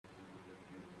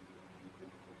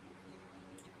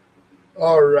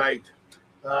All right.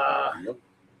 Yep.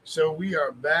 So we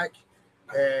are back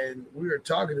and we are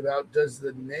talking about, does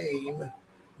the name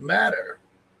matter?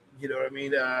 You know what I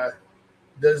mean?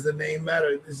 Does the name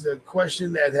matter? This is a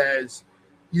question that has,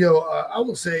 I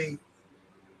will say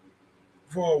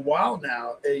for a while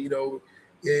now,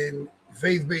 in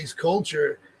faith based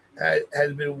culture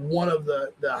has been one of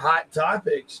the hot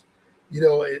topics, and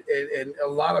a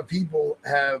lot of people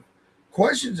have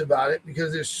questions about it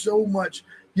because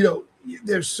you know,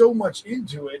 there's so much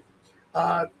into it.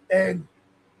 And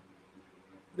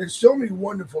there's so many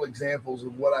wonderful examples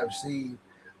of what I've seen.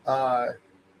 Uh,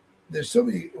 there's so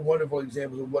many wonderful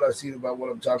examples of what I've seen about what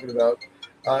I'm talking about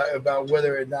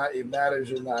whether or not it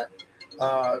matters or not.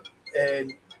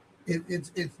 And it's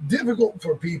difficult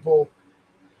for people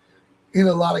in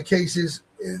a lot of cases.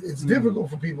 It's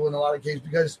difficult for people in a lot of cases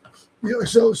because,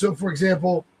 so for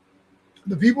example,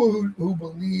 the people who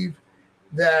believe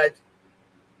that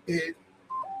it,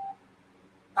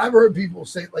 I've heard people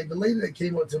say, like the lady that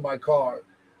came up to my car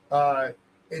uh,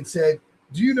 and said,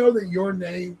 "Do you know that your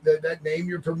name, that name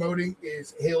you're promoting,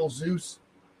 is Hail Zeus?"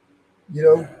 You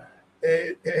know,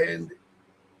 and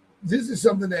this is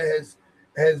something that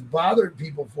has bothered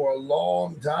people for a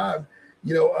long time.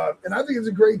 And I think it's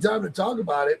a great time to talk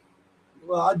about it.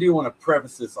 Well, I do want to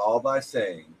preface this all by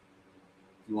saying,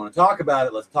 if you want to talk about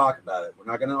it, let's talk about it. We're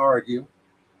not going to argue.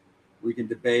 We can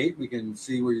debate. We can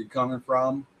see where you're coming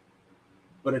from.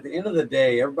 But at the end of the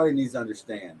day, everybody needs to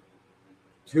understand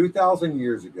 2,000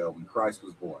 years ago when Christ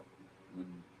was born, when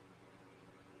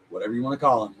whatever you want to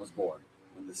call him was born,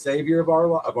 when the Savior of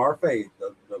our faith,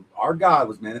 our God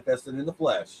was manifested in the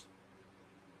flesh,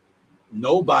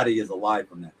 nobody is alive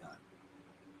from that time.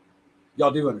 Y'all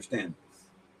do understand this.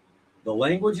 The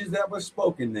languages that were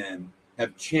spoken then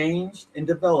have changed and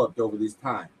developed over this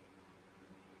time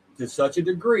to such a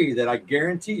degree that I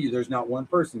guarantee you there's not one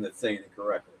person that's saying it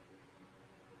correctly.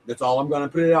 That's all I'm going to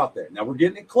put it out there. Now we're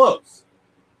getting it close.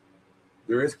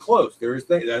 There is close. There is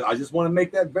things. I just want to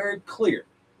make that very clear.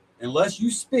 Unless you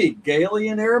speak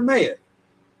Galilean Aramaic,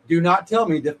 do not tell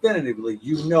me definitively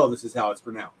you know this is how it's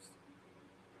pronounced.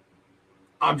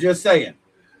 I'm just saying.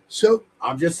 So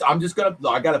I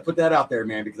got to put that out there,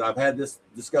 man, because I've had this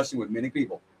discussion with many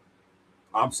people.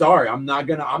 I'm sorry. I'm not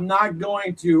going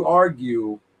to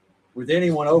argue with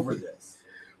anyone over this.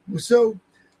 So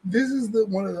this is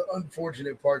one of the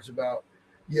unfortunate parts about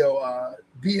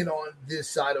being on this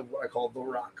side of what I call the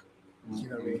rock. You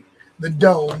know what I mean? The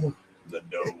dome,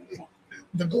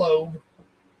 the globe,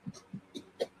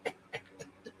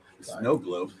 snow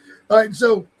globe. All right.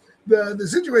 So the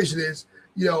situation is,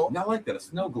 not like that, a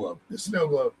snow globe. The snow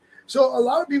globe. So a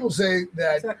lot of people say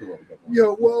that, exactly what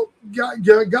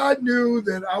God knew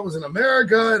that I was in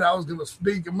America and I was going to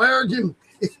speak American.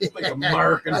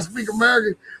 American. I speak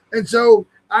American. And so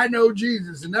I know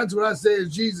Jesus. And that's what I say is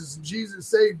Jesus. And Jesus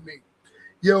saved me.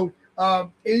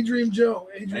 Adrian Jones.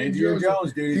 Adrian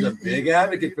Jones, dude. He's a big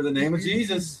advocate for the name of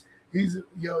Jesus. He says,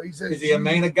 is he a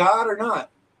man of God or not?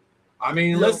 I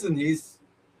mean, listen, he's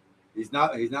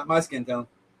not my skin tone.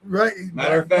 Right.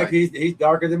 Matter of fact, he's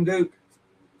darker than Duke.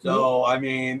 So I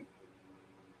mean,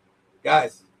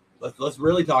 guys, let's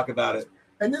really talk about it.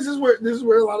 And this is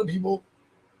where a lot of people,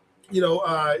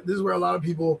 it's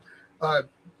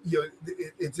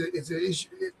an issue.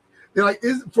 They're like,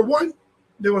 for one,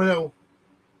 they want to know,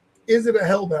 is it a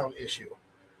hellbound issue?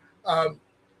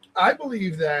 I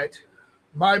believe that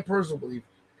my personal belief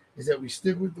is that we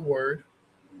stick with the word,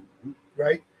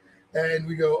 right? And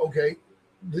we go, okay,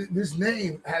 this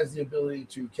name has the ability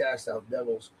to cast out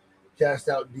devils, cast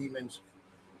out demons,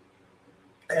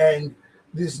 and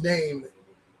this name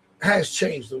has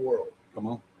changed the world. Come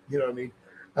on. You know what I mean?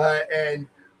 And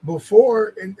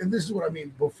before, and this is what I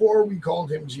mean, before we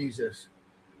called him Jesus,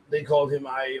 they called him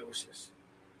Iosis,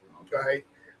 right?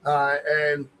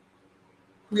 And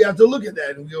we have to look at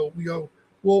that and we go,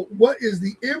 well, what is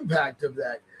the impact of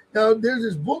that? Now, there's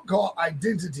this book called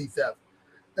Identity Theft,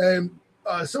 and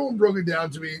someone broke it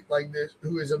down to me like this,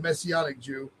 who is a Messianic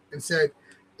Jew, and said,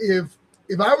 if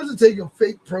I was to take a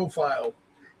fake profile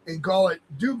and call it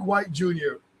Duke White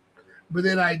Jr., but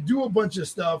then I do a bunch of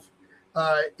stuff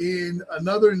in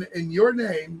your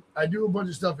name, I do a bunch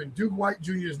of stuff in Duke White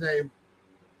Jr.'s name,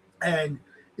 and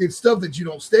it's stuff that you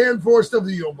don't stand for, stuff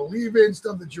that you don't believe in,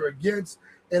 stuff that you're against,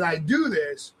 and I do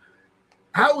this,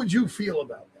 how would you feel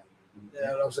about that?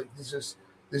 And I was like, this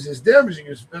is damaging,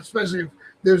 especially if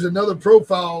there's another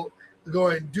profile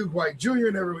going Duke White Jr.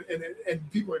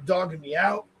 and people are dogging me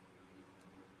out,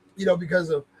 because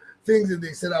of things that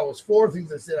they said I was for, things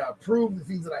that said I approved, the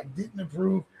things that I didn't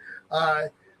approve,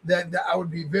 that I would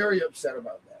be very upset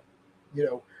about that,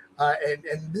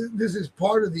 This is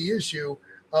part of the issue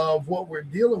of what we're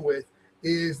dealing with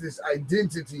is this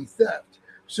identity theft.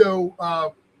 So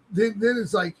then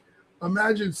it's like,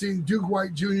 imagine seeing Duke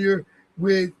White Jr.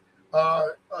 with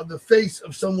the face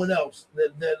of someone else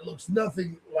that looks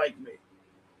nothing like me.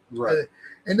 Right.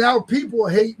 And now people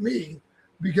hate me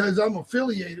because I'm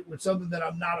affiliated with something that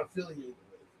I'm not affiliated with.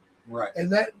 Right.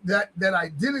 And that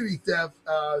identity theft,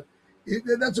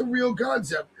 that's a real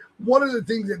concept. One of the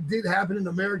things that did happen in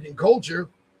American culture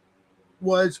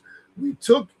was we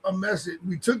took the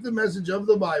message of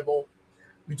the Bible,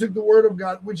 we took the Word of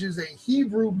God, which is a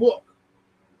Hebrew book.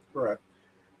 Correct.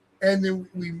 And then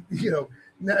we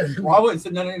well, I wouldn't say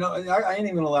no. I ain't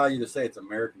even allow you to say it's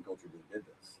American culture that did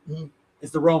this. Mm-hmm.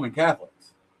 It's the Roman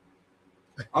Catholics.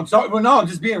 I'm sorry. Well, no, I'm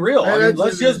just being real. I mean,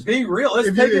 let's just be real.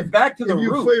 Let's take it back to the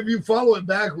root. If you follow it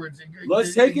backwards,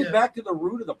 let's take it back to the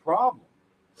root of the problem.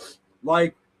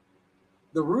 Like,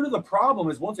 the root of the problem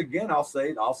is, once again, I'll say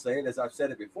it as I've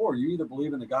said it before. You either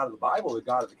believe in the God of the Bible or the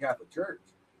God of the Catholic Church.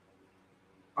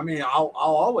 I mean, I'll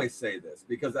always say this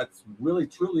because that's really,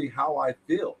 truly how I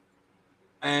feel.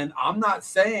 And I'm not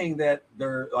saying that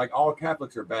they're like all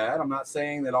Catholics are bad. I'm not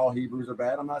saying that all Hebrews are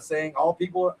bad. I'm not saying all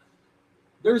people.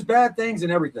 There's bad things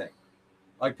in everything.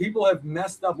 Like, people have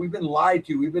messed up. We've been lied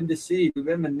to. We've been deceived. We've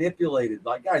been manipulated.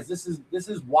 Like, guys, this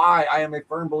is why I am a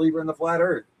firm believer in the flat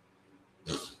earth.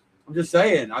 I'm just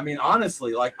saying. I mean,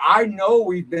 honestly, like, I know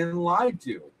we've been lied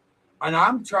to, and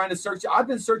I'm trying to search. I've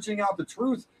been searching out the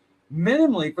truth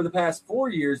minimally for the past 4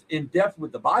 years in depth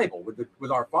with the Bible,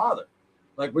 with our Father,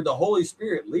 like with the Holy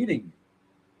Spirit leading me.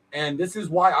 And this is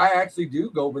why I actually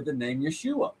do go with the name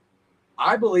Yeshua.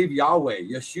 I believe Yahweh,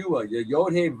 Yeshua,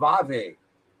 Yod-Heh-Vav-Heh.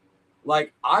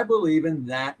 Like, I believe in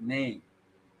that name.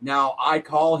 Now, I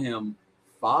call him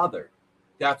Father.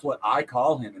 That's what I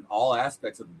call him in all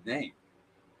aspects of the name.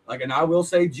 Like, and I will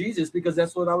say Jesus because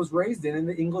that's what I was raised in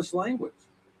the English language.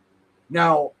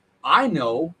 Now, I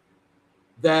know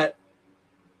that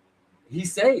he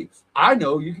saves. I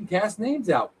know you can cast names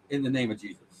out in the name of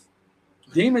Jesus.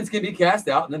 Demons can be cast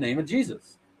out in the name of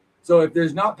Jesus. So if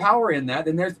there's not power in that,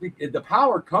 then the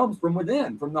power comes from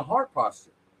within, from the heart posture.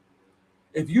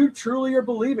 If you truly are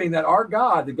believing that our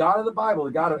God, the God of the Bible,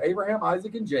 the God of Abraham,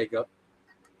 Isaac, and Jacob,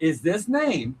 is this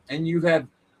name, and you have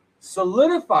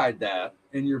solidified that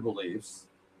in your beliefs.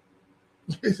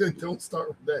 He said, don't start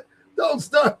with that. Don't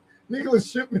start.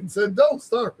 Nicholas Shipman said, don't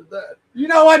start with that. You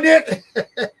know what, Nick?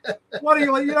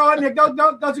 You know what, Nick?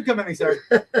 Don't you come at me, sir.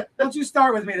 Don't you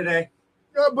start with me today.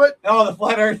 But the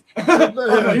flat earth.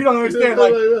 You don't understand.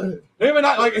 Like, him and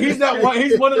I, like,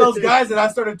 he's one of those guys that I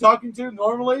started talking to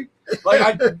normally.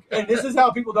 Like, and this is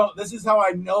how people don't. This is how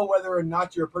I know whether or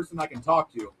not you're a person I can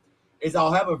talk to. Is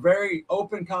I'll have a very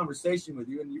open conversation with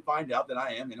you, and you find out that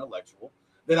I am intellectual,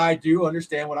 that I do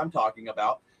understand what I'm talking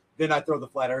about. Then I throw the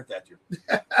flat earth at you.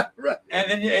 Right.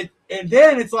 And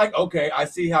then it's like, okay, I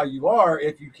see how you are.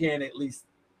 If you can at least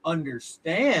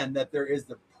understand that there is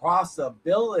the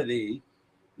possibility.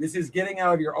 This is getting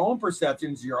out of your own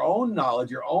perceptions, your own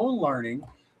knowledge, your own learning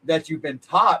that you've been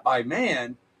taught by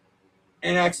man,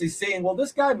 and actually saying, well,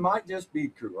 this guy might just be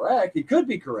correct. He could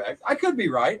be correct. I could be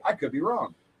right. I could be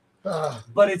wrong.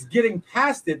 But it's getting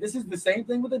past it. This is the same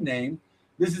thing with a name.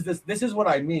 This is what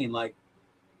I mean. Like,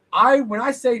 when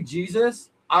I say Jesus,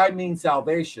 I mean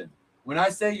salvation. When I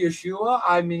say Yeshua,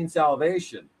 I mean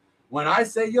salvation. When I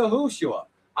say Yahushua,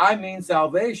 I mean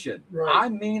salvation. Right. I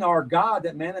mean our God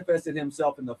that manifested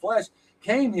himself in the flesh,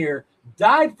 came here,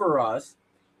 died for us,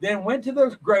 then went to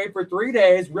the grave for 3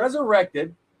 days,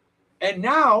 resurrected, and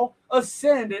now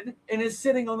ascended and is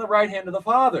sitting on the right hand of the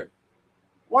Father.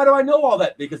 Why do I know all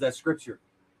that? Because that's scripture.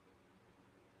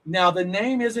 Now, the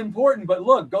name is important, but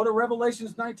look, go to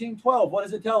Revelations 19:12. What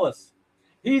does it tell us?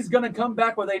 He's going to come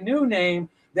back with a new name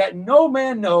that no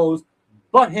man knows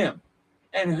but him.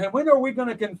 And when are we going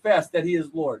to confess that he is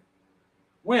Lord?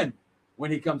 When?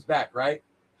 When he comes back, right?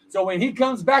 So when he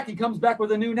comes back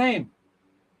with a new name.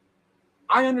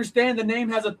 I understand the name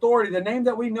has authority. The name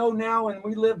that we know now and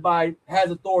we live by has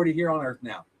authority here on earth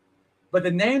now. But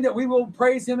the name that we will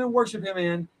praise him and worship him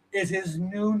in is his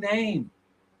new name.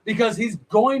 Because he's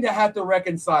going to have to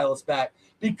reconcile us back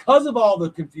because of all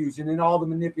the confusion and all the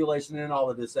manipulation and all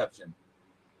the deception.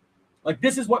 Like,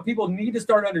 this is what people need to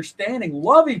start understanding.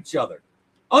 Love each other.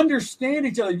 Understand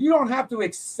each other. You don't have to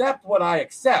accept what I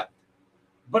accept.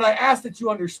 But I ask that you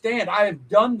understand. I have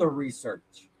done the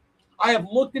research. I have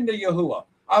looked into Yahuwah.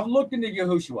 I've looked into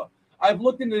Yahushua. I've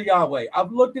looked into Yahweh.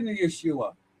 I've looked into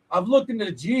Yeshua. I've looked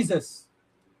into Jesus.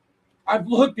 I've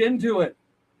looked into it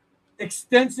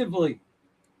extensively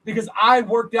because I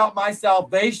worked out my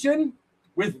salvation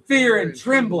with fear and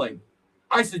trembling.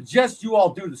 I suggest you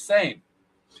all do the same.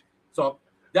 So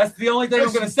that's the only thing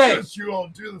I'm going to say. I suggest you all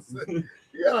do the same.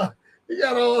 You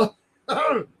gotta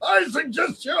I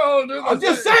suggest you all do the same. I'm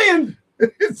just saying.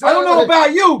 I don't know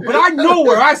about you, but I know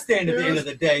where I stand at the end of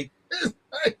the day.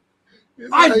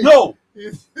 I know.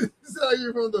 It's like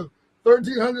you're from the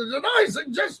 1300s, and I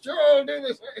suggest you all do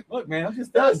the same. Look, man, I'm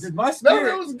just telling you, my spirit. No,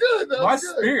 that was good. My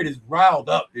spirit is riled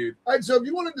up, dude. All right, so if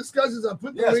you want to discuss this, I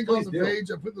put the link on the do.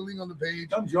 page. I put the link on the page.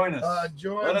 Come join us.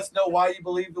 Let us know why you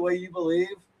believe the way you believe.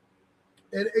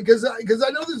 And because I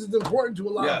know this is important to a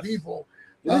lot of people.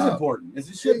 It is important, as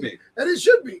it should be. And it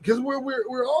should be, because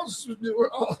we're all is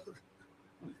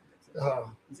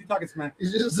he talking smack?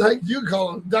 It's just like you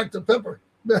call him Dr. Pepper.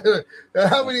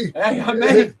 How many?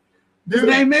 Hey, his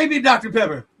name may be Dr.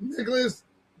 Pepper. Nicholas,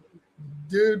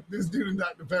 dude, this dude is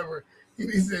Dr. Pepper. He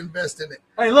needs to invest in it.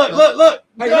 Hey, look.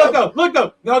 Hey, no. look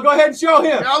though. No, go ahead and show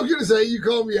him. I was gonna say you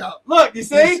called me out. Look, you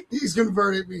see? He's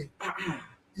converted me.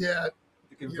 Yeah.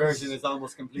 The conversion is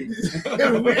almost complete. he's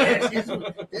becoming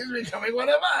one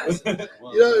of us.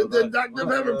 The Dr.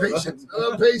 Pepper patients. I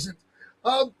love patients.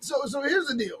 So here's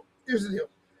the deal.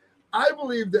 I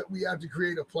believe that we have to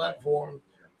create a platform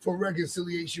for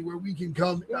reconciliation where we can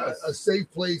come a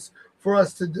safe place for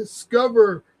us to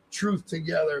discover truth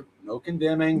together. No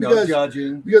condemning, no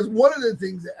judging. Because one of the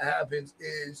things that happens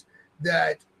is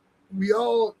that we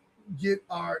all get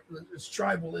it's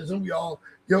tribalism. We all,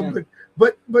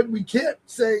 but we can't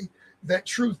say that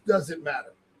truth doesn't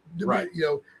matter. Right.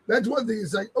 That's one thing.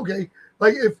 It's like, okay,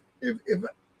 like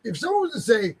if someone was to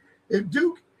say,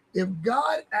 if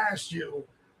God asked you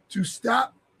to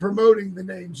stop promoting the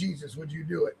name Jesus, would you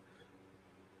do it?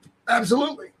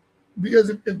 Absolutely. Because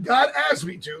if God asked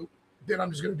me to, then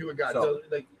I'm just going to do what God does.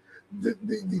 Like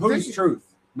whose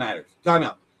truth matters? Time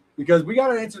out. Because we got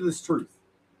to answer this truth.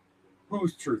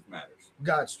 Whose truth matters?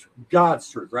 God's truth. God's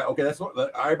truth, right? Okay, that's what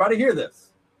everybody hear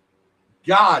this.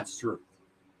 God's truth.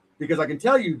 Because I can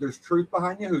tell you there's truth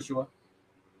behind Yahushua.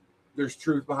 There's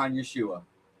truth behind Yeshua.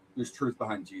 There's truth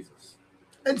behind Jesus.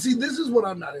 And see, this is what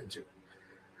I'm not into.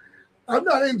 I'm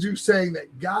not into saying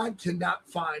that God cannot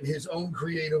find his own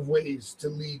creative ways to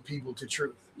lead people to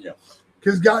truth. Yeah.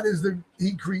 Because God is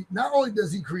not only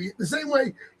does he create the same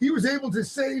way he was able to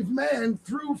save man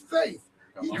through faith.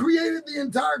 He created the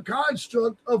entire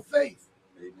construct of faith.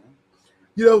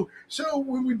 Amen. So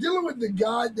when we're dealing with the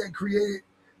God that created,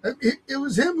 it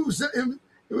was him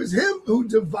who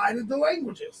divided the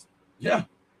languages. Yeah.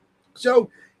 So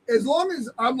as long as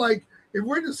I'm like, if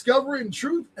we're discovering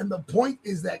truth and the point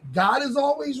is that God is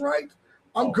always right,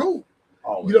 I'm cool.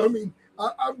 Always. You know what I mean?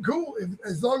 I'm cool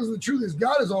as long as the truth is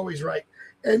God is always right.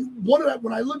 And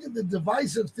when I look at the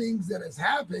divisive things that has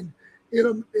happened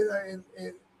in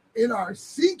our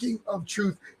seeking of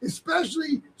truth,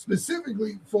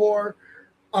 specifically for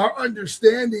our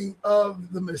understanding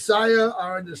of the Messiah,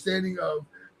 our understanding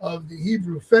of the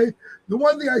Hebrew faith, the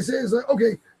one thing I say is like,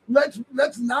 okay,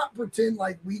 let's not pretend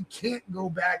like we can't go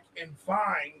back and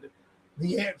find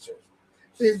the answers.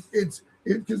 It's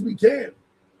because we can.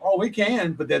 Oh, we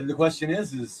can, but then the question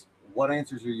is what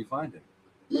answers are you finding?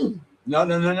 No.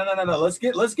 Let's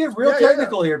get real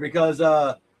technical here because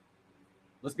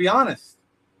let's be honest.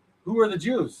 Who are the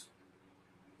Jews?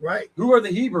 Right. Who are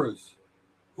the Hebrews?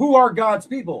 Who are God's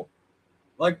people?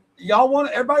 Like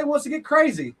everybody wants to get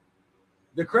crazy.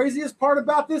 The craziest part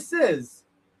about this is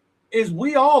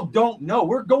we all don't know.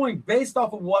 We're going based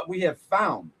off of what we have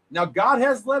found. Now, God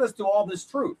has led us to all this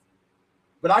truth.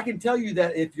 But I can tell you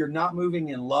that if you're not moving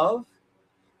in love,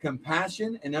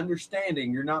 compassion, and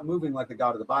understanding, you're not moving like the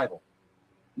God of the Bible.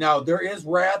 Now, there is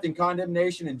wrath and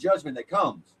condemnation and judgment that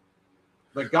comes.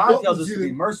 But God tells us to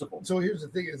be merciful. So here's the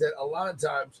thing is that a lot of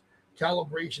times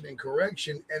calibration and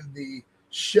correction and the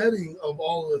shedding of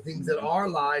all of the things that are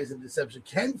lies and deception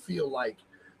can feel like,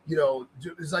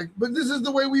 it's like, but this is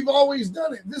the way we've always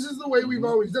done it. This is the way we've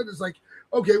always done it. It's like,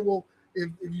 okay, well, if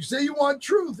you say you want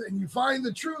truth and you find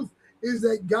the truth is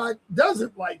that God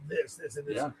doesn't like this and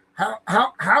this. Yeah.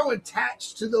 How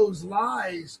attached to those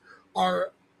lies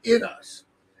are in us?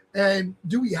 And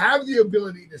do we have the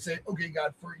ability to say, okay,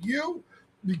 God, for you,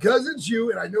 because it's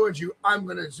you and I know it's you, I'm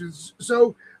going to choose.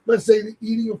 So let's say the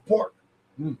eating of pork.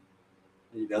 He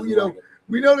doesn't like it.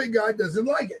 We know that God doesn't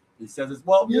like it. He says it's,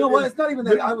 well, you know what? It's not even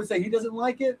that. I would say he doesn't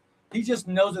like it. He just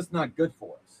knows it's not good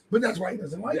for us. But that's why he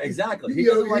doesn't like it. Exactly. He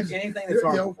doesn't like anything that's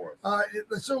harmful for us.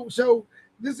 So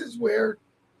this is where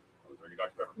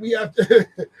we have to.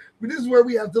 This is where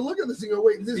we have to look at this and go,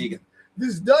 wait,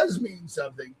 this does mean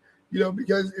something,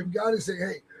 because if God is saying,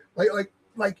 hey,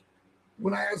 like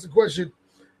when I ask the question,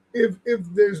 if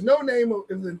there's no name,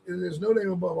 if there's no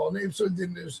name above all names, so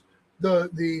then there's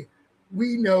the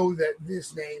we know that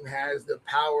this name has the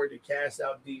power to cast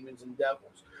out demons and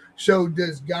devils. So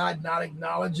does God not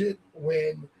acknowledge it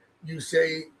when you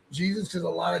say Jesus? Because a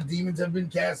lot of demons have been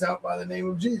cast out by the name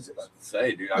of Jesus.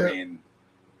 Say, dude, I mean,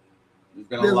 there's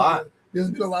been a lot.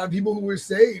 There's been a lot of people who were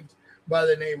saved by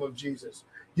the name of Jesus.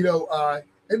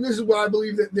 And this is why I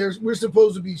believe that we're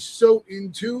supposed to be so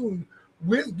in tune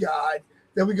with God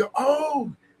that we go,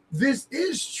 oh, this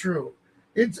is true.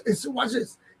 It's watch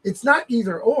this. It's not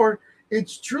either or.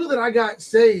 It's true that I got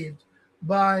saved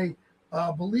by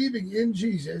believing in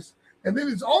Jesus, and then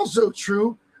it's also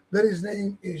true that his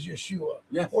name is Yeshua,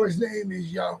 yes, or his name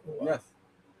is Yahweh. Yes,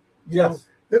 yes.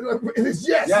 It's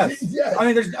yes. Yes. Yes.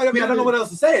 I don't know what else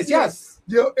to say. It's yes.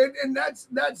 And that's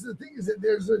the thing, is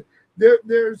that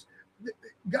there's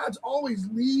God's always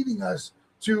leading us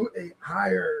to a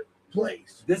higher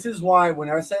place. This is why when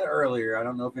I said earlier, I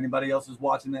don't know if anybody else is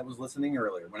watching that was listening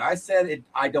earlier. When I said it,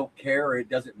 I don't care or it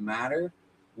doesn't matter.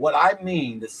 What I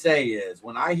mean to say is,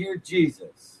 when I hear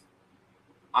Jesus,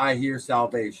 I hear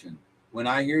salvation. When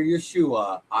I hear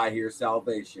Yeshua, I hear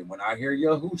salvation. When I hear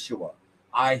Yahushua,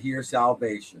 I hear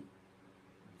salvation.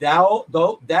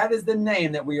 That is the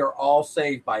name that we are all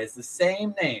saved by. It's the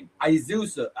same name.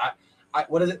 Izusa.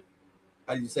 What is it?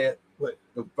 How do you say it? What?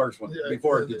 The first one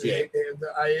before the J.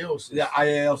 The Iosis. The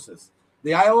Iosis.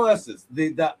 The Iosis.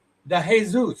 The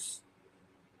Jesus.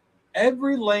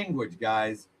 Every language,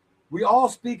 guys, we all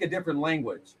speak a different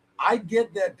language. I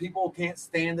get that people can't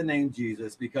stand the name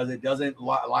Jesus because it doesn't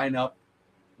line up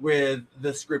with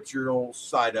the scriptural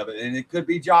side of it. And it could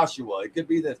be Joshua. It could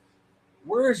be this.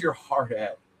 Where is your heart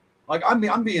at? Like,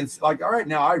 I'm being like, all right,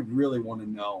 now I really want to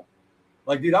know.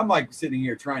 Like, dude, I'm like sitting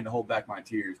here trying to hold back my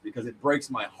tears because it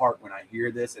breaks my heart when I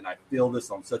hear this and I feel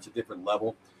this on such a different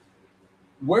level.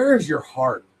 Where is your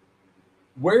heart?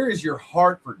 Where is your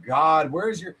heart for God?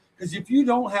 Because if you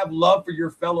don't have love for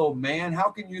your fellow man, how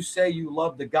can you say you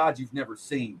love the God you've never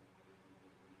seen?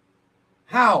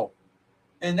 How?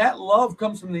 And that love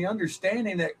comes from the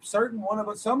understanding that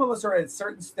some of us are at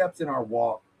certain steps in our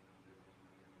walk.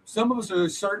 Some of us are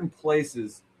at certain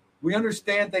places. We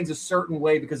understand things a certain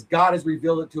way because God has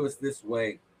revealed it to us this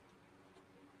way.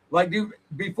 Like, dude,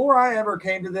 before I ever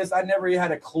came to this, I never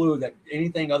had a clue that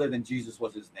anything other than Jesus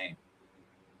was his name.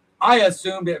 I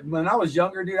assumed it when I was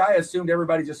younger, dude. I assumed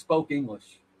everybody just spoke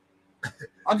English.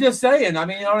 I'm just saying. I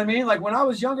mean, you know what I mean? Like, when I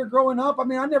was younger growing up, I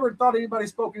mean, I never thought anybody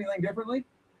spoke anything differently.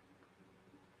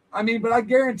 I mean, but I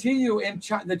guarantee you in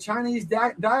the Chinese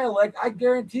dialect, I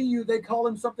guarantee you they call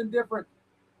him something different.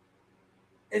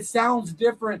 It sounds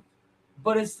different,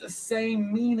 but it's the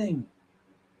same meaning.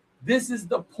 This is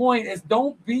the point.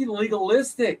 Don't be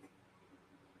legalistic.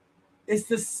 It's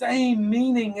the same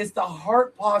meaning. It's the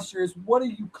heart posture. It's what are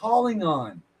you calling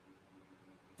on?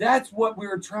 That's what we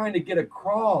were trying to get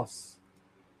across.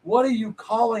 What are you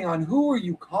calling on? Who are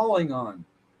you calling on?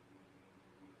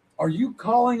 Are you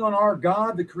calling on our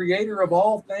God, the creator of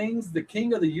all things, the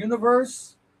king of the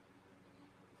universe?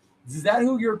 Is that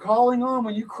who you're calling on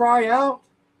when you cry out?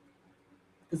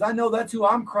 Because I know that's who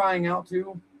I'm crying out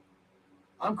to.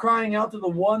 I'm crying out to the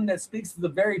one that speaks to the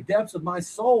very depths of my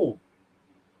soul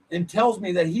and tells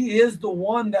me that he is the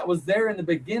one that was there in the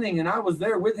beginning and I was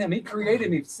there with him. He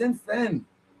created me. Since then,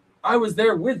 I was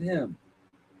there with him.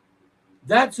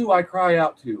 That's who I cry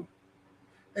out to.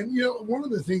 And, one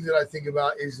of the things that I think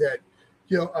about is that,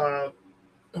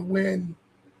 when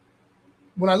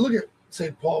I look at,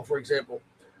 say, Paul, for example,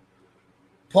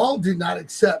 Paul did not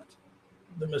accept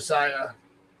the Messiah.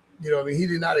 He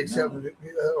did not accept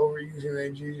over using the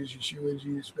name Jesus, Yeshua,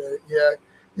 Jesus.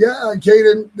 Yeah,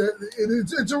 Caden,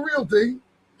 it's a real thing.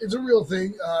 It's a real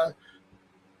thing.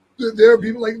 There are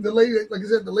people like the lady, like I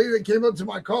said, the lady that came up to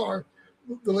my car.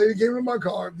 The lady came to my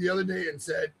car the other day and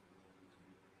said,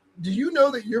 "Do you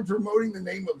know that you're promoting the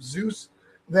name of Zeus?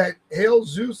 That hail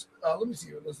Zeus." Let me see.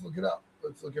 Let's look it up.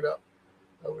 I'm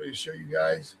going to show you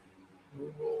guys.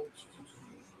 Google.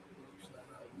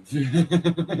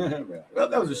 Well,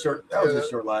 that was a short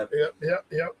live.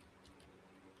 Yep.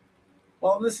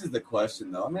 Well, this is the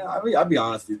question, though. I mean, I'll be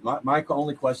honest with you. My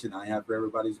only question I have for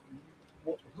everybody is,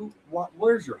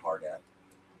 where's your heart at?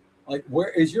 Like, where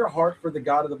is your heart for the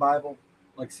God of the Bible?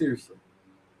 Like, seriously.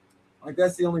 Like,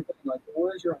 that's the only thing. Like,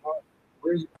 where's your heart?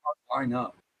 Where's your heart line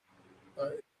up? All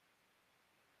right.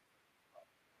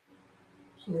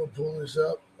 So we'll pull this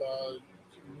up.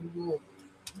 Google.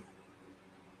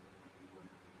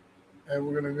 And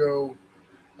we're going to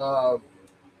go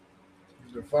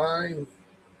define,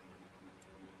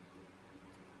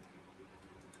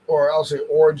 or I'll say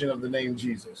origin of the name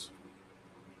Jesus.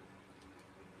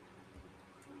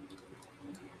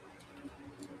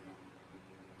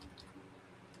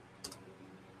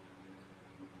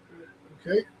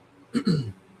 Okay.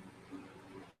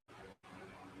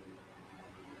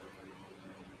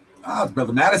 It's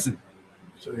Brother Madison.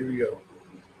 So here we go.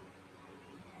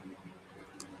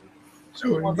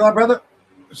 So What's up, brother?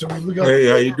 So we look up. Hey,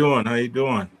 how you doing? How you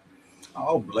doing?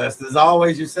 Oh, blessed as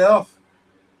always yourself.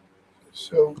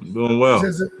 So I'm doing well.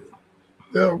 It says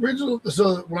the original.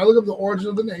 So when I look up the origin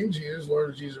of the name Jesus,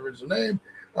 Lord Jesus' original name,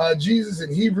 Jesus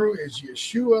in Hebrew is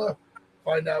Yeshua.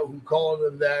 Find out who called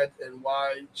him that and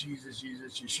why Jesus,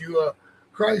 Yeshua,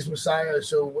 Christ, Messiah.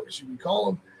 So what should we call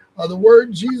him? The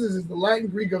word Jesus is the Latin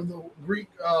Greek of the Greek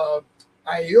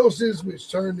Iosis, which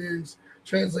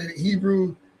translated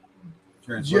Hebrew.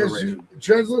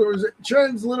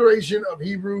 Transliteration of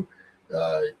Hebrew,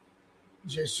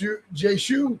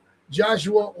 Jeshu,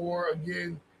 Joshua, or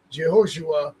again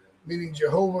Jehoshua, meaning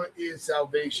Jehovah is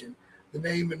salvation. The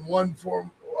name in one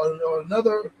form or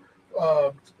another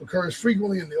occurs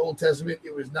frequently in the Old Testament.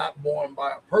 It was not borne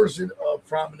by a person of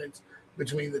prominence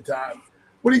between the time.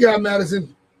 What do you got,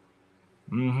 Madison?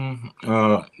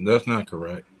 That's not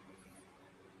correct.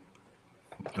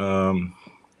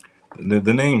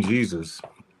 The name Jesus,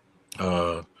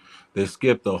 they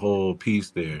skipped the whole piece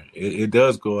there. It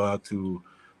does go out to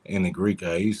in the Greek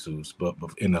Iesus, but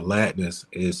in the Latin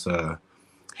it's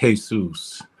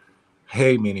Jesus.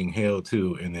 Hey meaning hail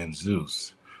to, and then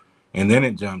Zeus. And then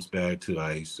it jumps back to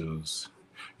Iesus,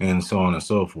 and so on and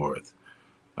so forth.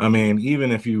 I mean,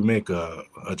 even if you make a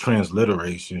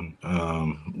transliteration,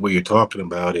 what you're talking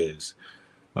about is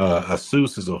a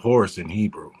Zeus is a horse in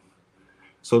Hebrew.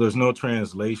 So there's no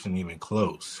translation even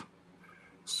close.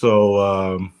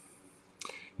 So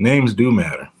names do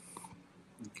matter.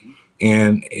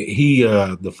 And he,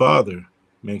 the Father,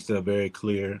 makes that very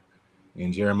clear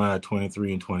in Jeremiah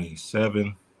 23 and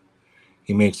 27.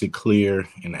 He makes it clear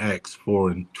in Acts 4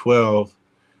 and 12,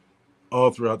 all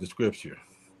throughout the scripture.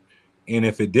 And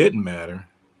if it didn't matter,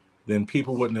 then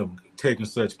people wouldn't have taken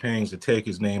such pains to take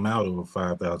his name out over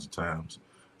 5,000 times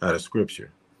out of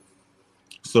scripture.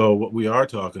 So what we are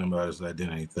talking about is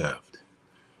identity theft.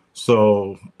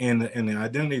 So, and the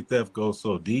identity theft goes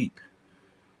so deep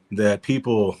that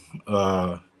people,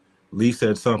 Lee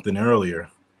said something earlier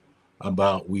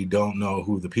about we don't know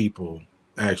who the people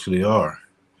actually are.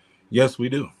 Yes, we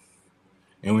do.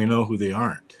 And we know who they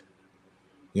aren't.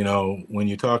 You know, when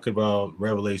you talk about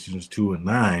Revelations 2 and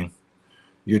 9,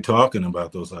 you're talking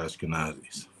about those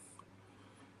Ashkenazis.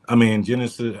 I mean,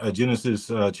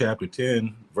 Genesis chapter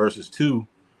 10, verse 2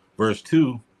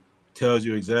 tells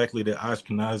you exactly that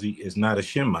Ashkenazi is not a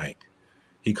Shemite.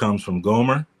 He comes from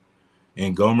Gomer,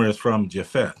 and Gomer is from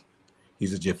Japheth.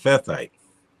 He's a Japhethite.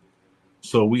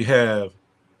 So we have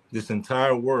this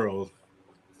entire world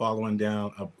following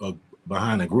down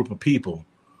behind a group of people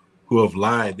who have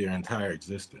lied their entire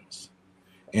existence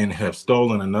and have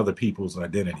stolen another people's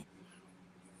identity.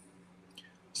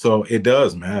 So it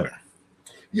does matter.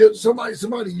 Yeah,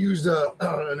 somebody used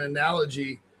an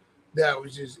analogy that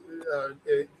was just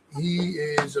he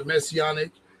is a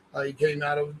messianic. He came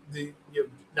out of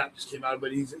not just came out,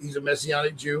 but he's a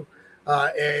messianic Jew,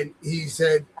 and he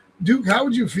said, "Duke, how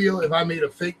would you feel if I made a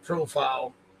fake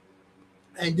profile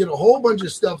and did a whole bunch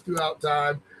of stuff throughout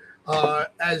time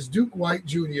as Duke White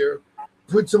Jr.,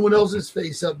 put someone else's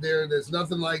face up there that's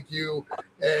nothing like you,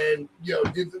 and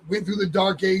went through the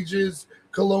dark ages,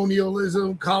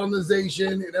 colonialism,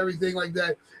 colonization, and everything like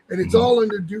that, and it's all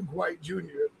under Duke White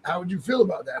Jr. How would you feel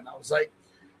about that?" And I was like,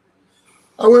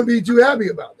 I wouldn't be too happy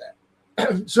about that.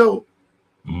 So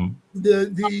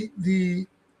the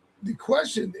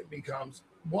question that becomes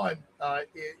one,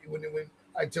 when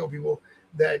I tell people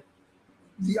that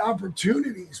the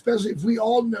opportunity, especially if we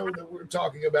all know that we're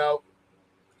talking about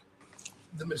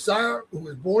the Messiah who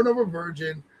was born of a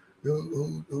virgin,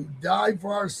 who died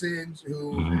for our sins,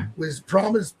 who was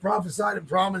prophesied and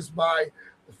promised by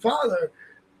the Father,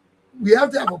 we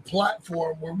have to have a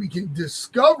platform where we can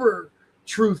discover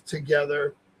truth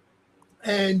together.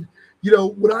 And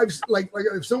what I've like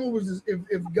if someone was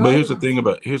if God, but here's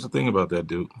the thing about that,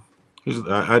 dude.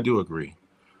 I do agree.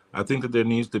 I think that there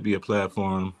needs to be a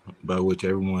platform by which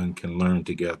everyone can learn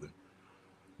together.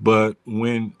 But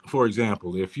when, for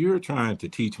example, if you're trying to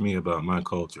teach me about my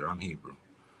culture, I'm Hebrew,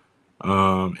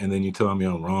 and then you tell me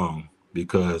I'm wrong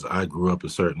because I grew up a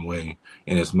certain way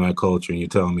and it's my culture, and you're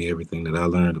telling me everything that I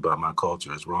learned about my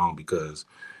culture is wrong because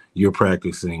you're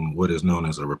practicing what is known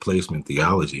as a replacement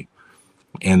theology,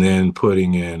 and then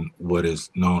putting in what is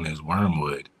known as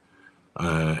wormwood,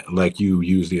 like you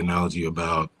use the analogy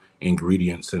about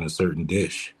ingredients in a certain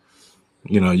dish.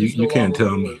 You can't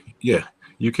tell me,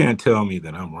 you can't tell me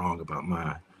that I'm wrong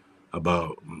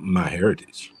about my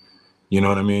heritage. You know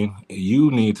what I mean?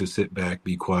 You need to sit back,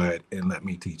 be quiet, and let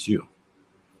me teach you.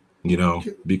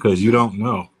 because you don't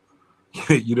know.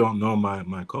 You don't know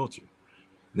my culture.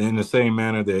 Then in the same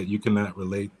manner that you cannot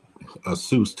relate a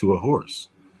Seuss to a horse.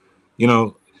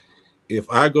 If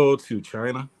I go to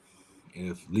China,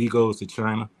 if Lee goes to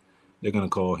China, they're going to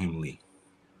call him Lee.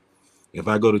 If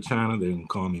I go to China, they're going to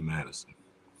call me Madison.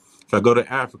 If I go to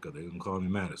Africa, they're going to call me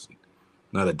Madison.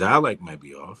 Now, the dialect might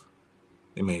be off.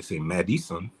 They may say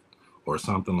Madison or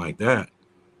something like that,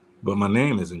 but my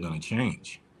name isn't going to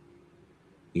change.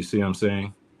 You see what I'm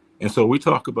saying? And so we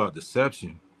talk about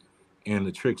deception and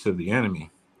the tricks of the enemy.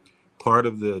 Part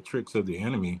of the tricks of the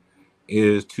enemy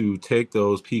is to take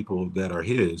those people that are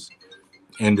his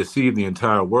and deceive the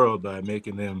entire world by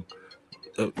making them,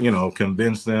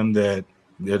 convince them that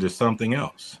they're just something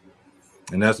else.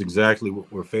 And that's exactly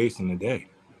what we're facing today.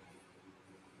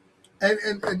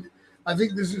 And I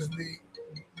think this is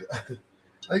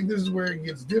where it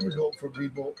gets difficult for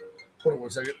people. Hold on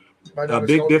one second. A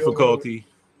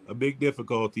big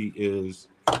difficulty is,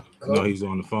 he's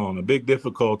on the phone. A big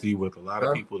difficulty with a lot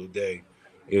of people today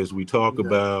is we talk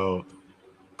about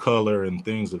color and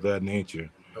things of that nature.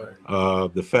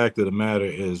 Right. The fact of the matter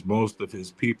is most of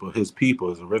his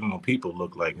original people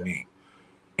look like me,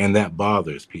 and that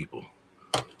bothers people.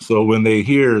 So when they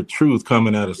hear truth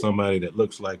coming out of somebody that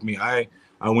looks like me, I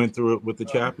went through it with the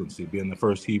chaplaincy, being the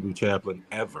first Hebrew chaplain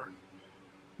ever.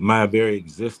 My very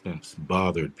existence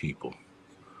bothered people,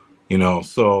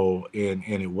 so, and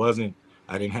it wasn't,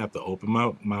 I didn't have to open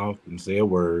my mouth and say a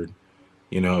word,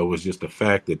 it was just the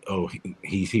fact that,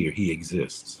 he's here, he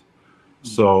exists.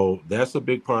 So that's a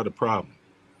big part of the problem.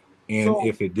 And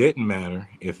if it didn't matter,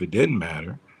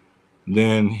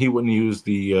 then he wouldn't use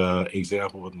the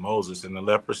example with Moses and the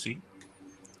leprosy.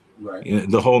 Right.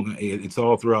 It's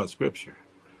all throughout Scripture.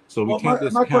 So we can't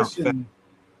discount. My question,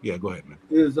 yeah, go ahead, man.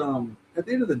 Is at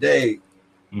the end of the day,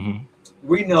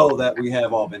 we know that we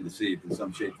have all been deceived in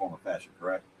some shape, form, or fashion.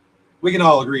 Correct? We can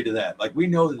all agree to that. Like, we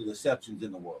know the deception's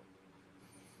in the world.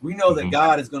 We know that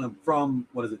God is going to, from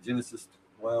Genesis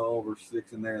 12 or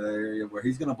 6 in there, that area where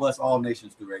He's going to bless all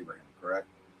nations through Abraham. Correct?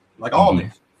 Like all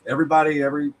nations. Everybody,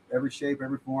 every shape,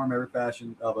 every form, every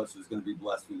fashion of us is going to be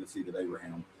blessed through the seed of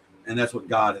Abraham, and that's what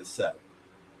God has said.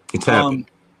 It's happened.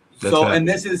 And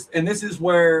this is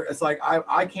where it's like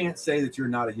I can't say that you're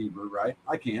not a Hebrew, right?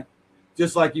 I can't.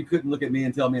 Just like you couldn't look at me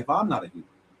and tell me if I'm not a Hebrew.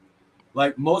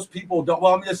 Like most people don't.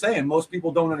 Well, I'm just saying most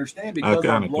people don't understand because I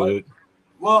kind of could.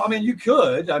 Well, I mean, you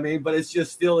could. I mean, but it's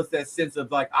that sense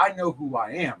of like I know who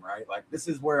I am, right? Like this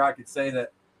is where I could say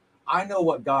that I know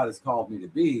what God has called me to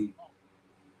be.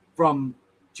 From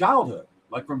childhood,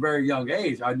 like from very young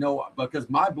age, I know because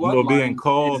my bloodline being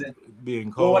called.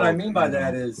 Well, what I mean by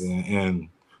that is and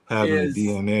having a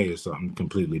DNA is something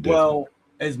completely different. Well,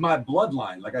 as my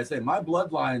bloodline, like I say, my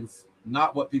bloodline's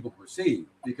not what people perceive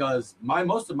because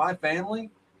most of my family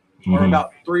are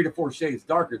about 3 to 4 shades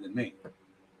darker than me.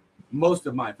 Most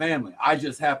of my family, I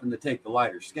just happen to take the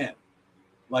lighter skin.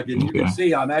 Like, and you can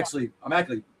see, I'm actually,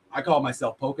 I call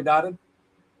myself polka dotted.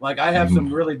 Like I have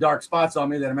some really dark spots on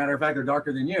me that, as a matter of fact, are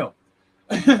darker than you.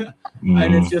 And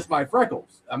it's just my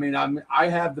freckles. I mean, I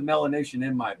have the melanation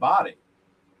in my body.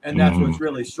 And that's what's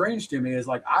really strange to me is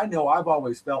like, I know I've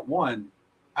always felt one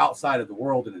outside of the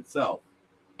world in itself,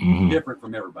 different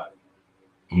from everybody.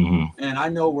 And I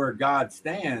know where God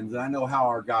stands and I know how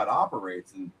our God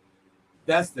operates. And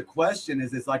that's the question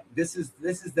is it's like, this is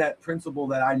that principle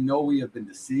that I know we have been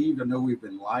deceived. I know we've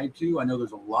been lied to. I know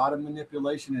there's a lot of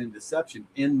manipulation and deception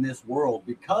in this world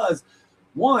because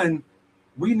one,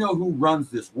 we know who runs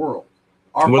this world.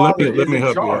 Our Father is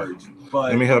in charge.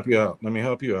 But let me help you out. Let me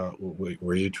help you out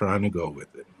where you're trying to go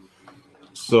with it.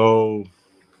 So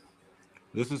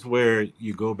this is where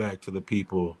you go back to the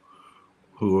people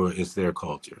who it's their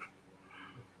culture.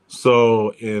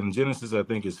 So in Genesis, I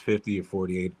think it's 50 or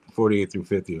 48 through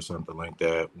 50 or something like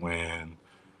that, when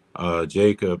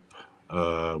Jacob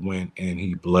went and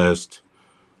he blessed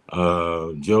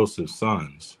Joseph's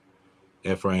sons,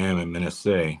 Ephraim and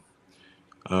Manasseh.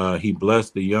 He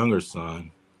blessed the younger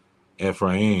son,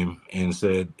 Ephraim, and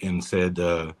said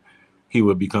he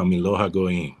would become Eloha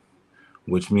Goyim,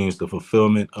 which means the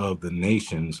fulfillment of the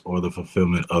nations or the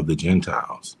fulfillment of the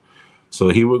Gentiles. So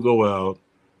he would go out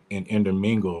and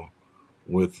intermingle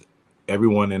with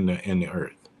everyone in the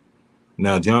earth.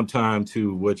 Now jump time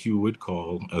to what you would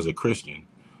call as a Christian,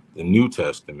 the New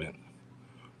Testament.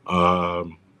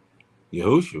 Yahushua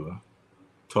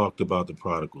talked about the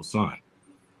prodigal son.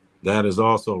 That is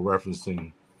also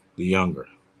referencing the younger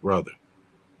brother.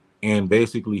 And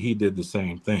basically he did the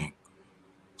same thing.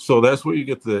 So that's where you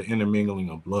get the intermingling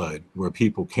of blood, where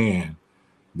people can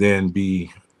then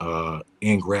be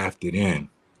engrafted in,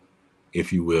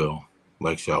 if you will,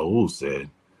 like Shaul said,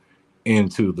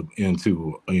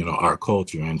 into our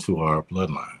culture, into our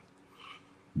bloodline.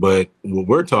 But what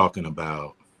we're talking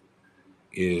about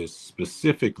is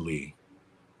specifically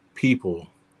people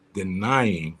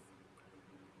denying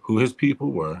who his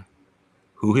people were,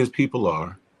 who his people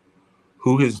are,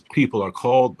 who his people are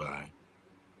called by,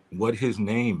 what his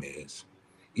name is.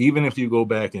 Even if you go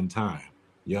back in time,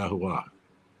 Yahuwah.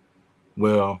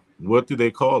 Well, what do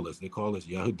they call us? They call us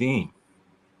Yahudim.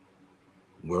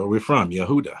 Where are we from?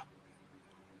 Yehuda.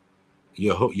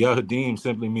 Yahudim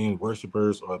simply means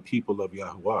worshipers or people of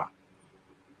Yahuwah.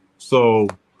 So,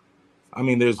 I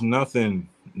mean, there's nothing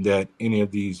that any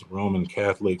of these Roman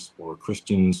Catholics or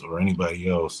Christians or anybody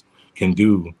else can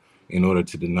do in order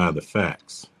to deny the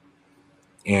facts.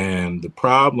 And the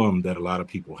problem that a lot of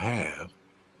people have,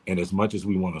 and as much as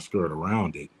we want to skirt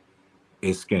around it,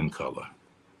 is skin color.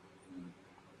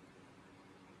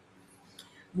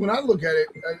 When I look at it,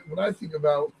 when I think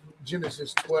about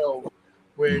Genesis 12,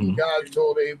 when God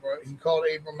told Abram, he called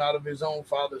Abram out of his own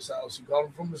father's house. He called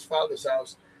him from his father's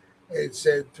house and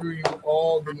said, through you,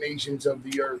 all the nations of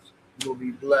the earth will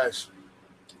be blessed.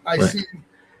 I see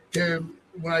him,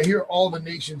 when I hear all the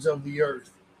nations of the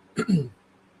earth,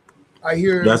 I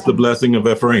hear that's the blessing of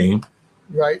Ephraim.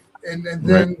 Right. And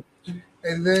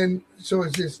then so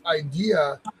it's this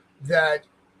idea that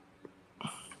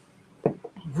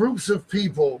groups of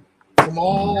people from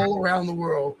all around the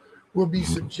world will be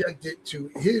subjected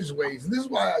to his ways. And this is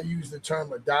why I use the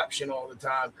term adoption all the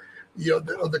time,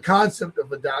 the concept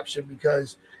of adoption,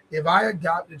 because if I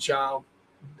adopt a child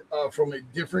from a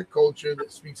different culture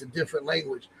that speaks a different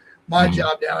language, my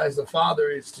job now as the father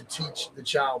is to teach the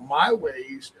child my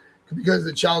ways, because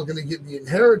the child's going to get the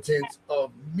inheritance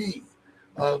of me,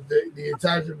 of the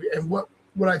entire. And what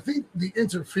I think the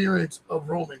interference of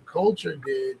Roman culture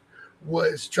did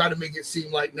was try to make it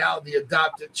seem like now the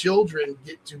adopted children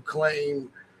get to claim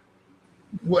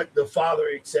what the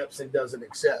father accepts and doesn't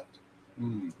accept.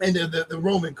 And the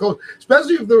Roman culture,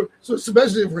 especially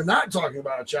if we're not talking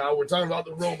about a child, we're talking about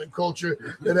the Roman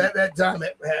culture that at that time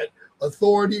had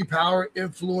authority, power,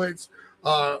 influence,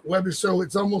 weapons. So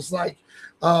it's almost like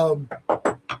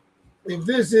if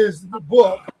this is the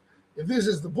book,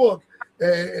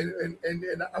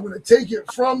 and I'm going to take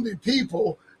it from the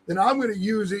people, then I'm going to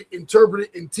use it, interpret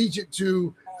it, and teach it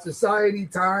to society,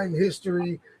 time,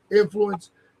 history, influence,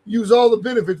 use all the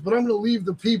benefits, but I'm going to leave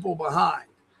the people behind.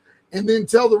 And then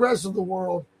tell the rest of the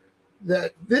world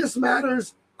that this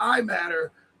matters, I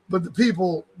matter, but the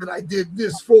people that I did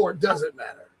this for doesn't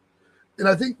matter. And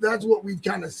I think that's what we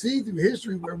kind of see through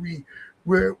history,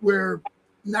 where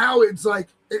now it's like,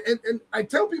 and I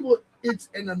tell people it's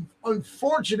an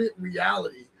unfortunate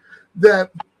reality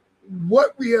that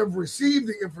what we have received,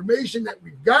 the information that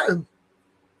we've gotten,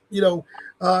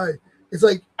 it's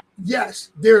like,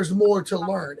 yes, there's more to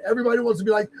learn. Everybody wants to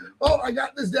be like, oh, I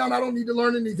got this down, I don't need to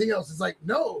learn anything else. It's like,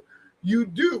 no, you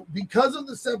do, because of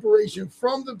the separation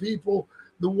from the people,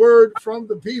 the word from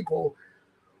the people.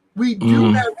 We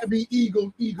do have to be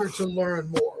eager to learn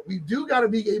more. We do got to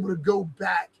be able to go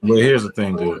back. Well, here's the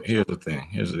thing, dude. Here's the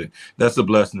thing. That's the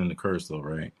blessing and the curse, though,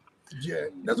 right? Yeah,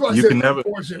 that's what I said.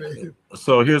 Unfortunately.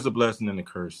 So here's the blessing and the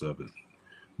curse of it.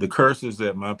 The curse is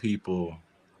that my people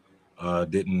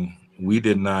we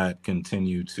did not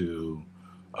continue to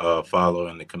follow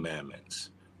in the commandments.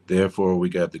 Therefore, we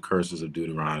got the curses of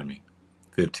Deuteronomy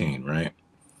 15, right?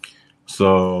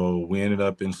 So we ended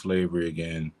up in slavery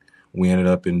again. We ended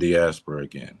up in diaspora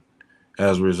again.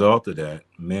 As a result of that,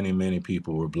 many, many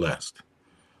people were blessed.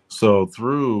 So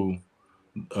through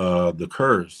the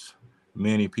curse,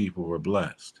 many people were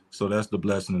blessed. So that's the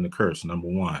blessing and the curse, number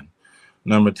one.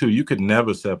 Number two, you could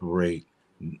never separate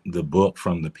the book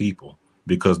from the people,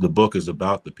 because the book is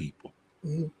about the people,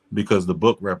 because the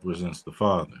book represents the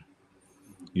Father.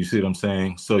 You see what I'm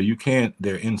saying? So you can't,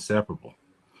 they're inseparable.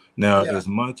 Now, as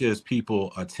much as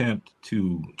people attempt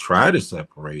to try to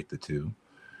separate the two,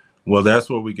 well, that's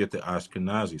where we get the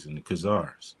Ashkenazis and the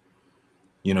Khazars.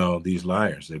 These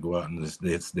liars, they go out and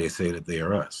they say that they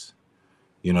are us.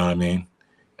 You know what I mean?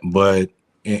 But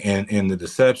in the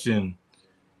deception,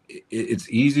 it's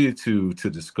easy to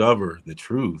discover the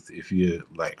truth if you,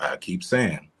 like I keep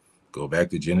saying, go back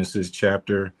to Genesis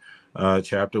chapter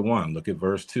 1. Look at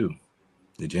verse 2.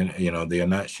 They are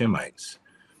not Shemites.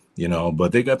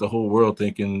 But they got the whole world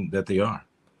thinking that they are.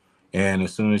 And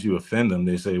as soon as you offend them,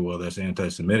 they say, well, that's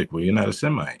anti-Semitic. Well, you're not a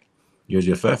Semite. You're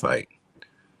Japhethite.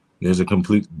 There's a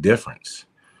complete difference.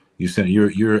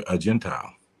 You're a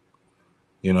Gentile.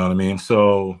 You know what I mean?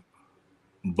 So,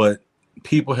 but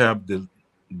people have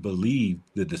believed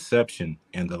the deception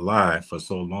and the lie for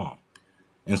so long.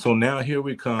 And so now here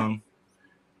we come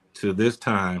to this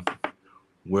time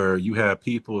where you have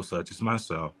people such as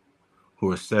myself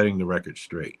who are setting the record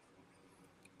straight.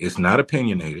 It's not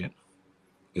opinionated.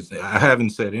 I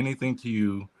haven't said anything to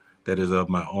you that is of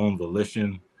my own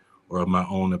volition or of my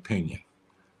own opinion.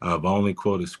 I've only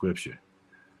quoted scripture.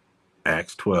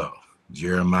 Acts 12,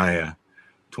 Jeremiah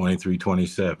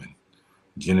 23:27,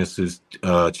 Genesis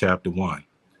chapter 1.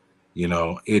 You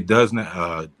know, it does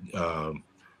not,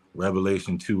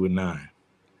 Revelation 2:9.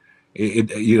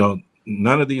 You know,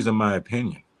 none of these are my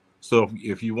opinion. So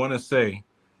if you want to say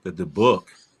that the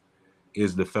book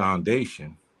is the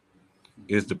foundation,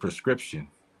 is the prescription,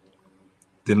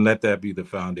 then let that be the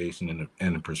foundation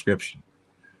and the prescription.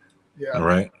 Yeah. All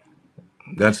right.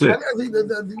 That's it. I think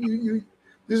that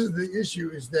this is the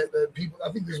issue, is that people,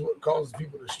 I think this is what causes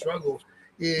people to struggle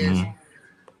is,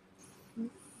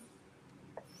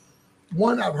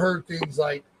 one, I've heard things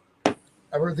like,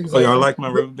 y'all like my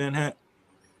rubber band hat?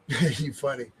 You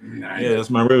funny. Yeah, that's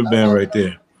my rubber band right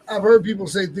there. I've heard people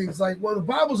say things like, well, the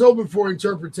Bible's open for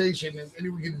interpretation and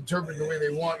anyone can interpret the way they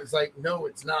want. It's like, no,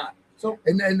 it's not. So,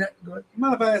 and go ahead.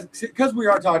 Mind if I ask, because we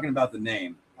are talking about the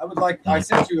name, I would like, I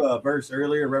sent you a verse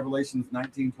earlier, Revelations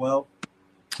 19:12. Go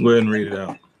ahead and read it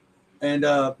out. And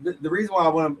the reason why I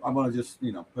want to just,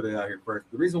 put it out here first.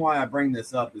 The reason why I bring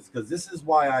this up is because this is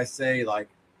why I say, like,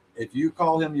 if you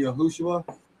call him Yahushua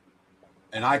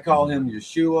and I call him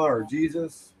Yeshua or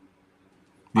Jesus.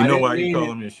 Do you know why you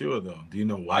call him Yeshua, though? Do you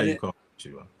know why you call him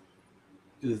Yeshua?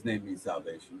 Because his name means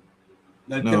salvation.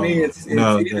 To me, it's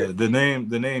either, the name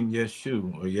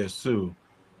Yeshu or Yesu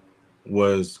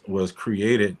was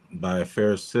created by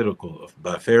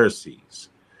Pharisees,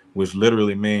 which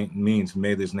literally means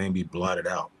may this name be blotted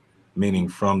out, meaning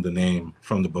from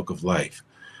the book of life.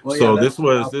 Well, so this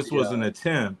was an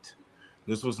attempt.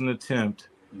 This was an attempt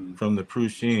from the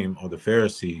Prushim or the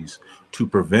Pharisees to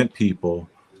prevent people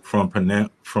from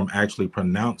actually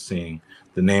pronouncing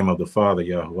the name of the Father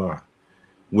Yahuwah,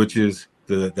 which is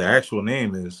the actual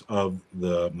name is of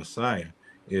the Messiah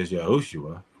is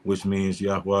Yahushua, which means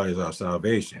Yahuwah is our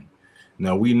salvation.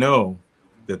 Now we know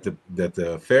that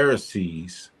the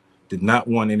Pharisees did not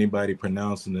want anybody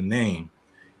pronouncing the name,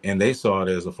 and they saw it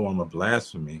as a form of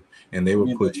blasphemy, and they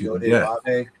would put you to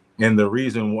death. And the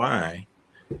reason why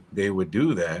they would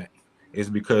do that is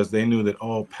because they knew that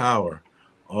all power,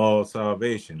 all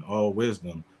salvation, all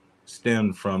wisdom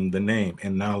stemmed from the name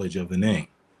and knowledge of the name.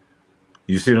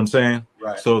 You see what I'm saying?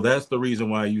 Right. So that's the reason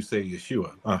why you say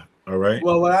Yeshua. All right.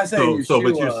 Well, when I say Yeshua,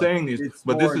 but you're saying this,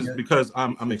 but this is because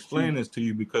I'm explaining this to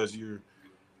you because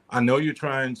I know you're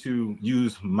trying to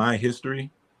use my history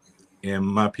and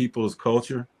my people's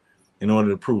culture in order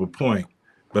to prove a point,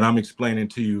 but I'm explaining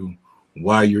to you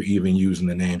why you're even using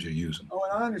the names you're using. Oh,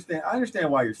 and I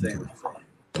understand why you're saying what you're saying.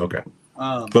 Okay.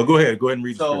 But go ahead and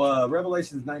read. So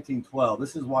Revelations 19:12.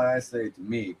 This is why I say to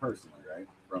me personally, right,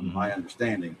 from my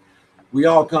understanding, we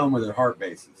all come with a heart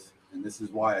basis, and this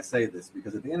is why I say this,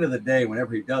 because at the end of the day,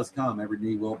 whenever he does come, every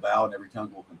knee will bow and every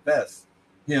tongue will confess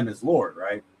him as Lord,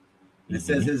 right? And it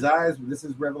says his eyes. This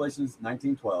is Revelations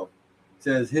 19:12. It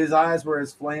says his eyes were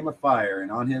as flame of fire,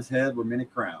 and on his head were many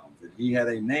crowns, and he had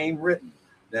a name written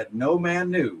that no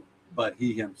man knew but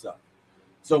he himself.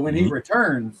 So when he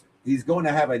returns, he's going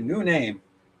to have a new name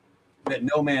that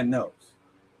no man knows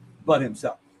but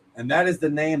himself. And that is the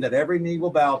name that every knee will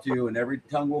bow to and every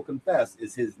tongue will confess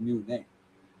is his new name.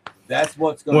 That's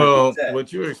what's going to be said.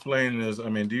 What you're explaining is, I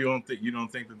mean, you don't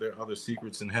think that there are other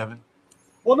secrets in heaven?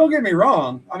 Well, don't get me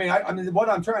wrong. I mean, what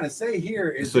I'm trying to say here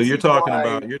is, so you're talking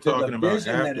about the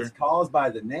vision that is caused by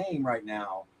the name right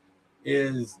now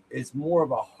it's more of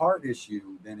a heart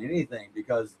issue than anything,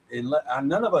 because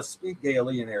none of us speak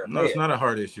Galilean Aramaic. No, it's not a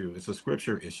heart issue. It's a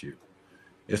scripture issue.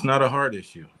 It's not a heart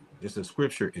issue. It's a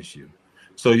scripture issue.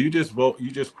 So you just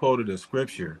quoted a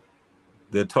scripture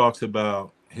that talks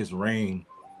about his reign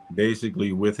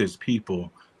basically with his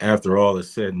people after all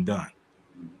is said and done.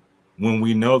 When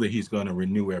we know that he's going to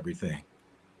renew everything.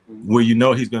 Where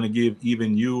he's going to give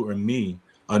even you or me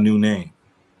a new name.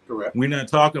 Correct. We're not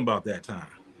talking about that time.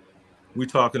 We're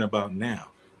talking about now.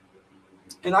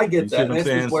 And I get that. See what I'm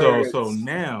saying? So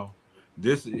now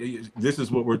this is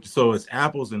what so it's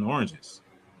apples and oranges.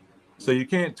 So you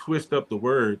can't twist up the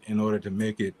word in order to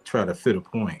make it try to fit a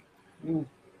point.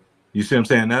 You see what I'm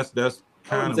saying? That's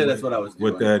kind of that's what I was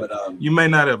doing. You may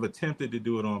not have attempted to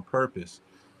do it on purpose,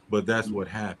 but that's what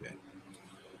happened.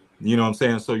 You know what I'm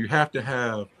saying? So you have to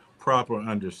have proper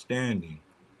understanding.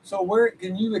 So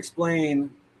can you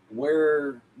explain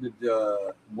where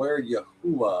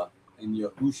Yahuwah and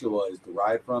Yahushua is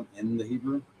derived from in the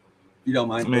Hebrew? If you don't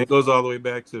mind. I mean, it goes all the way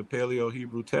back to Paleo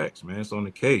Hebrew text, man. It's on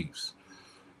the caves.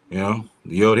 The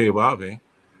Yod He Vav He.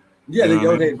 Yeah, You the know what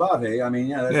I Yod Hey mean? Vav Hey. I mean,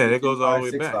 yeah, that's Yeah, the that goes all the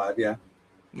way back. 2565. Yeah,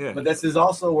 Yeah. but this is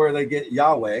also where they get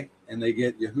Yahweh and they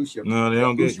get Yahushua. No, they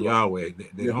don't get Yahushua, Yahweh.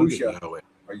 They don't get Yahusha, Yahweh.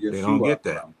 or They don't Yeshua get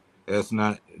that. from. That's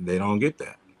not. They don't get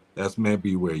that. That's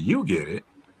maybe where you get it,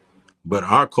 but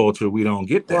our culture we don't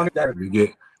get Well, I that.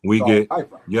 mean, We all get right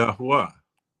from. Yahuwah.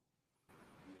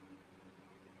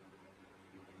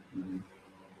 Mm-hmm.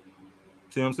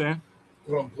 See what I'm saying?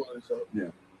 Well, I'm pulling this up. Yeah.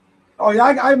 Oh yeah,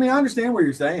 I mean, I understand what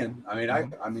you're saying. I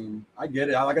mean, I get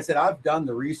it. Like I said, I've done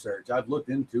the research. I've looked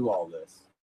into all this.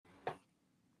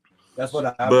 That's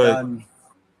what I've done.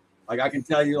 Like I can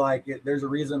tell you, like there's a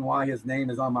reason why his name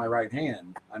is on my right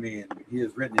hand. I mean, he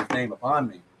has written his name upon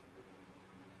me.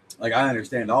 Like I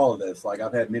understand all of this. Like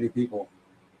I've had many people.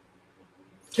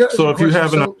 So if you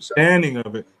have an understanding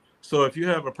of it, so if you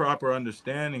have a proper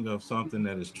understanding of something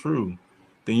that is true,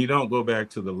 then you don't go back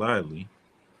to the lively.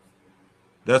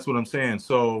 That's what I'm saying.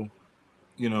 So,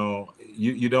 you know,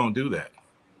 you don't do that.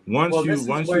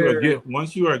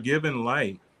 Once you are given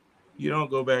light, you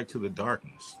don't go back to the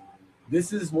darkness.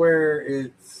 This is where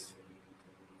it's,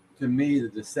 to me, the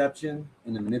deception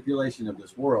and the manipulation of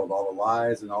this world, all the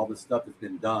lies and all the stuff that's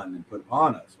been done and put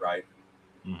upon us, right?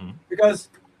 Mm-hmm. Because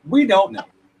we don't know.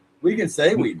 We can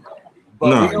say we know,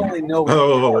 but we only know.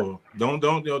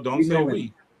 Don't say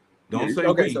we. Don't say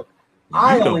okay, we. So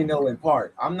I only know in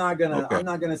part. I'm not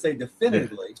gonna say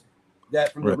definitively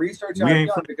that from the research I've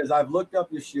done, because I've looked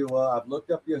up Yeshua, I've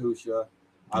looked up Yahusha,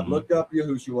 I've looked up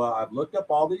Yahushua, I've looked up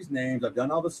all these names, I've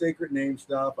done all the sacred name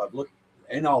stuff, I've looked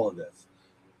in all of this.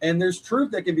 And there's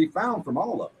truth that can be found from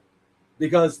all of it.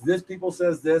 Because this people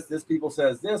says this people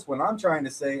says this, when I'm trying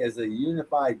to say as a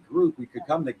unified group, we could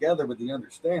come together with the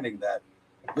understanding that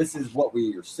this is what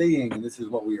we are seeing and this is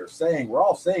what we are saying. We're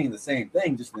all saying the same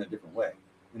thing, just in a different way,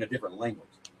 in a different language.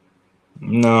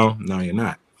 No, you're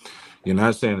not. You're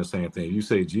not saying the same thing. You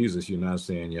say Jesus, you're not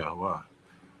saying Yahweh.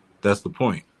 That's the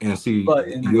point. And see,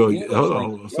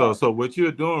 so what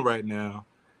you're doing right now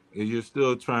is you're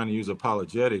still trying to use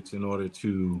apologetics in order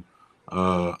to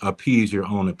appease your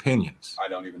own opinions. I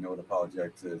don't even know what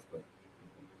apologetics is, but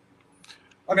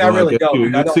I mean, I really don't.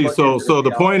 You see, so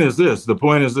the point is this. The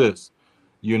point is this.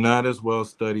 You're not as well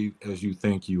studied as you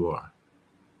think you are.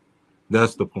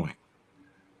 That's the point.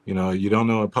 You know, you don't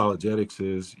know what apologetics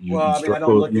is. You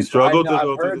struggle to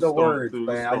go through the words,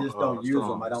 but I just don't use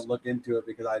them. I don't look into it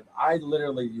because I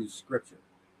literally use scripture.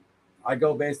 I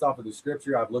go based off of the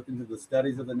scripture. I've looked into the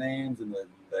studies of the names and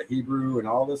the Hebrew and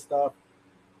all this stuff.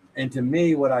 And to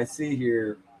me, what I see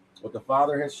here, what the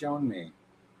Father has shown me,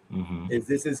 is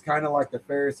this is kind of like the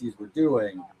Pharisees were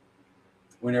doing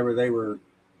whenever they were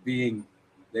preventing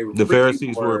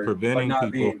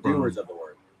people from doers of the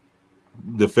word.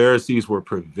 The Pharisees were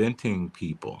preventing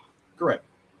people, correct,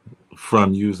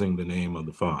 from using the name of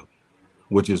the Father,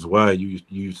 which is why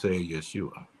you say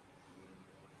Yeshua.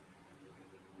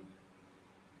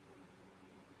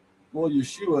 Well,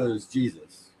 Yeshua is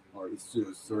Jesus, or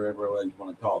Jesus, or whatever you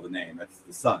want to call the name. That's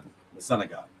the Son of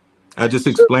God. I just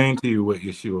explained to you what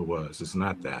Yeshua was. It's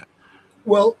not that.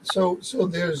 Well, so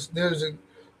this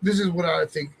is what I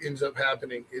think ends up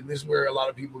happening, and this is where a lot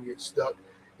of people get stuck.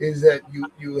 Is that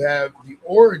you have the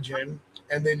origin,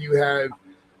 and then you have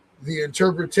the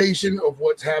interpretation of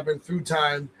what's happened through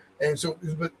time, and so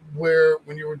but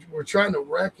when we're trying to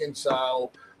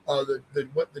reconcile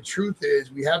what the truth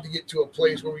is, we have to get to a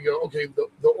place where we go, okay,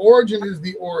 the origin is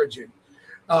the origin,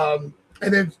 and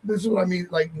then this is what I mean,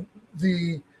 like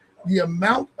the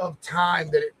amount of time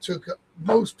that it took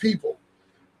most people,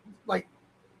 like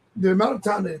the amount of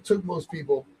time that it took most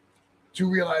people to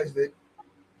realize that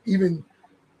even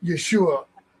Yeshua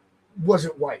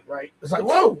wasn't white, right? It's like,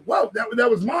 whoa, that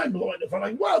was mind blowing. If I'm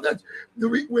like, wow, that's the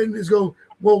when is go,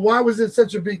 well, why was it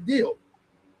such a big deal?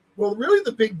 Well, really,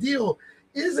 the big deal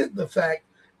isn't the fact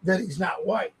that he's not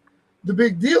white. The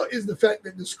big deal is the fact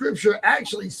that the scripture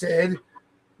actually said,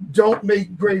 don't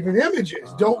make graven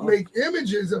images, don't make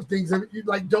images of things that you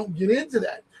like, don't get into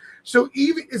that. So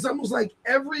even it's almost like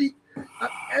every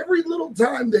little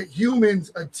time that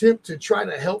humans attempt to try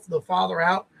to help the Father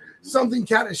out, something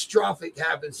catastrophic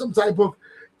happens. Some type of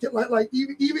like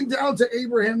even down to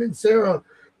Abraham and Sarah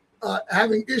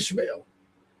having Ishmael.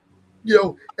 You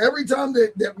know, every time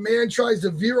that man tries to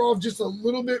veer off just a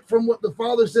little bit from what the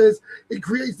Father says, it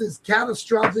creates this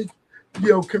catastrophic,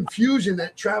 confusion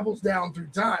that travels down through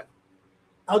time.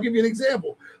 I'll give you an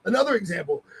example. Another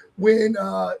example, when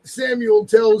Samuel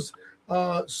tells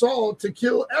Saul to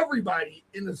kill everybody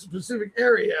in a specific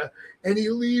area, and he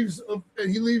leaves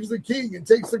the king and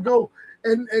takes the goat,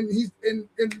 and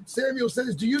Samuel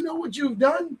says, "Do you know what you've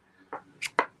done?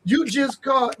 You just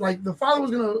caught, like the Father was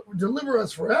going to deliver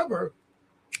us forever,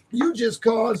 you just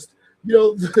caused,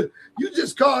 you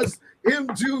just caused him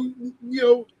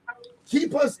to,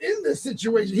 keep us in this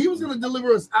situation. He was going to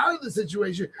deliver us out of the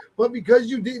situation, but because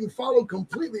you didn't follow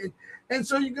completely. And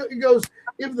so it goes,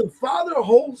 if the Father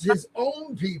holds his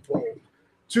own people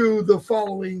to the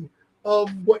following of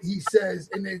what he says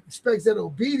and expects that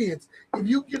obedience, if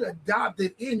you get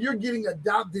adopted in, you're getting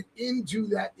adopted into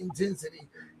that intensity,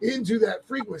 into that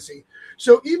frequency.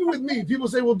 So even with me, people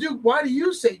say, well, Duke, why do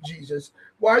you say Jesus?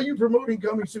 Why are you promoting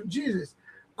coming soon Jesus?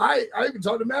 I even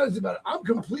talked to Madison about it. I'm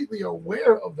completely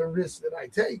aware of the risks that I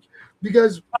take,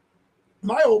 because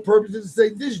my whole purpose is to say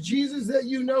this Jesus that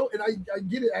you know, and I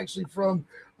get it actually from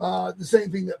the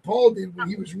same thing that Paul did when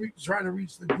he was trying to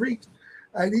reach the Greeks.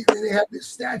 And they had this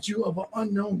statue of an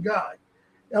unknown God.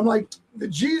 And I'm like, the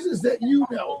Jesus that you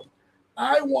know,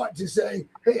 I want to say,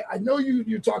 hey, I know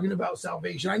you're talking about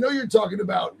salvation. I know you're talking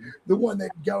about the one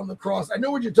that got on the cross. I know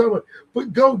what you're talking about,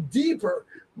 but go deeper.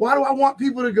 Why do I want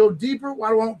people to go deeper? Why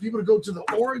do I want people to go to the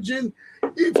origin?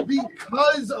 It's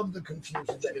because of the confusion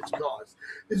that it's caused.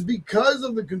 It's because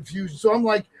of the confusion. So I'm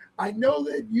like, I know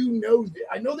that you know that.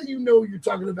 I know that you know you're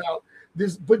talking about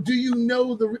this, but do you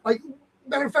know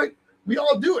matter of fact, we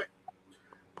all do it.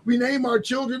 We name our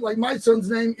children, like my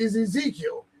son's name is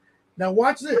Ezekiel. Now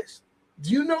watch this.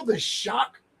 Do you know the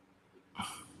shock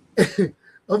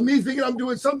of me thinking I'm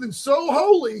doing something so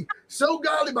holy, so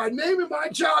godly by naming my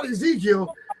child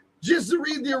Ezekiel, just to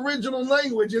read the original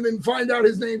language and then find out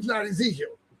his name's not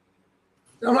Ezekiel?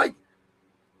 And I'm like,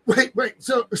 wait.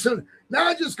 So now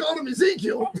I just called him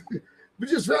Ezekiel. We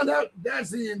just found out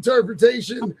that's the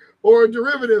interpretation or a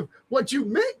derivative. What you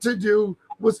meant to do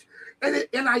was,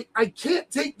 and I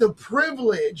can't take the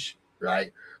privilege,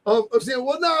 right, of saying,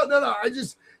 well, no,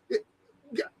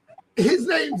 his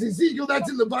name's Ezekiel. That's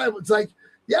in the Bible. It's like,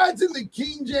 yeah, it's in the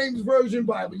King James Version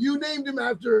Bible. You named him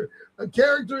after a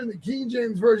character in the King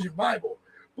James Version Bible.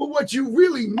 But what you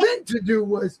really meant to do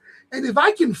was, and if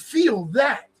I can feel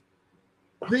that,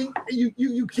 then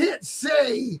you can't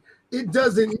say it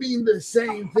doesn't mean the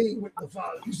same thing with the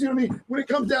Father. You see what I mean? When it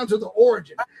comes down to the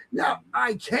origin. Now,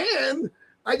 I can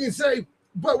say,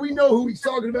 but we know who he's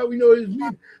talking about. We know his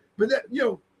meaning. But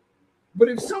but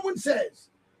if someone says,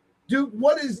 dude,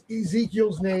 what does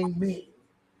Ezekiel's name mean?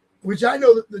 Which I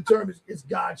know that the term is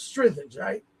God strengthens,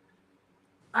 right?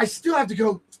 I still have to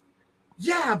go,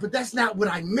 yeah, but that's not what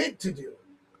I meant to do.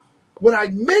 What I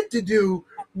meant to do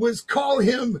was call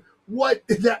him what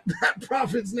that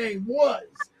prophet's name was.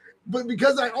 But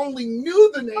because I only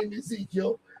knew the name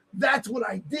Ezekiel, that's what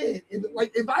I did.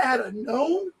 If I had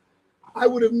known, I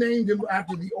would have named him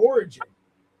after the origin.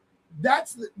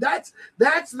 That's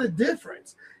the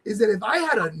difference. Is that if I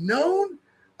had known,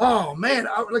 oh man,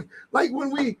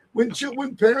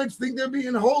 when parents think they're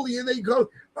being holy and they go,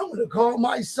 I'm going to call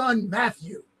my son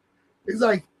Matthew. It's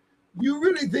like, you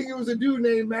really think it was a dude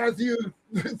named Matthew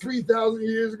 3,000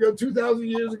 years ago, 2,000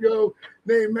 years ago,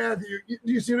 named Matthew? Do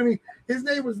you see what I mean? His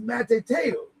name was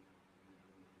Mattateo.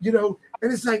 And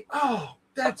it's like, oh,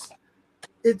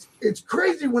 it's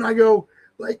crazy when I go,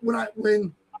 like when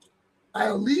I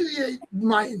alleviate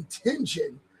my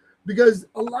intention, because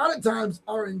a lot of times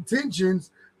our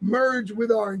intentions merge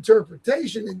with our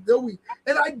interpretation, and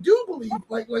I do believe,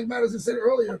 like Madison said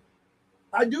earlier,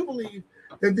 I do believe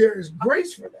that there is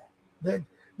grace for that. That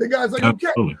the guy's like,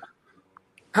 okay.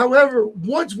 However,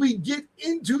 once we get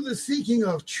into the seeking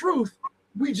of truth,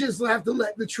 we just have to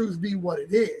let the truth be what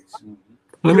it is.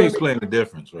 Let me explain the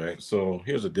difference, right? So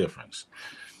here's the difference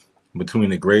between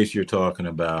the grace you're talking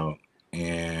about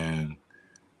and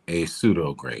a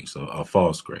pseudo grace, a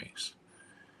false grace.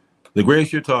 The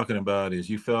grace you're talking about is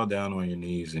you fell down on your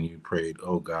knees and you prayed,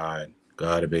 oh God,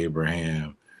 God of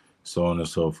Abraham, so on and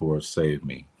so forth, save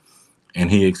me. And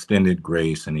he extended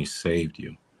grace and he saved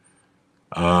you.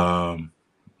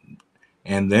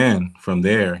 And then from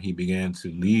there, he began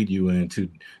to lead you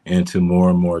into more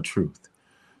and more truth.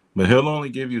 But he'll only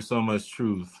give you so much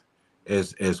truth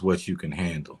as what you can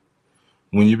handle.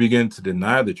 When you begin to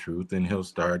deny the truth, then he'll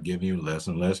start giving you less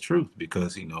and less truth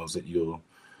because he knows that you'll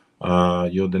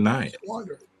deny it.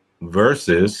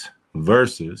 Versus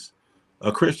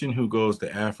a Christian who goes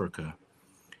to Africa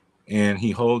and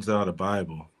he holds out a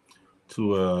Bible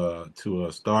to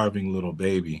a starving little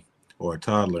baby or a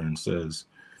toddler and says,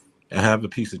 I have a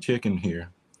piece of chicken here,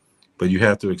 but you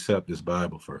have to accept this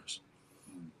Bible first.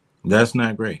 That's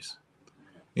not grace.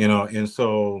 And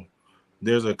so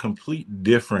there's a complete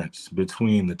difference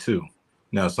between the two.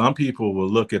 Now, some people will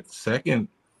look at the second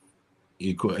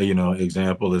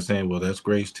example as saying, well, that's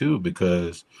grace too,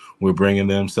 because we're bringing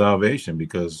them salvation,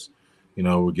 because,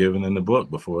 we're giving them the book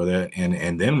before that.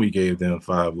 And then we gave them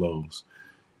 5 loaves.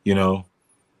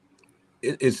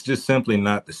 it's just simply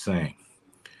not the same,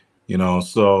 you know.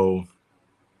 So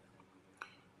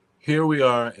here we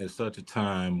are at such a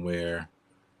time where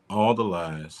all the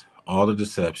lies, all the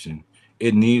deception,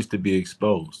 it needs to be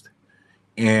exposed.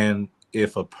 And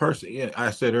if a person, yeah,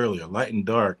 I said earlier, light and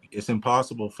dark, it's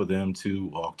impossible for them to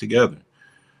walk together.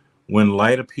 When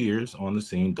light appears on the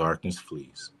scene, darkness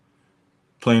flees.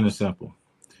 Plain and simple.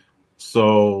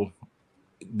 So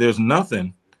there's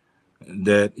nothing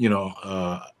that,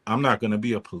 I'm not going to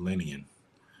be a Polinian.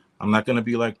 I'm not going to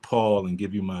be like Paul and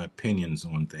give you my opinions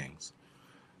on things.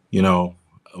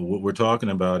 What we're talking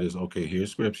about is, okay,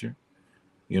 here's scripture.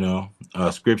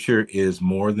 Scripture is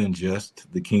more than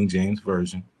just the King James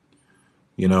Version.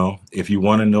 If you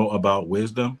want to know about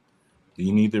wisdom,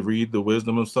 you need to read the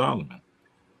Wisdom of Solomon.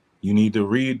 You need to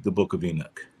read the Book of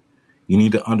Enoch. You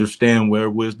need to understand where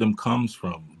wisdom comes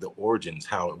from, the origins,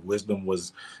 how wisdom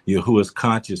was, who is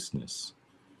consciousness.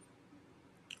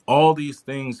 All these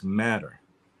things matter,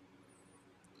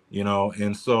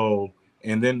 and so,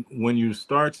 and then when you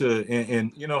start to,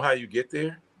 and you know how you get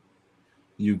there?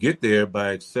 You get there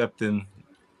by accepting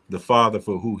the Father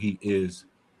for who he is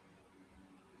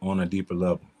on a deeper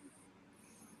level.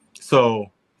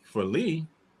 So for Lee,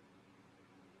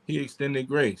 he extended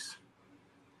grace.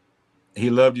 He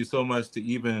loved you so much to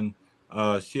even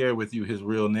share with you his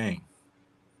real name.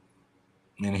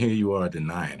 And here you are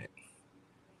denying it.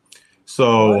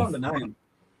 So I don't deny him.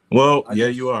 Well,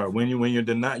 you are. When you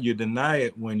deny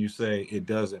it when you say it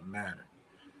doesn't matter.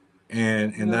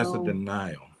 And that's a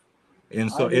denial.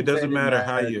 And so it doesn't matter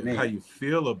how you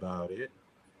feel about it.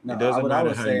 No, what I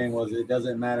was saying was it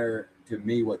doesn't matter to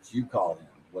me what you call him.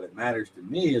 What it matters to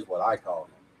me is what I call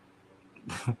him.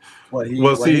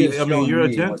 You're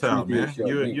a Gentile, man.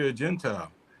 You're a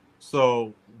Gentile.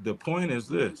 So the point is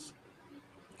this: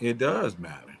 it does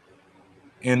matter.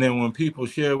 And then when people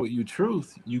share with you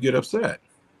truth, you get upset,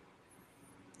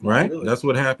 right? Really? That's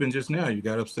what happened just now. You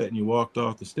got upset and you walked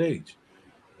off the stage.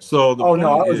 So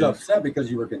I was upset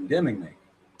because you were condemning me.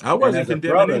 I wasn't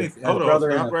condemning anything. Hold on,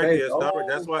 stop right there. Stop it.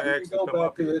 That's why I asked you to come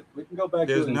up here. We can go back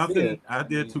to it. There's nothing I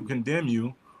did to condemn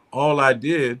you. All I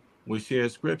did was share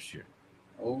scripture.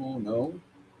 Oh no,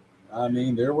 I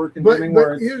mean there were condemning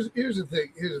words. Here's the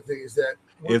thing. Here's the thing is that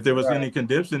if there was any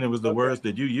condemnation, it was the words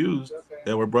that you used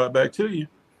that were brought back to you.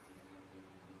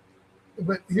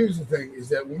 But here's the thing: is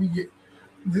that when we get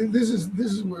this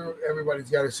is where everybody's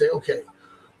got to say, okay,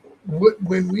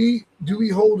 when we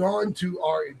hold on to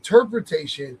our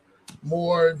interpretation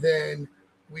more than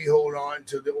we hold on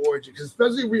to the origin? Because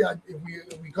especially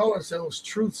if we call ourselves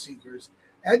truth seekers.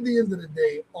 At the end of the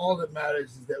day, all that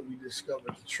matters is that we discover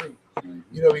the truth.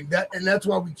 That's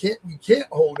why we can't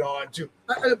hold on to.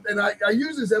 I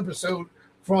use this episode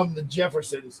from the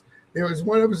Jeffersons. There was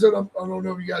one episode I don't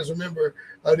know if you guys remember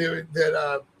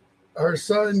that her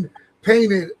son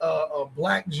painted a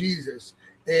black Jesus,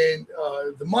 and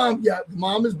the mom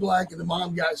is black, and the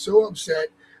mom got so upset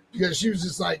because she was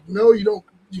just like, no, you don't.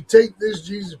 You take this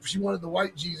Jesus. She wanted the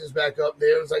white Jesus back up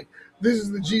there. It was like, this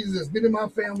is the Jesus that's been in my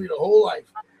family the whole life.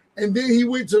 And then he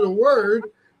went to the word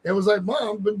and was like,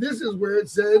 Mom, but this is where it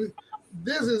said,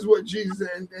 this is what Jesus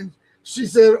said. And she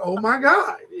said, oh my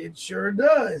God, it sure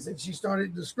does. And she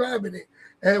started describing it.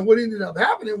 And what ended up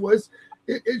happening was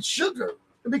it shook her,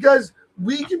 because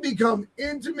we can become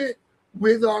intimate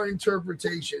with our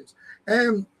interpretations.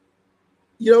 And,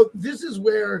 this is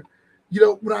where,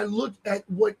 when I look at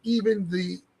what even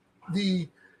the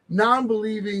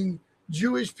non-believing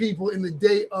Jewish people in the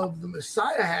day of the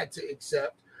Messiah had to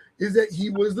accept, is that he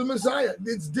was the Messiah.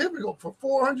 It's difficult. For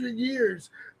 400 years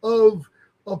of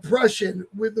oppression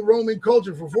with the Roman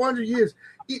culture, for 400 years,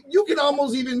 you can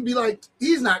almost even be like,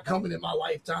 he's not coming in my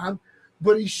lifetime,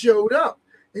 but he showed up.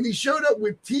 And he showed up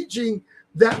with teaching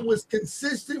that was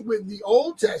consistent with the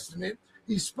Old Testament.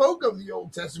 He spoke of the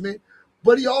Old Testament,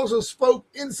 but he also spoke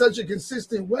in such a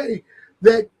consistent way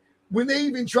that when they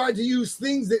even tried to use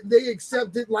things that they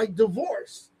accepted, like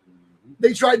divorce,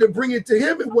 they tried to bring it to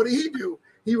him. And what did he do?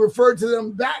 He referred to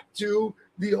them back to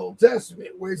the Old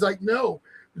Testament, where he's like, no,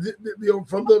 and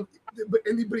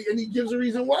he gives a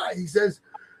reason why. He says,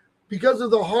 because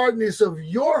of the hardness of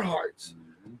your hearts,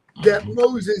 that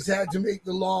Moses had to make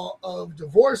the law of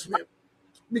divorcement,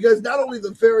 because not only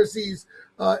the Pharisees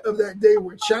of that day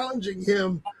were challenging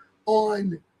him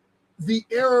on the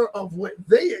error of what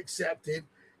they accepted,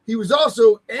 he was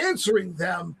also answering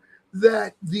them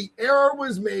that the error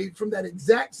was made from that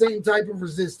exact same type of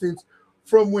resistance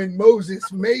from when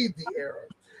Moses made the error.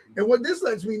 And what this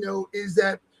lets me know is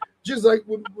that, just like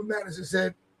what Madison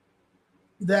said,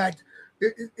 that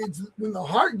it's when the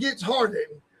heart gets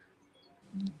hardened,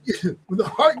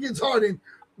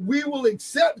 we will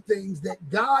accept things that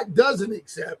God doesn't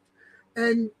accept,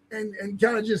 and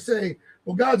kind of just say,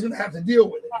 well, God's going to have to deal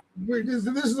with it.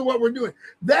 This is what we're doing.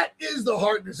 That is the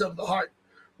hardness of the heart.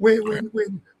 And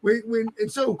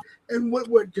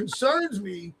what concerns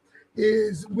me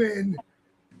is when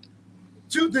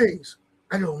two things.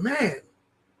 I go, man,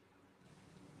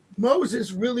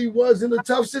 Moses really was in a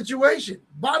tough situation.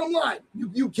 Bottom line,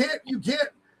 you can't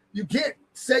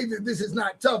say that this is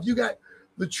not tough. You got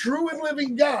the true and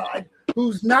living God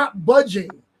who's not budging.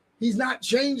 He's not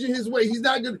changing his way. He's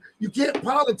not good. You can't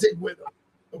politic with him.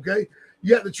 Okay.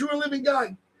 You got the true and living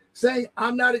God saying,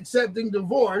 I'm not accepting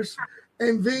divorce.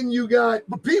 And then you got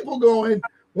the people going,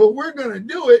 well, we're going to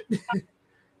do it.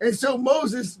 And so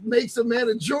Moses makes a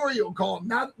managerial call,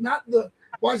 not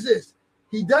watch this.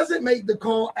 He doesn't make the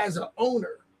call as an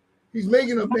owner. He's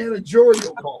making a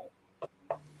managerial call.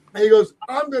 And he goes,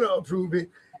 I'm going to approve it.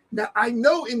 Now, I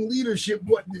know in leadership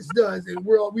what this does, and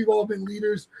we've all been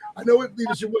leaders. I know in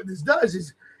leadership what this does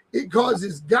is it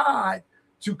causes God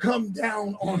to come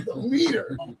down on the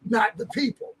leader, not the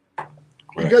people.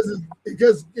 Because it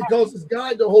causes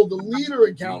God to hold the leader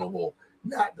accountable,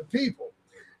 not the people.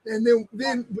 And then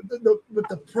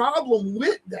the problem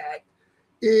with that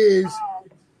is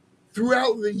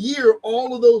throughout the year,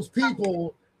 all of those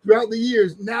people throughout the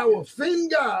years now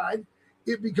offend God.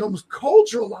 It becomes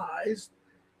culturalized.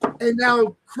 And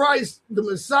now Christ, the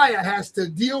Messiah, has to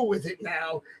deal with it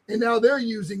now. And now they're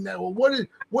using that. Well,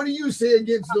 what do you say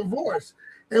against divorce?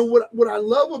 And what I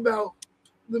love about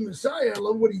the Messiah, I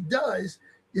love what he does,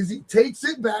 is he takes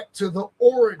it back to the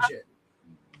origin.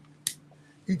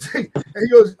 And he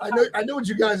goes, I know what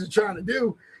you guys are trying to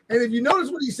do. And if you notice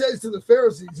what he says to the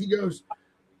Pharisees, he goes,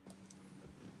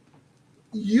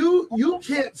 you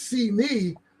can't see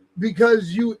me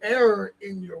because you err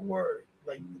in your word.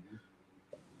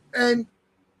 And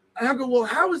I go, well,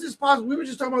 how is this possible? We were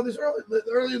just talking about this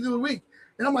earlier in the week.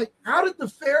 And I'm like, how did the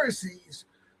Pharisees,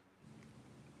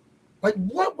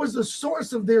 what was the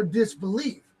source of their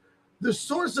disbelief? The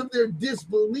source of their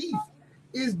disbelief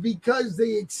is because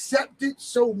they accepted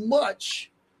so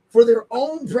much for their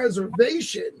own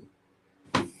preservation.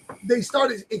 They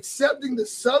started accepting the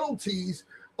subtleties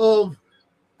of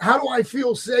how do I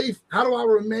feel safe? How do I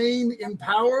remain in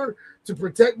power to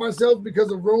protect myself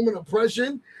because of Roman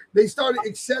oppression? They started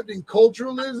accepting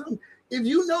culturalism. If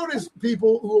you notice,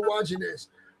 people who are watching this,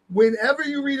 whenever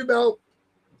you read about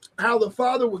how the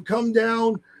Father would come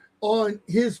down on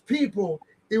his people,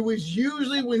 it was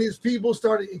usually when his people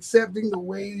started accepting the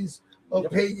ways of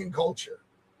pagan culture.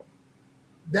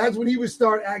 That's when he would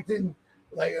start acting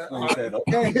like, okay,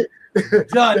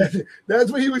 done.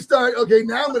 That's when he would start. Okay,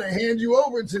 now I'm going to hand you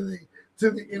over to the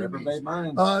enemies.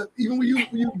 Even when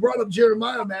you brought up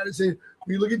Jeremiah, Madison,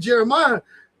 when you look at Jeremiah,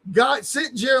 God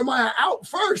sent Jeremiah out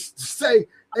first to say,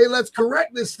 hey, let's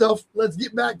correct this stuff. Let's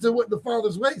get back to what the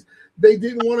Father's ways. They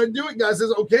didn't want to do it. God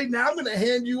says, okay, now I'm going to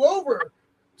hand you over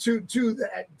to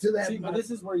that. See, but this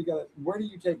is where where do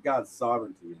you take God's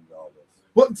sovereignty into all this?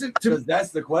 Well, because that's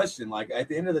the question. Like at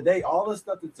the end of the day, all this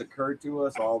stuff that's occurred to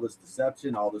us, all this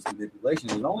deception, all this manipulation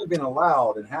has only been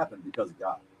allowed and happened because of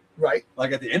God. Right.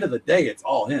 Like at the end of the day, it's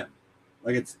all him.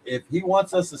 Like it's if he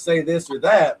wants us to say this or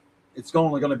that, it's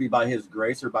only going to be by his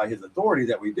grace or by his authority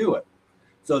that we do it.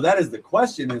 So that is the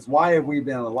question: is why have we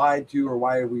been lied to, or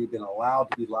why have we been allowed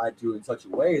to be lied to in such a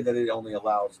way that it only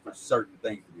allows for certain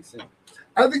things to be seen?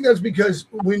 I think that's because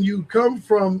when you come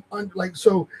from when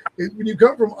you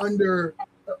come from under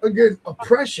again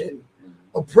oppression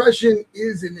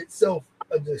is in itself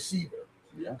a deceiver.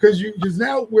 Yeah. Because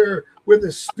now where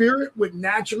the spirit would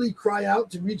naturally cry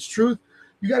out to reach truth,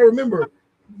 you got to remember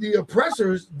the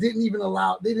oppressors didn't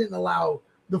allow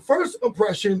the first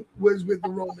oppression was with the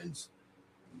Romans,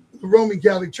 the Roman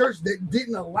Catholic Church, that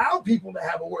didn't allow people to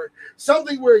have a word.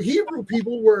 Something where Hebrew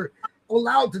people were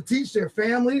allowed to teach their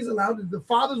families, the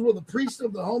fathers were the priests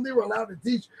of the home, they were allowed to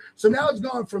teach. So now it's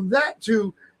gone from that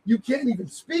to you can't even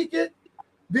speak it.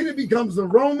 Then it becomes the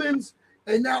Romans,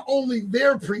 and now only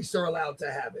their priests are allowed to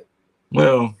have it.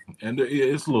 Well, and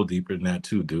it's a little deeper than that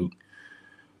too, Duke.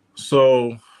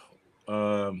 So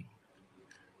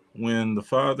when the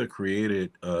Father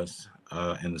created us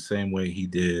in the same way he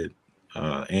did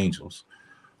angels,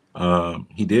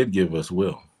 he did give us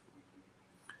will.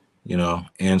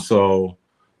 And so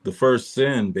the first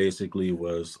sin basically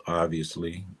was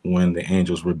obviously when the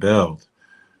angels rebelled,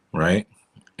 right?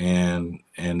 And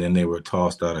then they were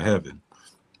tossed out of heaven.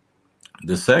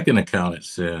 The second accounted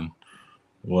sin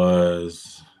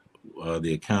was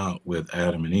the account with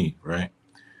Adam and Eve, right?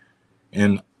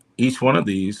 And each one of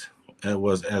these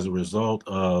was as a result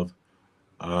of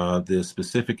the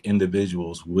specific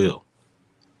individual's will.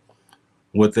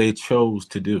 what they chose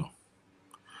to do.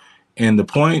 And the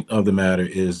point of the matter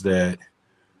is that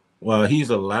while he's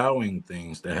allowing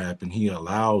things to happen, he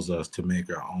allows us to make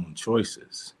our own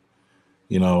choices.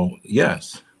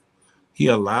 Yes, he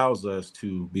allows us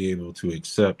to be able to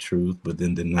accept truth, but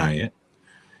then deny it.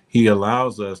 He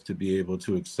allows us to be able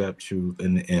to accept truth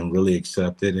and really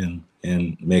accept it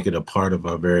and make it a part of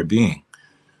our very being.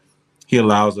 He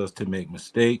allows us to make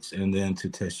mistakes and then to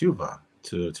teshuvah,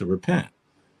 to repent.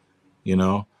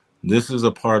 This is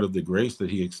a part of the grace that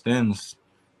he extends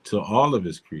to all of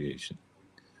his creation,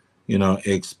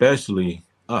 especially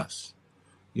us,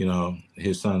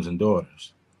 his sons and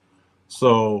daughters.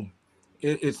 So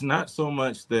it's not so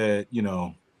much that,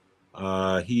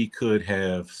 he could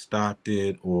have stopped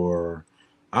it, or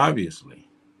obviously,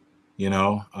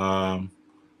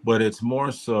 but it's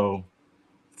more so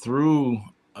through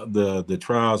the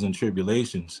trials and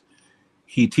tribulations.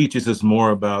 He teaches us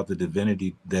more about the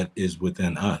divinity that is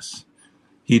within us.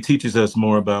 He teaches us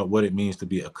more about what it means to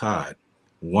be akkad,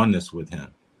 oneness with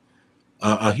him.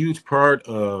 A huge part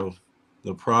of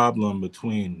the problem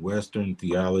between Western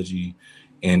theology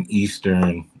and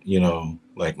Eastern,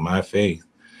 like my faith,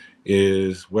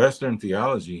 is Western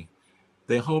theology,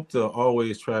 they hope to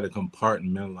always try to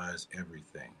compartmentalize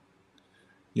everything.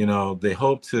 They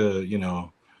hope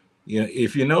to,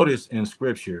 if you notice in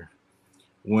scripture,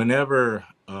 whenever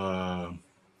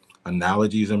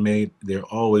analogies are made, they're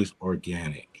always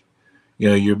organic.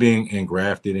 You're being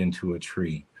engrafted into a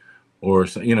tree or,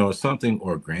 something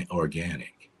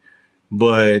organic.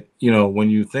 But, when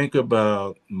you think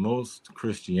about most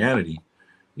Christianity,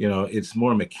 it's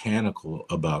more mechanical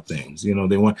about things.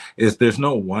 There's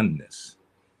no oneness.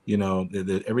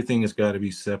 Everything has got to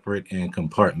be separate and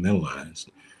compartmentalized.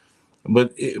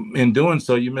 But in doing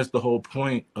so, you miss the whole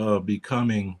point of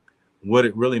becoming what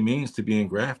it really means to be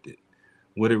engrafted,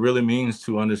 what it really means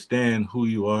to understand who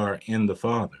you are in the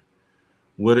Father,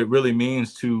 what it really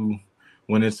means to,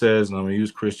 when it says, and I'm going to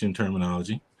use Christian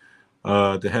terminology,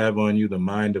 to have on you the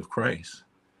mind of Christ.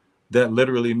 That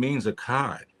literally means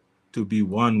akkad, to be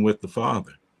one with the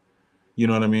Father. You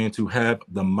know what I mean? To have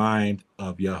the mind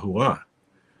of Yahuwah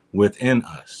within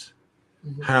us.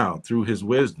 Mm-hmm. How? Through his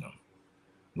wisdom.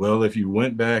 Well, if you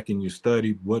went back and you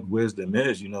studied what wisdom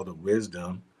is, the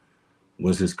wisdom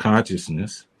was his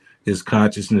consciousness. His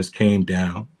consciousness came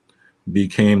down,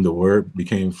 became the Word,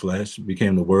 became flesh,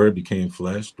 became the Word, became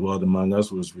flesh, dwelled among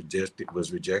us, was rejected,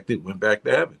 went back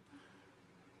to heaven.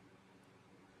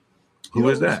 Who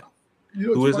is that?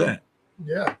 Who is that?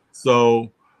 Yeah.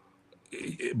 So,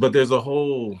 but there's a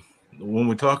whole, when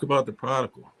we talk about the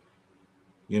prodigal,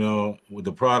 with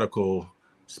the prodigal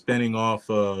spinning off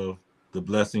of the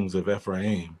blessings of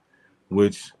Ephraim,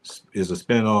 which is a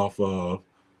spinoff of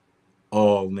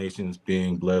all nations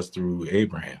being blessed through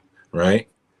Abraham, right?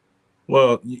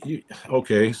 Well,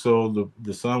 okay, so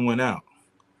the son went out,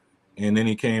 and then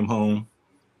he came home,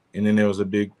 and then there was a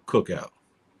big cookout.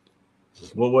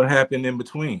 Well, what happened in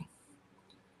between?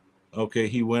 Okay,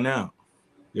 he went out.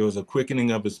 There was a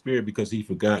quickening of his spirit because he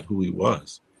forgot who he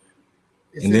was.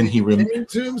 And then he came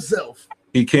to himself.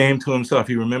 He came to himself.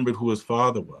 He remembered who his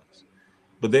father was.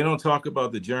 But they don't talk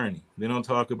about the journey. They don't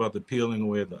talk about the peeling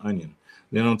away of the onion.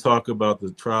 They don't talk about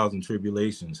the trials and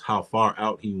tribulations, how far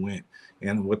out he went,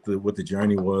 and what the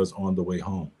journey was on the way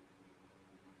home.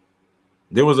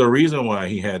 There was a reason why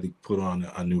he had to put on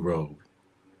a new robe.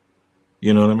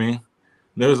 You know what I mean?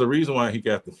 There was a reason why he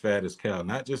got the fattest cow,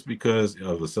 not just because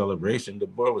of the celebration. The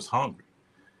boy was hungry.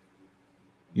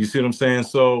 You see what I'm saying?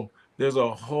 So there's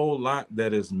a whole lot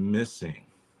that is missing.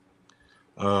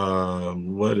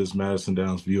 What is Madison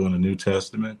Down's view on the New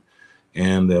Testament?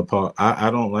 And Paul,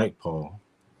 I don't like Paul.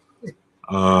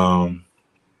 I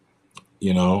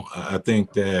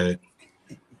think that,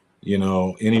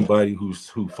 anybody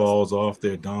who falls off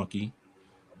their donkey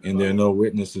and there are no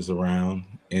witnesses around,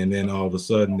 and then all of a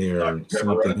sudden they're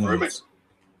something else,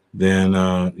 then,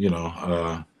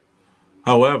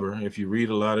 however, if you read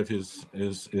a lot of his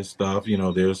stuff,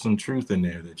 there's some truth in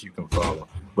there that you can follow.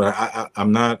 But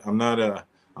I'm not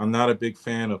a big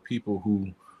fan of people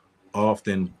who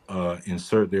often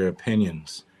insert their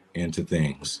opinions into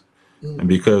things, and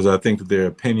because I think that their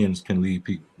opinions can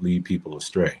lead people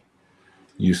astray.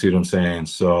 You see what I'm saying?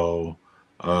 So,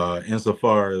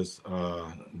 insofar as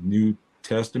New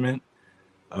Testament,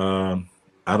 I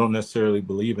don't necessarily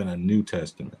believe in a New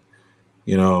Testament.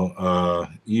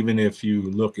 Even if you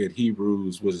look at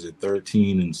Hebrews,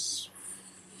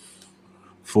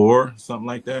 13:4, something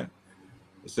like that,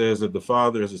 it says that the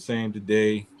Father is the same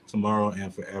today, tomorrow,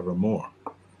 and forevermore.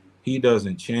 He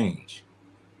doesn't change.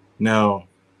 Now,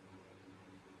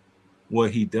 what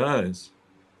he does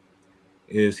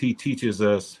is he teaches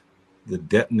us the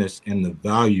depthness and the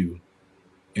value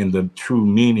and the true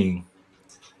meaning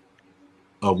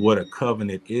of what a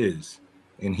covenant is.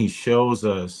 And he shows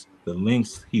us the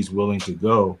lengths he's willing to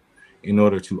go in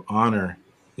order to honor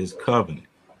his covenant.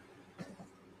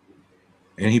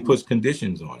 And he puts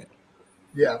conditions on it.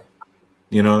 Yeah.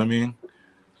 You know what I mean?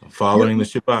 Following the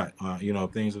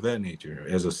Shabbat, things of that nature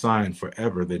as a sign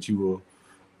forever that you will,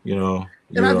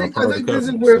 and I think this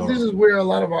is where a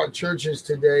lot of our churches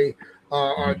today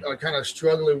are kind of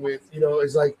struggling with,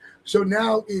 it's like, so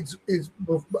now it's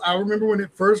I remember when it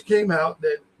first came out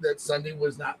that Sunday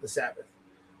was not the Sabbath.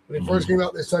 When it first came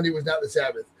out, that Sunday was not the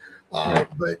Sabbath.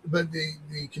 But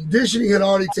the conditioning had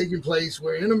already taken place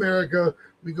where in America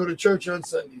we go to church on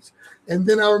Sundays. And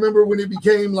then I remember when it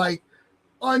became like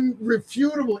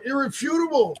irrefutable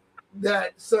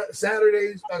that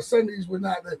Sundays were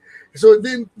not the. So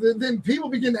then people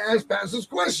begin to ask pastors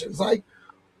questions like,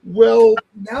 well,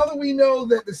 now that we know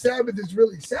that the Sabbath is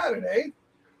really Saturday,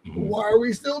 why are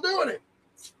we still doing it?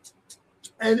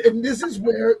 And this is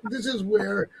where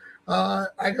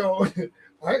I go.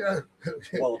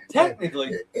 Well,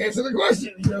 technically, answer the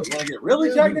question. You want to get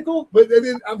really technical? But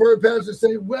then I've heard pastors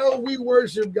say, "Well, we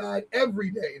worship God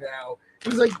every day now."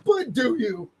 It's like, but do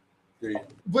you?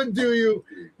 But do you?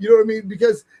 You know what I mean?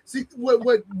 Because see,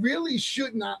 what really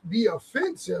should not be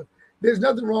offensive. There's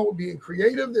nothing wrong with being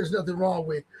creative. There's nothing wrong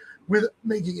with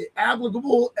making it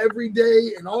applicable every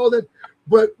day and all that.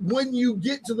 But when you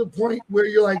get to the point where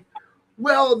you're like,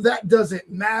 well, that doesn't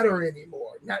matter anymore.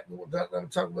 I'm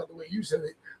talking about the way you said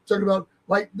it. I'm talking about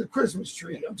like the Christmas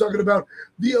tree. I'm talking about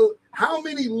how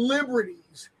many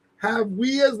liberties have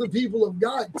we as the people of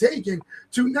God taken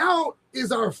to now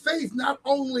is our faith not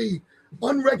only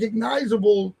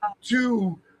unrecognizable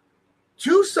to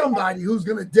somebody who's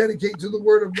going to dedicate to the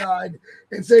word of God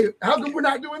and say, how come we're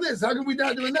not doing this? How come we're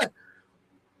not doing that?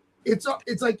 It's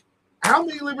like, how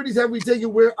many liberties have we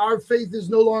taken where our faith is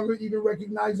no longer even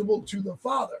recognizable to the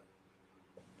Father?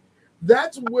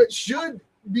 That's what should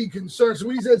be concerned. So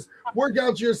when he says, work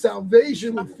out your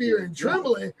salvation with fear and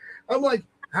trembling, I'm like,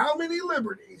 how many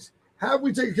liberties have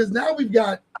we taken? Because now we've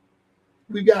got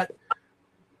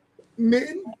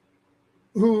men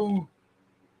who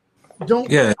don't.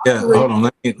 Yeah. Hold on.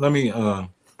 Let me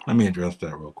address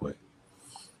that real quick.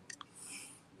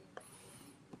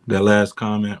 That last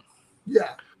comment.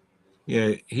 Yeah.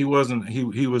 Yeah, he wasn't.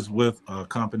 He was with a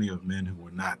company of men who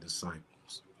were not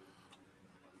disciples.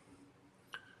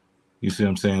 You see what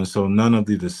I'm saying? So none of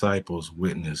the disciples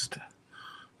witnessed,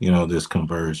 this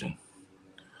conversion.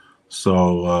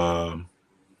 So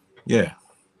yeah,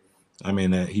 I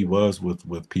mean that he was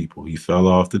with people. He fell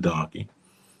off the donkey.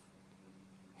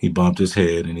 He bumped his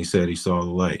head and he said he saw the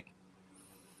light.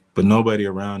 But nobody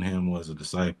around him was a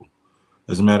disciple.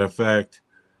 As a matter of fact,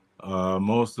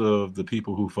 most of the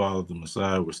people who followed the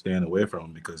Messiah were staying away from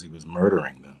him because he was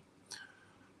murdering them.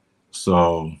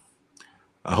 So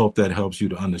I hope that helps you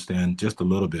to understand just a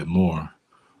little bit more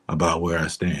about where I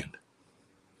stand.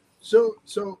 So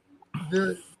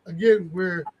again,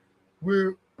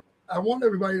 I want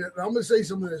everybody to, I'm going to say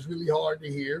something that's really hard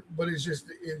to hear, but it's just,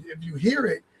 if you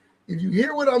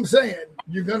hear what I'm saying,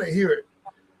 you're going to hear it.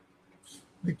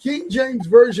 The King James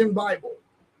Version Bible,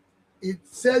 it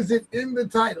says it in the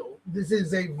title. This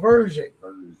is a version.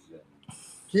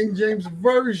 King James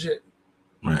Version.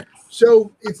 Right.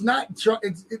 So it's not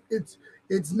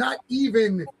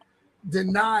even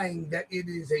denying that it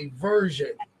is a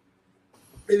version.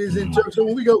 It is in terms. So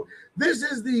when we go, this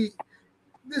is the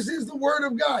word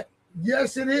of God.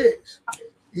 Yes, it is.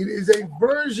 It is a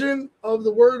version of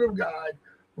the word of God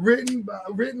written.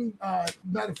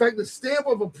 Matter of fact, the stamp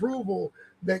of approval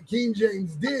that King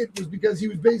James did was because he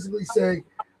was basically saying,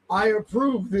 I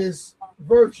approve this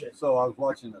version. So I was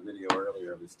watching a video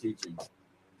earlier of his teaching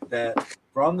that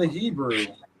from the Hebrew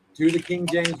to the King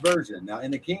James Version. Now,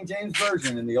 in the King James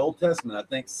Version in the Old Testament, I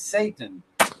think Satan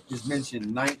is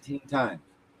mentioned 19 times.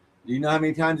 Do you know how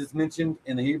many times it's mentioned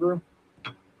in the Hebrew?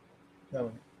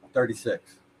 No.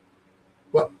 36.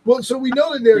 Well, so we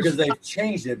know that there's... Because they've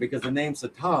changed it, because the name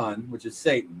Satan, which is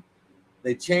Satan,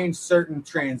 they changed certain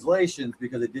translations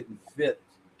because it didn't fit.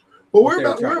 Well, we're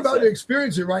about to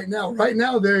experience it right now. Right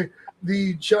now, the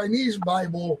Chinese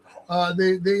Bible,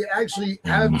 they actually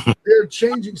they're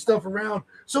changing stuff around.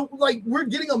 So, like, we're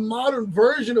getting a modern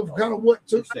version of kind of what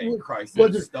took Christ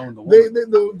stoned the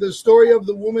woman. The story of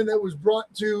the woman that was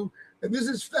brought to, and this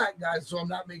is fact, guys. So I'm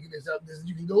not making this up.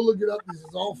 You can go look it up. This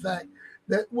is all fact.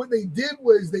 That what they did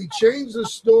was they changed the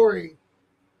story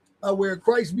where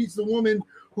Christ meets the woman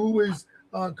who was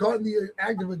caught in the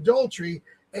act of adultery,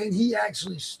 and he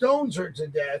actually stones her to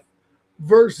death,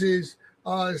 versus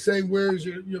saying, "Where's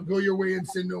go your way and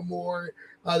sin no more."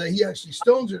 That he actually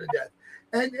stones her to death.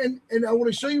 And I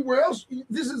want to show you where else.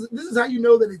 This is how you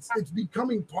know that it's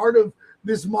becoming part of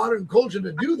this modern culture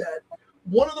to do that.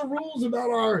 One of the rules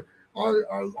about our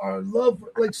love,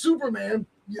 like Superman,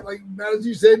 like as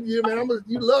you said, you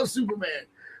love Superman.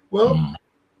 Well,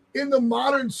 in the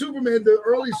modern Superman, the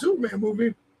early Superman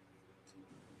movie,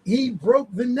 he broke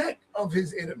the neck of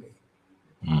his enemy.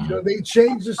 They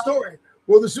changed the story.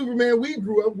 Well, the Superman we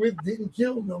grew up with didn't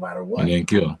kill no matter what. He didn't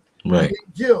kill. Right. He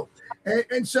didn't kill.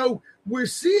 And so we're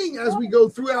seeing as we go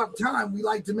throughout time, we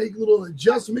like to make little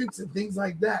adjustments and things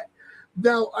like that.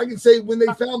 Now, I can say when they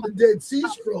found the Dead Sea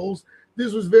Scrolls,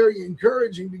 this was very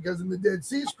encouraging because in the Dead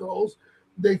Sea Scrolls,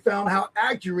 they found how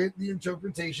accurate the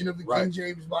interpretation of the King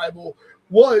James Bible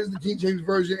was, the King James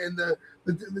Version, and the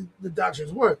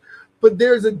doctrines were. But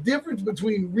there's a difference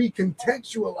between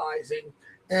recontextualizing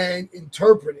and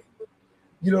interpreting.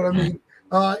 You know what I mean?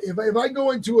 If I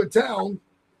go into a town,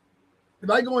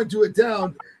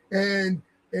 and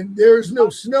there's no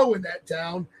snow in that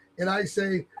town, and I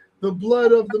say the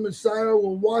blood of the Messiah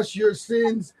will wash your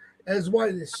sins as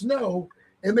white as snow,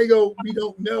 and they go, we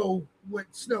don't know what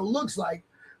snow looks like.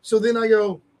 So then I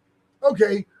go,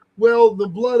 okay, well, the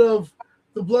blood of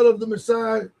the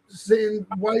Messiah sin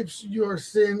wipes your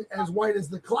sin as white as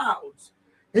the clouds.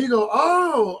 And you go,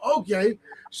 oh, okay.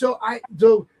 So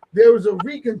there was a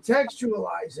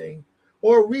recontextualizing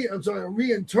or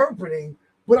reinterpreting,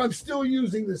 but I'm still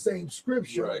using the same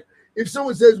scripture. Right. If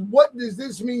someone says, what does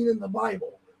this mean in the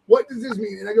Bible? What does this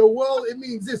mean? And I go, well, it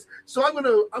means this. So I'm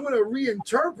gonna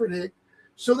reinterpret it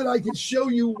so that I can show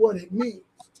you what it means.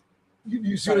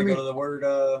 You see what I mean? Go to the word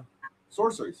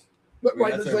sorceries. But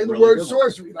right, it's like the word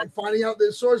sorcery, like finding out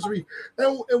this sorcery.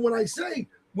 And when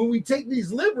we take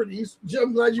these liberties,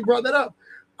 I'm glad you brought that up.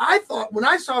 I thought when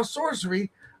I saw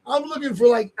sorcery, I'm looking for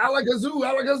like alakazoo,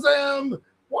 alakazam,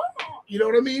 you know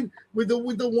what I mean? With the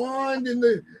wand and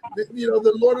the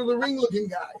Lord of the Ring looking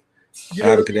guy. You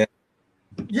know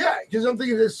yeah, because I'm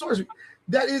thinking this sorcery.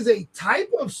 That is a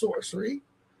type of sorcery,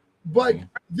 but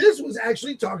this was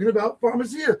actually talking about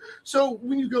pharmacia. So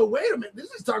when you go, wait a minute,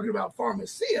 this is talking about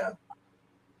pharmacia.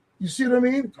 You see what I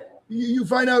mean? You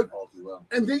find out,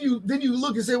 and then you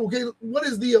look and say, okay, what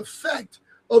is the effect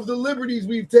of the liberties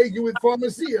we've taken with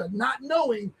pharmacia, not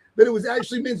knowing that it was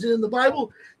actually mentioned in the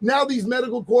Bible? Now these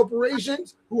medical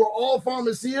corporations, who are all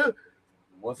pharmacia,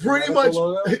 pretty much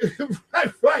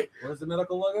right. What's the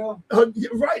medical logo?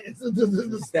 Right, it's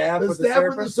the staff with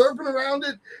the serpent around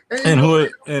it, and who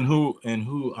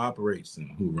operates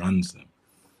them, who runs them.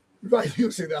 Right,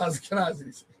 you say the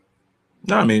Ashkenazis.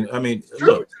 No, I mean,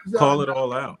 look, call it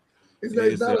all out. It's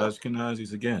the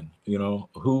Ashkenazis again. You know,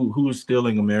 who's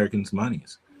stealing Americans'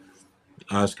 monies?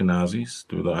 Ashkenazis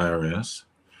through the IRS.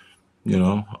 You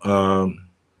know,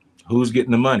 who's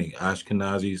getting the money?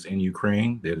 Ashkenazis in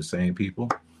Ukraine. They're the same people,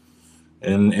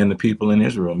 and the people in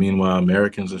Israel. Meanwhile,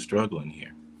 Americans are struggling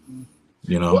here.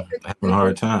 You know, having a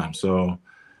hard time. So,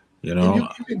 you know,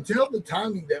 you can tell the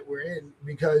timing that we're in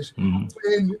because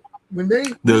when they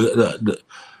they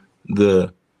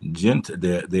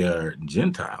are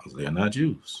Gentiles. They are not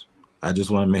Jews. I just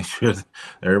want to make sure that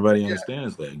everybody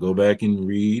understands that. Go back and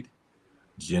read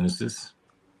Genesis,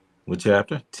 what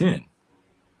chapter? 10.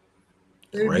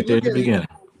 Right there at the beginning.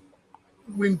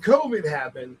 When COVID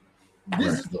happened,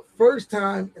 this is the first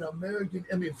time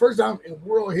first time in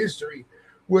world history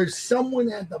where someone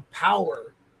had the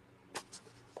power,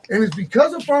 and it's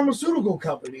because of pharmaceutical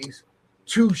companies,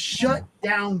 to shut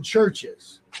down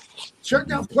churches. Shut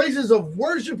down places of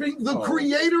worshiping the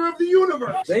creator of the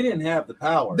universe. They didn't have the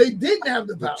power. They didn't have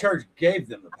the power. The church gave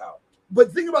them the power.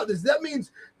 But think about this. That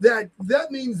means that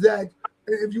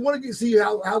if you want to see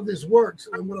how this works,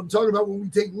 and what I'm talking about when we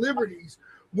take liberties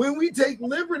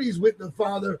with the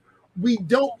Father, we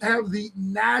don't have the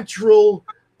natural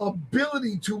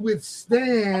ability to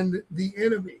withstand the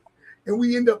enemy. And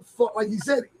we end up, like he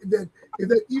said, that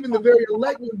even the very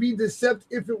elect would be deceived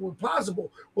if it were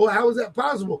possible. Well, how is that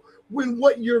possible? When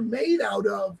what you're made out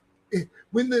of,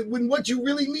 when what you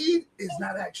really need is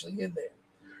not actually in there.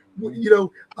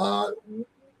 You know,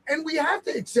 and we have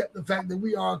to accept the fact that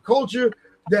we are a culture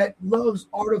that loves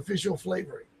artificial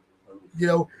flavoring. You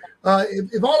know,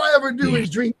 if all I ever do is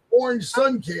drink orange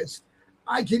Sunkist,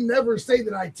 I can never say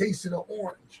that I tasted an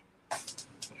orange.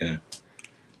 Yeah.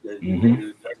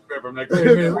 There's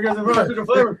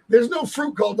no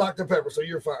fruit called Dr. Pepper, so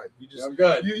you're fine. I'm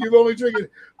good. You've only drinking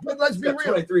it. But let's be real.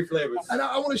 23 flavors. And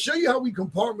I want to show you how we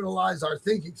compartmentalize our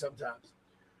thinking sometimes.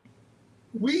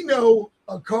 We know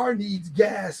a car needs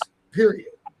gas, period.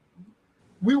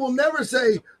 We will never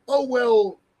say, oh,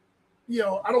 well,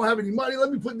 I don't have any money.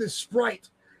 Let me put this Sprite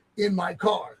in my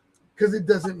car because it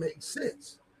doesn't make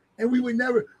sense. And we would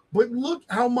never, but look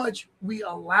how much we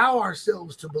allow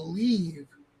ourselves to believe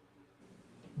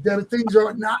that things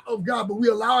are not of God, but we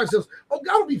allow ourselves, oh,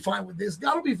 God will be fine with this.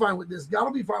 God will be fine with this. God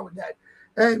will be fine with that.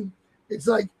 And it's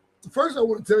like, first I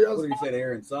want to tell you. What you said,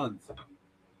 Aaron's sons.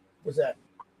 What's that?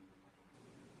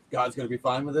 God's going to be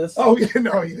fine with this? Oh, yeah,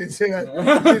 no, you didn't say that. You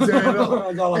didn't say that at all.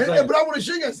 That's all I'm saying. But I want to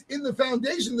show you guys, in the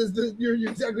foundation, you're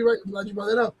exactly right. I'm glad you brought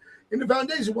that up. In the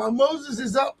foundation, while Moses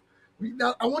is up,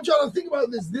 now I want y'all to think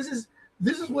about this. This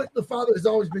is what the Father has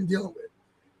always been dealing with.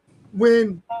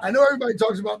 When I know everybody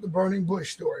talks about the burning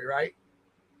bush story, right?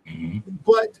 Mhm.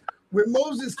 But when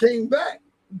Moses came back,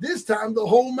 this time the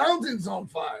whole mountain's on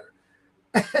fire.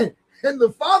 And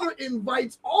the Father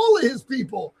invites all of his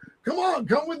people. Come on,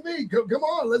 come with me. Come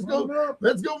on, let's go.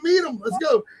 Let's go meet him. Let's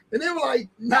go. And they were like,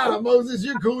 nah, Moses,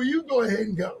 you're cool. You go ahead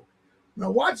and go.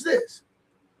 Now watch this.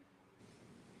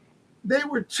 They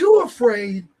were too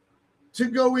afraid to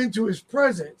go into his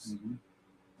presence. Mhm.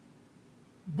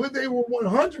 But they were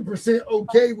 100%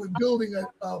 okay with building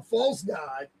a false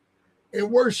god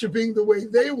and worshiping the way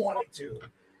they wanted to.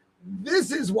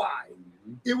 This is why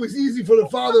it was easy for the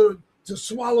Father to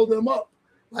swallow them up.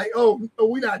 Like, oh,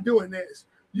 we're not doing this.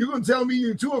 You're going to tell me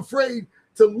you're too afraid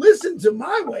to listen to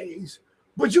my ways,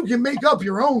 but you can make up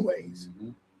your own ways.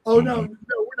 Mhm. Oh, no,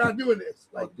 we're not doing this.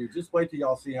 Like, Oh, dude, just wait till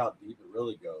y'all see how deep it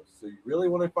really goes. So you really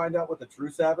want to find out what the true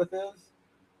Sabbath is?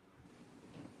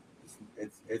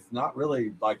 It's not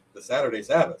really like the Saturday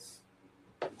Sabbath.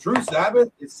 The true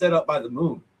Sabbath is set up by the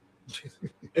moon.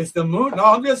 It's the moon. No,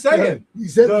 I'm just saying. he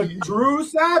said The true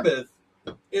Sabbath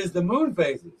is the moon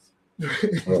phases.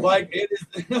 Like it is,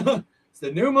 it's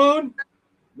the new moon,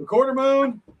 the quarter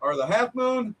moon, or the half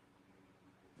moon,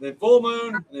 then full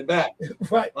moon, and then back.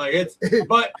 right. Like it's,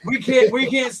 but we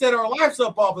can't set our lives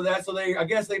up off of that. So I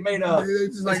guess they made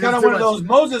It's it's kind of one of those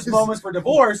Moses moments for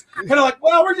divorce. Kind of like,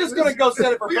 well, we're just gonna go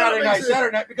set it for We gotta Friday make night, sure.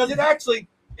 Saturday night, because it actually,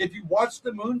 if you watch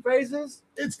the moon phases,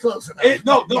 It's close enough.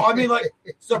 no, I mean, like,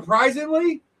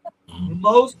 surprisingly,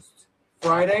 most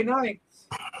Friday nights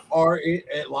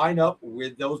it line up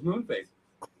with those moon phases.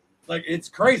 Like, it's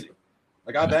crazy.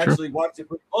 Like, I've actually watched it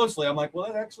pretty closely. I'm like, well,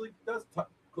 that actually does.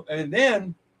 And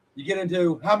then you get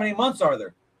into how many months are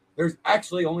there? There's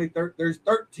actually only there's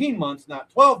 13 months, not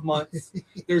 12 months.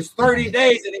 There's 30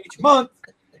 days in each month,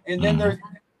 and then there's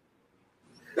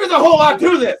a whole lot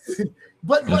to this.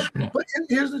 But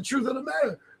here's the truth of the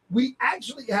matter. We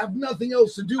actually have nothing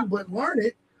else to do but learn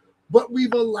it, but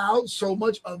we've allowed so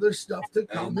much other stuff to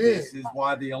come And in. this is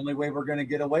why the only way we're going to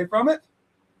get away from it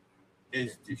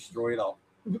is destroy it all.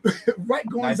 Right,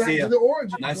 going back Nicaea. to the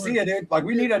origin. Nicaea, dude. Like,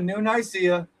 we need a new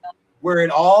Nicaea where it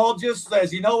all just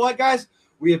says, you know what, guys?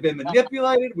 We have been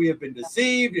manipulated. We have been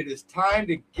deceived. It is time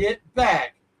to get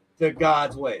back to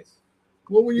God's ways.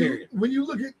 Well, Period. when you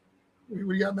look at what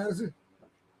you got, Madison?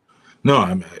 No,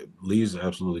 I mean, Lee's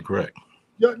absolutely correct.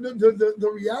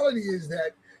 The reality is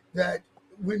that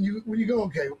when you go,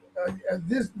 okay,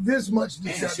 this much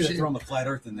Man, I should have deception. thrown the flat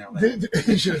earth in there. Man.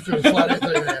 He should have thrown a flat earth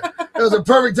in there. That was a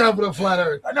perfect time for the flat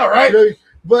earth. I know, right? You know,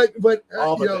 but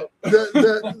All you but know,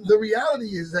 the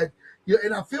reality is that, you know,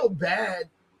 and I feel bad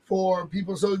for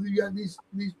people. So you got these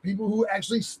people who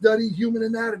actually study human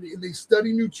anatomy and they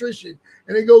study nutrition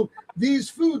and they go, these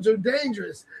foods are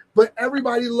dangerous, but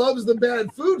everybody loves the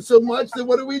bad food so much that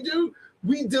what do?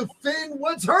 We defend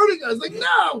what's hurting us. Like,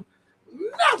 no,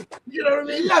 you know what I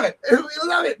mean? Love it. And we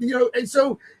love it, you know. And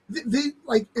so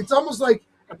like, it's almost like,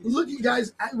 look, you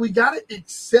guys, we got to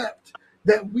accept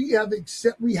that we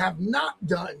have not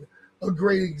done a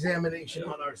great examination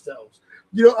on ourselves.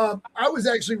 You know, I was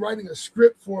actually writing a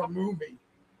script for a movie,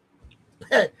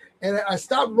 and I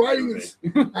stopped writing it.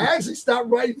 I actually stopped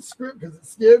writing the script because it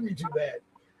scared me too bad.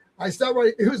 I stopped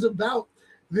writing. It was about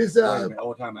this. Wait a minute.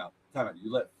 Oh, time out.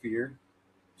 You let fear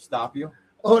stop you?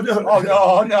 Oh no!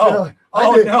 Oh no!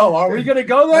 Are we gonna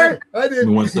go there? I Give didn't.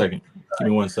 me 1 second. Give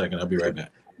me 1 second. I'll be right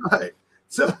back. Right.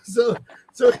 So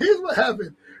here's what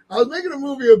happened. I was making a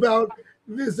movie about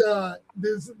this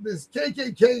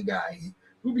KKK guy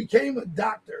who became a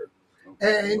doctor,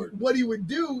 and what he would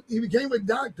do, he became a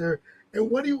doctor, and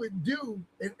what he would do,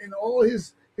 and all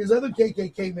his other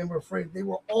KKK member friends, they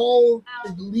were all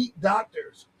elite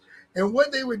doctors, and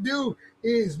what they would do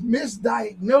is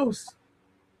misdiagnose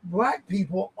black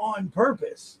people on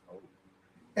purpose.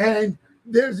 And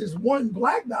there's this one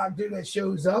black doctor that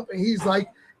shows up, and he's like,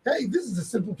 "Hey, this is a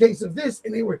simple case of this,"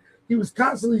 and he was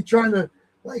constantly trying to,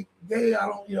 like, "Hey, I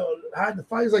don't, hide the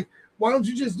fight." He's like, "Why don't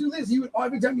you just do this?" He would,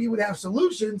 every time he would have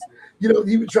solutions, he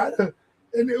would try to,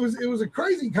 and it was a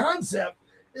crazy concept.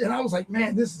 And I was like,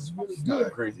 man, this is really It's not a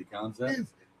good. crazy concept.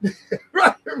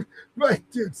 right,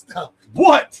 right, dude, stop.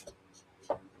 What?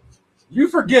 You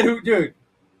forget who, dude.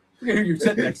 Forget who you're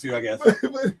sitting next to, I guess.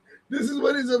 But this is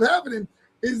what ends up happening,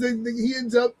 is that he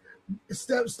ends up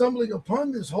stumbling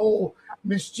upon this whole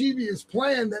mischievous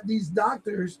plan that these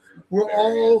doctors were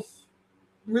all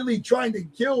really trying to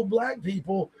kill black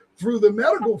people through the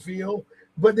medical field,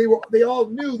 but they all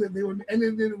knew that they were, and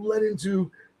then it led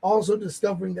into also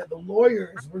discovering that the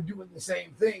lawyers were doing the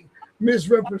same thing,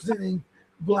 misrepresenting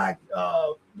black.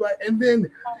 And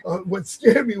then what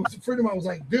scared me was a friend of mine was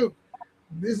like, "Dude,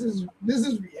 this is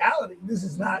reality. This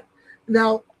is not."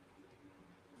 Now,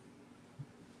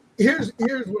 here's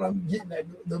what I'm getting at.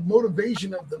 The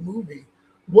motivation of the movie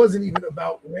wasn't even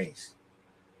about race.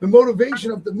 The motivation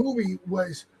of the movie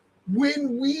was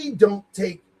when we don't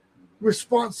take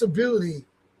responsibility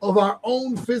of our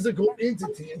own physical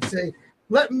entity and say,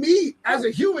 let me, as a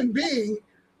human being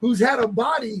who's had a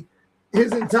body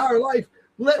his entire life,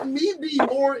 let me be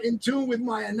more in tune with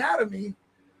my anatomy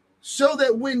so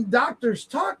that when doctors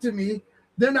talk to me,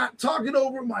 they're not talking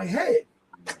over my head.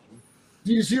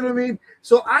 Do you see what I mean?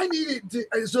 So I needed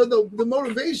to, so the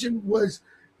motivation was,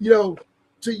 to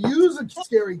use a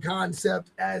scary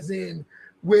concept, as in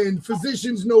when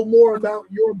physicians know more about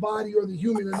your body or the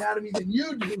human anatomy than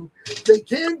you do, they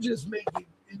can just make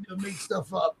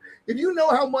stuff up. If you know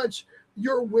how much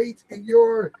your weight and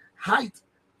your height,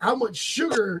 how much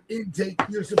sugar intake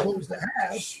you're supposed to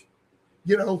have,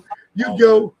 you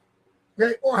go,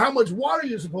 okay, or how much water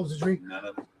you're supposed to drink.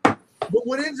 But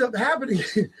what ends up happening,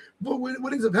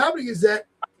 is that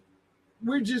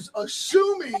we're just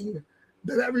assuming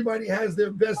that everybody has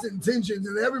their best intentions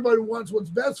and everybody wants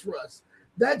what's best for us.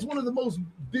 That's one of the most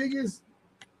biggest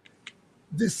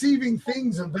deceiving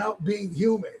things about being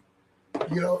human.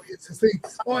 It's a thing.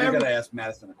 I gotta ask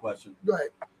Madison a question. Right.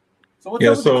 So what's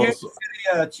up with the Kansas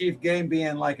City Chief game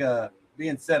being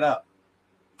being set up?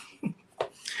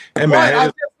 Hey man, I'm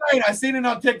just saying, I seen it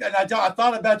on TikTok. And I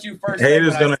thought about you first.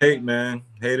 Haters gonna hate, man.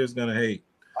 Haters gonna hate.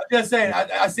 I'm just saying,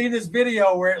 I seen this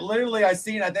video where I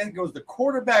think it was the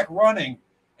quarterback running,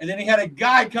 and then he had a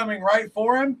guy coming right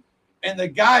for him, and the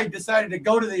guy decided to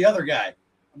go to the other guy.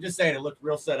 I'm just saying, it looked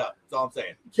real set up. That's all I'm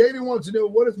saying. Katie wants to know,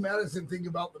 what does Madison think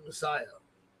about the Messiah?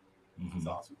 That's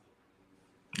awesome.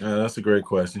 That's a great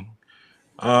question.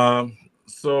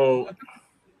 So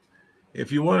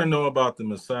if you want to know about the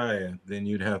Messiah, then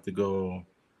you'd have to go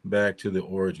back to the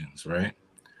origins, right?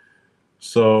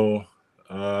 So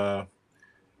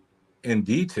in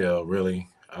detail, really,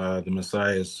 the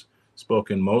Messiah is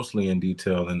spoken mostly in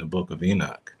detail in the book of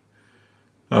Enoch.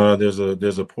 There's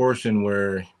a portion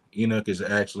where Enoch is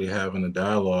actually having a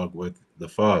dialogue with the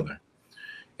Father.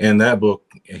 In that book,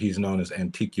 he's known as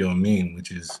Antikyomene,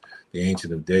 which is the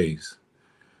Ancient of Days.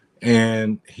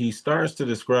 And he starts to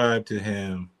describe to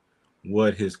him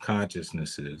what his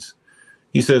consciousness is.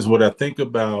 He says, what I think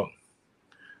about,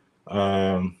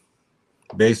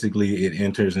 basically it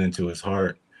enters into his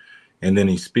heart, and then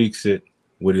he speaks it.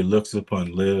 What he looks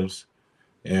upon lives,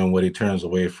 and what he turns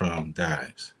away from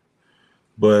dies.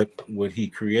 But what he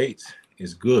creates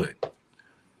is good.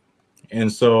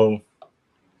 And so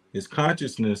his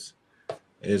consciousness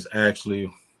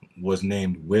was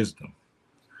named wisdom.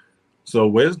 So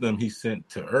wisdom he sent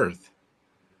to earth.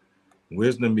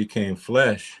 Wisdom became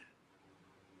flesh.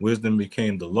 Wisdom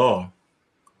became the law.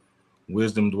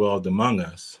 Wisdom dwelled among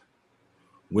us.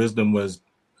 Wisdom was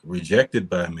rejected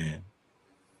by man.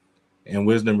 And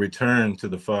wisdom returned to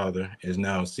the Father, is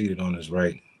now seated on his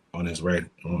right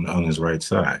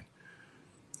side.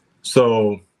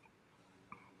 So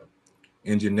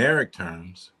in generic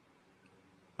terms,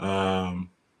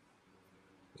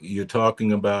 you're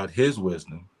talking about his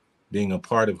wisdom being a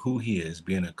part of who he is,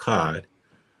 being a Qad.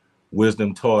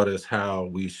 Wisdom taught us how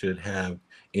we should have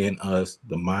in us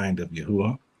the mind of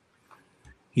Yahuwah.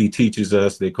 He teaches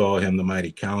us, they call him the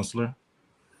mighty counselor,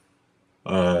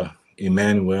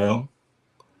 Emmanuel,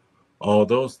 all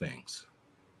those things.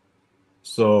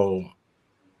 So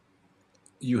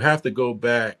you have to go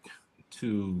back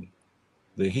to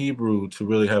the Hebrew to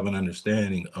really have an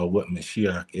understanding of what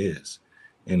Mashiach is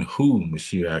and who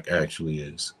Mashiach actually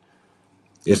is.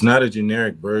 It's not a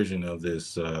generic version of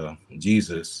this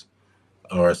Jesus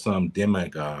or some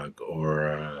demagogue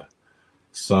or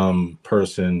some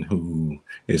person who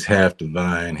is half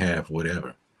divine, half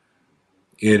whatever.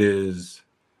 It is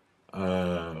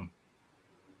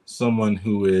someone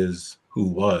who was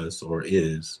or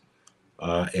is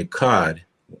a Qad,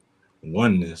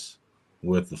 oneness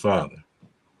with the Father,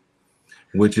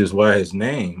 which is why his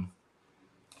name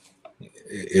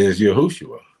is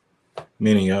Yahushua,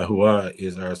 meaning Yahuwah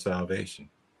is our salvation.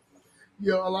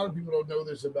 you know, a lot of people don't know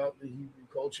this about the Hebrew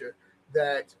culture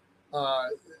that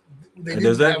they Does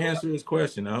didn't that have. answer his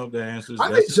question? I hope that answers.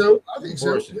 I think so. I think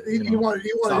so. portion, He, you he know. wanted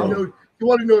to know. He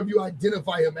wanted to know if you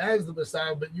identify him as the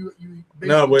Messiah, but you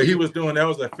No, what he basically- was doing, that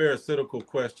was a pharisaical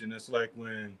question. It's like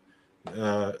when,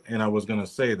 and I was going to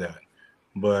say that,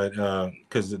 but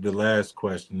because the last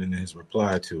question and his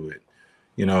reply to it,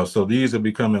 you know, so these are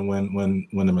becoming when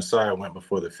the Messiah went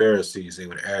before the Pharisees, they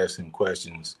would ask him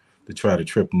questions to try to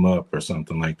trip him up or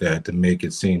something like that to make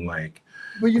it seem like.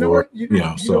 But you know or, what? You you know,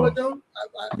 know, you so know what though?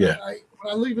 yeah.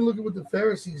 When I even look at what the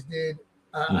Pharisees did,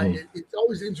 Mhm. it's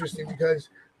always interesting because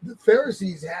the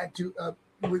Pharisees had to,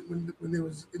 when there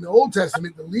was in the Old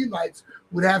Testament, the Levites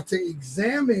would have to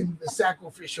examine the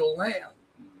sacrificial lamb.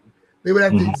 They would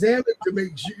have to Mhm. examine it to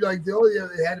make sure, like,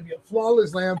 it had to be a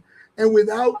flawless lamb. And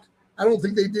without, I don't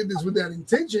think they did this with that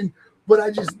intention, but I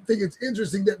just think it's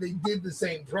interesting that they did the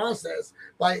same process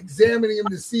by examining him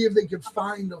to see if they could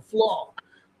find a flaw.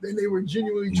 Then they were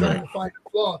genuinely trying to find a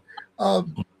flaw.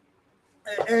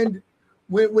 And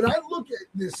when I look at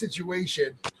this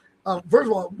situation, first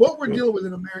of all, what we're dealing with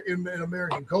in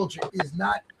American culture is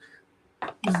not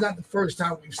the first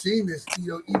time we've seen this. You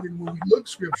know, even when we look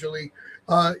scripturally,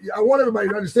 I want everybody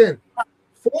to understand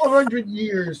 400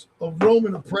 years of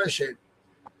Roman oppression.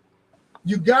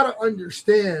 You got to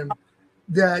understand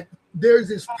that there's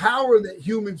this power that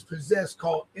humans possess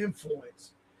called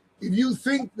influence. If you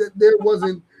think that there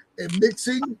wasn't a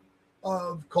mixing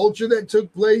of culture that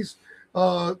took place,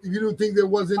 if you don't think there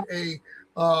wasn't a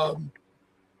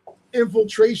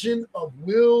infiltration of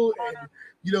will and,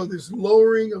 you know, this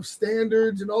lowering of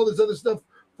standards and all this other stuff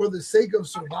for the sake of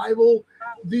survival,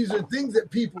 these are things that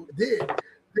people did.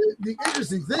 The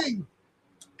interesting thing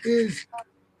is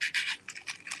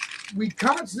we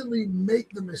constantly make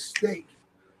the mistake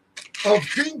of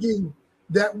thinking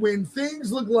that when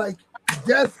things look like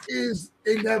death is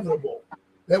inevitable,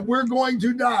 that we're going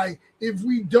to die if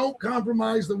we don't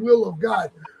compromise the will of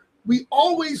God, we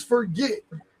always forget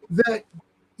that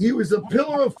he was a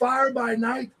pillar of fire by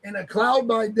night and a cloud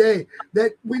by day,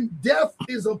 that when death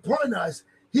is upon us,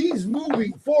 he's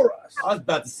moving for us. I was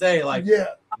about to say, like, Yeah.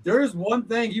 There's one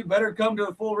thing you better come to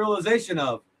a full realization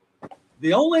of.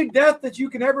 The only death that you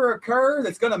can ever occur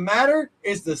that's going to matter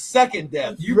is the second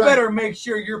death. You Right. better make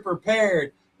sure you're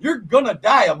prepared. You're going to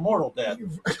die a mortal death. You're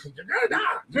gonna die.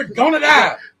 You're going to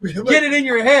die. Get it in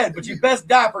your head, but you best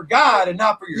die for God and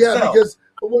not for yourself. Yeah, because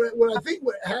what I think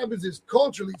what happens is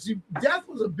culturally, see, death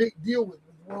was a big deal with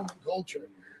Roman culture.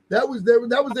 That was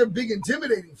their big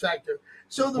intimidating factor.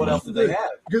 So What else did they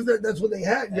have? Because that's what they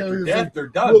had. You know, After it was death, like, they're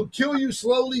done. will kill you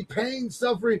slowly, pain,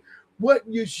 suffering. What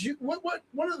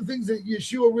one of the things that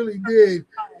Yeshua really did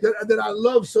that I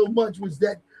love so much was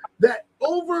that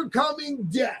overcoming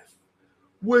death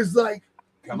was like,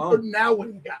 Come on. now what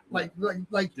he got like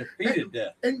Defeated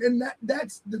death. and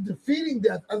that's the defeating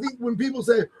death. I think when people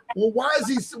say, well, why is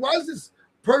this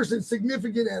person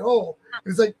significant at all?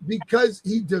 It's like, because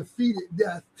he defeated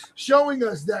death, showing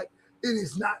us that it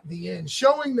is not the end,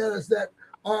 showing us that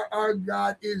our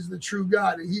God is the true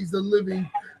God and he's the living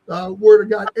word of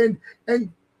God.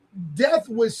 And death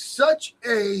was such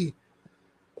a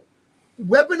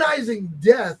weaponizing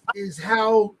death is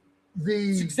how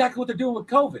It's exactly what they're doing with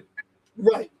COVID.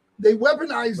 right. They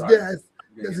weaponized Sorry. death.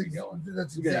 You're gonna get me going.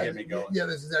 That's You're gonna exactly get me going. yeah,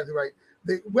 that's exactly right.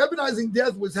 Weaponizing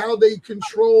death was how they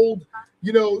controlled,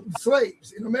 you know,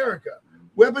 slaves in America.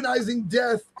 Weaponizing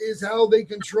death is how they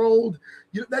controlled,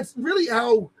 you know, that's really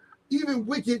how even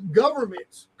wicked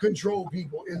governments control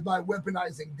people, is by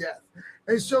weaponizing death.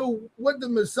 And so what the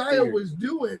Messiah Fear. was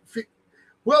doing,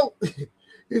 well,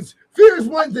 it's fear is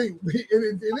one thing,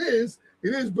 and it is,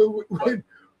 but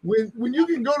when you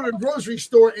can go to the grocery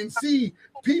store and see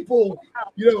people,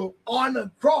 you know, on a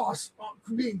cross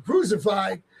being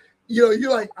crucified, you know,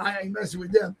 you're like, I ain't messing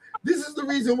with them. This is the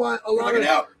reason why a lot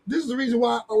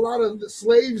of the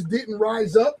slaves didn't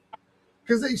rise up,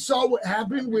 because they saw what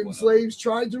happened when slaves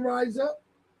tried to rise up.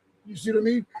 You see what I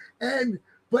mean?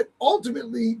 But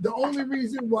ultimately, the only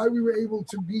reason why we were able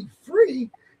to be free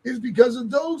is because of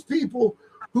those people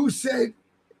who said,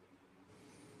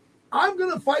 I'm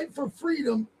going to fight for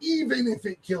freedom, even if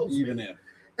it kills me. Even if.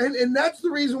 And that's the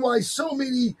reason why so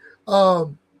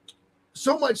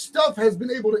much stuff has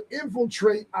been able to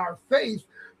infiltrate our faith,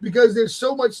 because there's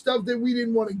so much stuff that we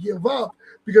didn't want to give up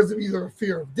because of either a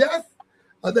fear of death.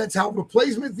 That's how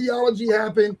replacement theology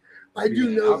happened. I do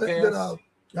know that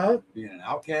being an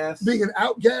outcast. Being an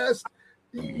outcast,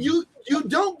 you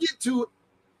don't get to,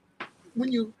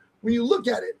 when you look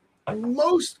at it,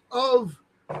 most of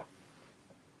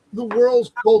the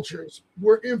world's cultures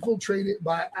were infiltrated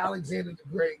by Alexander the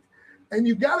Great. And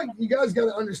you guys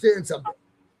gotta understand something.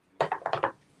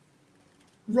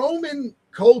 Roman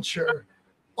culture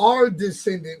are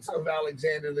descendants of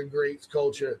Alexander the Great's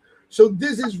culture. So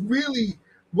this is really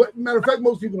what, matter of fact,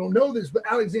 most people don't know this, but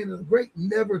Alexander the Great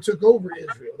never took over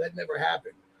Israel. That never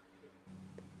happened.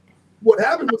 What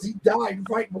happened was he died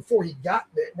right before he got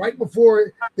there, right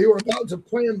before they were about to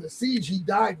plan the siege. He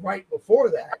died right before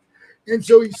that. And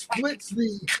so he splits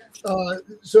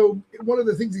so one of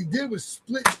the things he did was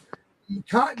split the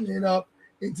continent up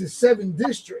into 7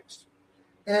 districts.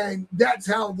 And that's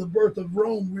how the birth of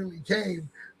Rome really came,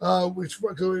 so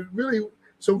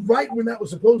right when that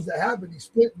was supposed to happen, he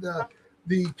split the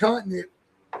continent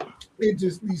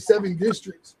into these 7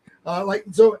 districts.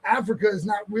 So Africa is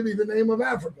not really the name of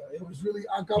Africa. It was really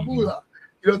Akabula.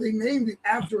 They named it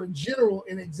after a general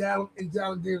in Alexander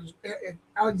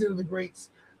the Great's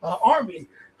army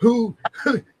who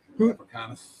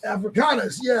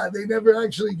Africanus. Yeah, they never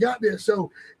actually got there.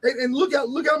 So and look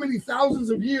how many thousands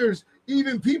of years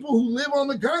even people who live on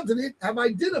the continent have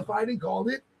identified and called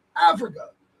it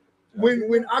Africa.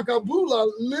 When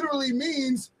Akabula literally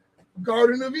means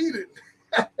Garden of Eden.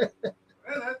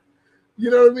 You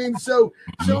know what I mean? So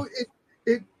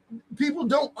it people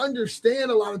don't understand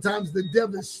a lot of times the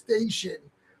devastation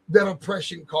that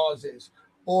oppression causes,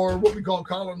 or what we call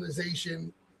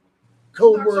colonization,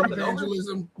 code word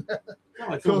evangelism.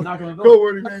 Code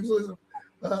word evangelism.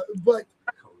 But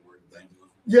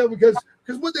yeah, because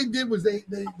what they did was they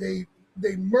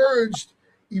merged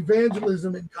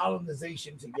evangelism and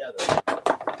colonization together.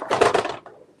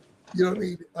 You know what I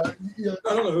mean? I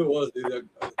don't know who it was, dude.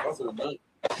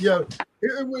 Yeah,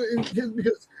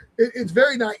 because it's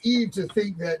very naive to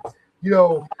think that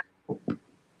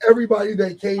everybody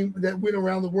that went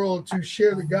around the world to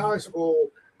share the gospel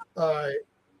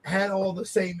had all the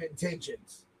same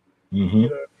intentions.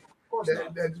 Mm-hmm.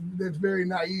 That's very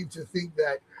naive to think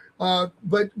that.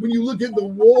 But when you look at the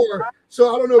war,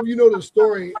 so I don't know if you know the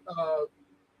story,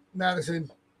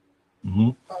 Madison,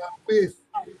 with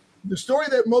the story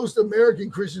that most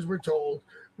American Christians were told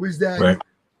was that right.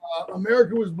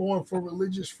 America was born for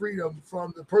religious freedom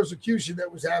from the persecution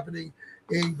that was happening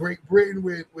in Great Britain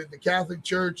with the Catholic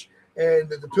Church, and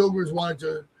that the Pilgrims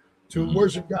wanted to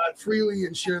worship God freely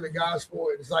and share the gospel.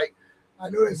 And it's like, I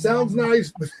know that sounds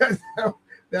nice, but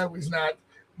that was not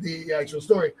the actual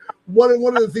story. One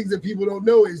of the things that people don't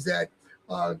know is that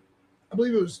I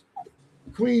believe it was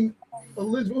Queen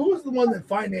Elizabeth, who was the one that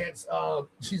financed?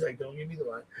 She's like, don't give me the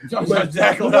line. But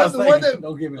exactly what I was thinking.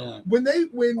 Don't give me the line. When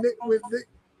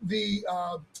the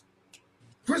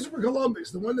Christopher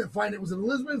Columbus, the one that financed, was it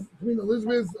Queen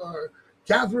Elizabeth or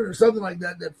Catherine or something like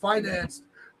that financed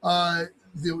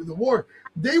the war.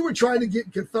 They were trying to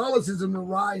get Catholicism to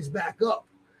rise back up,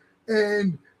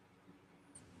 and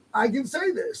I can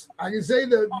say this. I can say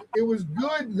that it was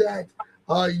good that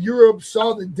Europe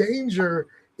saw the danger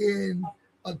in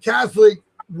a Catholic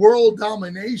world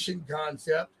domination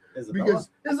concept.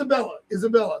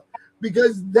 Isabella,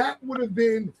 because that would have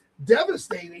been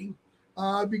devastating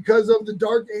because of the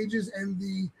Dark Ages and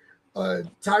the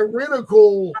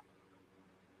tyrannical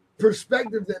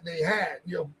perspective that they had.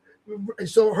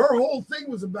 So her whole thing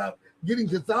was about getting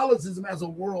Catholicism as a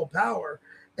world power,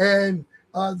 and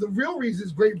the real reason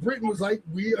is Great Britain was like,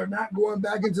 we are not going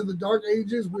back into the Dark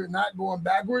Ages. We're not going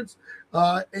backwards.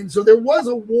 And so there was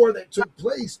a war that took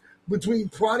place between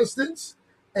Protestants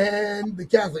and the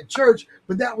Catholic Church,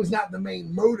 but that was not the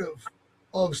main motive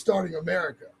of starting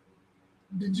America.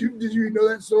 Did you know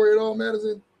that story at all,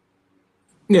 Madison?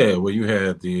 Yeah, well, you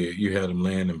had them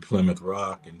land in Plymouth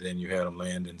Rock, and then you had them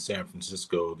land in San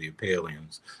Francisco, the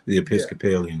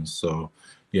Episcopalians. So,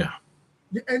 yeah.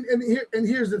 And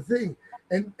here's the thing.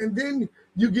 And then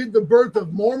you get the birth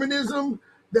of Mormonism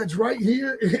that's right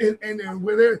here, and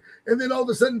we're there. And then all of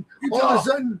a sudden,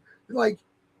 like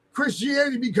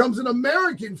Christianity becomes an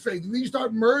American faith. And then you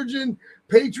start merging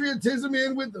patriotism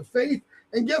in with the faith.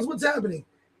 And guess what's happening?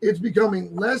 It's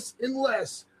becoming less and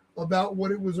less about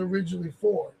what it was originally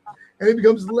for. And it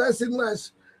becomes less and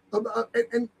less about,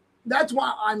 and that's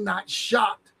why I'm not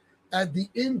shocked at the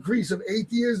increase of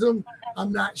atheism.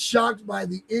 I'm not shocked by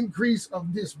the increase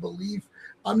of disbelief.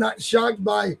 I'm not shocked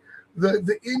by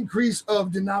the increase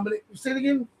of denomination. Say it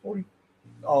again.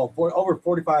 Over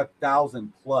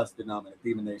 45,000 plus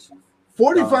denominations.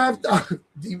 45,000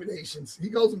 demonations. He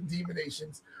calls them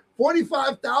demonations.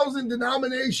 45,000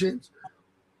 denominations.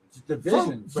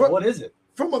 Division. So what is it?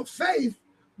 From a faith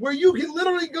where you can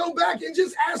literally go back and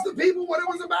just ask the people what it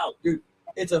was about. Dude,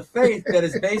 it's a faith that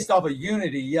is based off of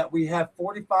unity, yet we have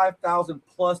 45,000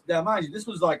 plus. Now, mind you, this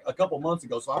was like a couple months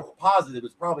ago, so I'm positive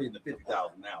it's probably in the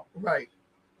 50,000 now. Right.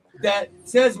 that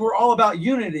says we're all about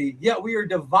unity, yet we are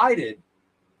divided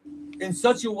in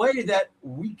such a way that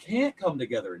we can't come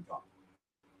together and talk.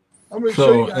 I'm going to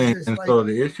show you So guys this. and Like, so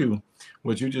the issue,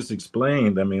 what you just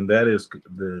explained, I mean, that is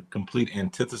the complete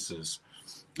antithesis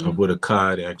of what a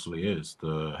cod actually is,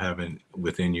 the having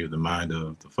within you the mind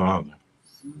of the Father.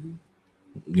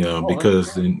 You know,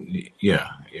 because yeah.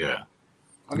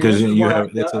 I mean, Because this is you why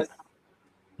have that's a,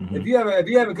 if you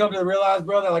haven't come to realize,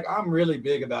 brother, like I'm really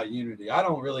big about unity. I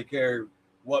don't really care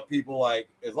what people like,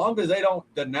 as long as they don't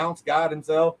denounce God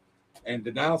Himself and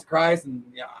denounce Christ, and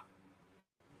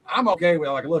I'm okay with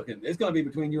like looking. It's going to be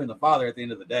between you and the Father at the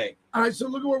end of the day. all right, so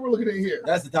look at what we're looking at here.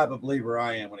 That's the type of believer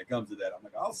I am when it comes to that. I'm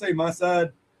like, I'll say my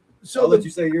side. So I'll let you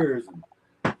say yours.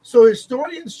 So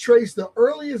historians trace the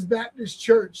earliest Baptist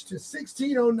church to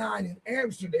 1609 in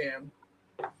Amsterdam,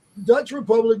 Dutch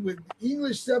Republic, with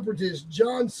English separatist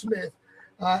John Smith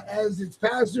as its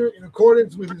pastor. In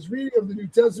accordance with his reading of the New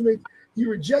Testament, he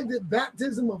rejected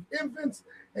baptism of infants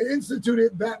and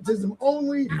instituted baptism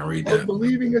only of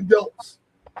believing adults.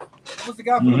 What's the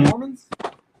guy from the Mormons?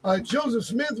 Joseph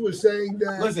Smith was saying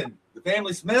that. Listen, the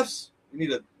family Smiths, we need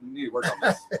to work on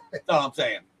this. That's all I'm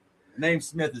saying. The name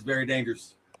Smith is very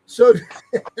dangerous. So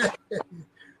get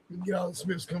all the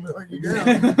Smiths coming on you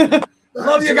down.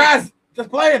 Love you guys. Just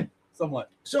playing somewhat.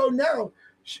 So now,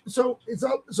 so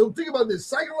think about this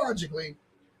psychologically.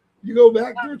 You go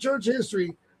back through church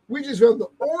history. We just found the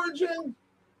origin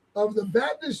of the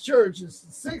Baptist church is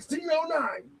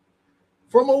 1609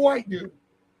 from a white dude.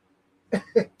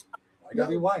 I gotta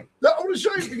be white. I want to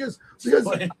show you because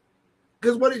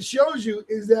what it shows you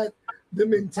is that the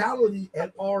mentality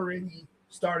had already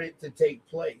started to take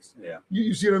place. Yeah.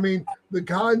 You see what I mean? The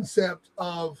concept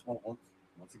of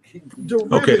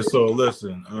okay. So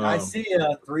listen, I see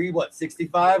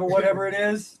 65 or whatever it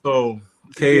is. So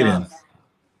Caden,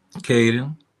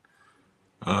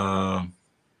 let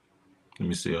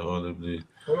me see. Hold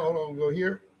on, go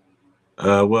here.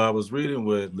 Well, I was reading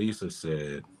what Lisa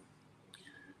said.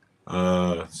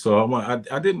 So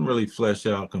I didn't really flesh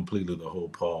out completely the whole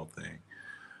Paul thing.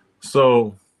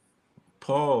 So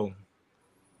Paul,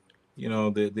 you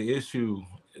know, the issue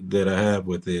that I have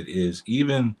with it is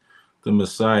even the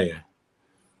Messiah,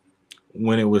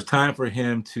 when it was time for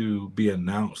him to be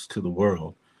announced to the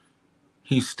world,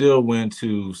 he still went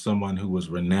to someone who was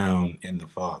renowned in the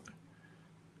Father.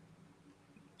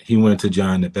 He went to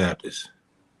John the Baptist,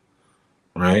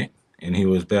 right? And he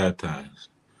was baptized.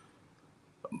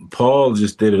 Paul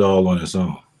just did it all on his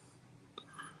own.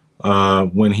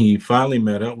 When he finally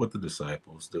met up with the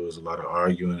disciples, there was a lot of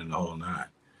arguing and the whole nine.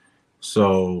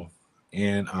 So,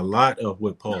 and a lot of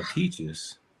what Paul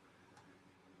teaches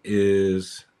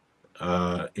is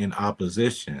in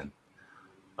opposition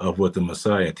of what the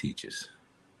Messiah teaches.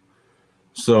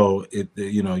 So,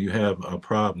 you have a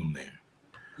problem there.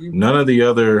 None of the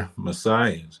other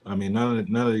messiahs, none of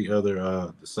the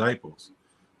other disciples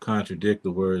contradict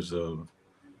the words of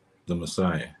the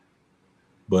Messiah,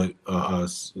 but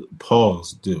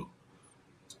Paul's do.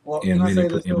 Well, can I say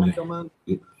this?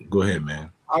 Go ahead,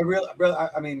 man. I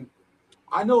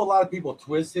know a lot of people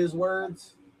twist his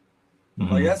words.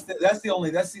 Mm-hmm. Like that's the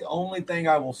only thing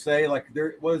I will say. Like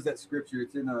what is that scripture?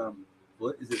 It's in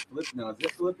is it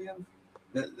Philippians?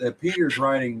 That Peter's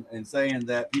writing and saying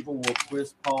that people will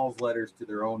twist Paul's letters to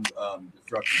their own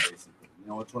destruction, basically. You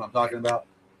know which one I'm talking about?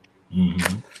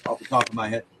 Mm-hmm. Off the top of my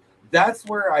head. That's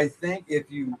where I think if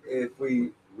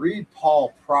we read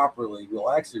Paul properly,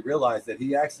 we'll actually realize that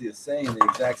he actually is saying the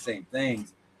exact same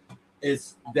things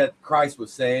is that Christ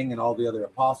was saying and all the other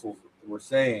apostles were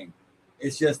saying.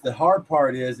 It's just the hard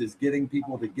part is getting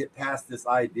people to get past this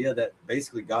idea that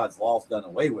basically God's law is done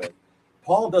away with.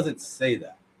 Paul doesn't say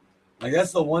that. Like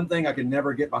that's the one thing I can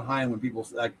never get behind when people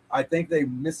like. I think they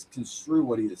misconstrue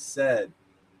what he has said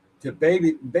to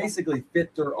basically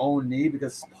fit their own need,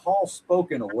 because Paul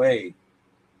spoke in a way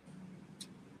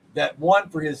that one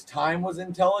for his time was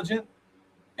intelligent,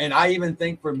 and I even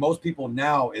think for most people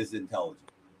now is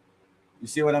intelligent. You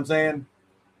see what I'm saying?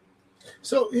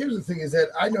 So here's the thing: is that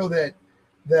I know that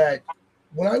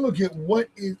when I look at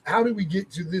how did we get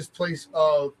to this place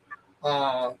of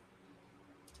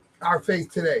our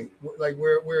faith today, like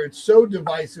where it's so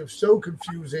divisive, so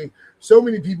confusing, so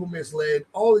many people misled,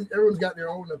 everyone's got their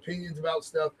own opinions about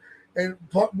stuff. And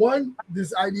part one,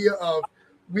 this idea of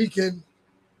we can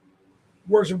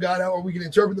worship God or we can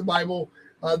interpret the Bible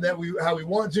how we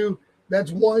want to.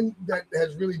 That's one that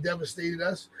has really devastated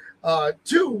us.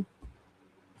 Two,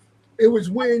 it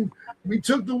was when we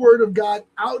took the word of God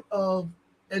out of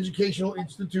educational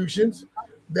institutions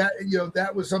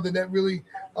that was something that really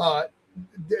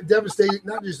devastated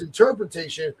not just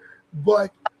interpretation,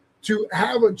 but to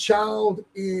have a child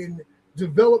in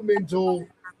developmental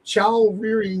child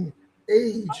rearing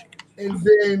age and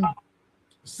then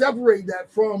separate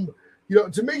that from,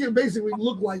 to make it basically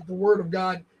look like the word of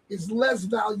God is less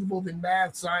valuable than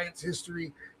math, science,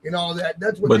 history, and all that.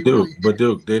 That's what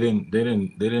Duke, they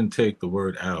didn't take the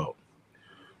word out.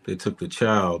 They took the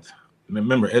child.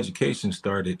 Remember, education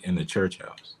started in the church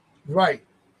house. Right.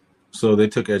 So they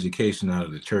took education out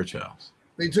of the church house.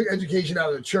 They took education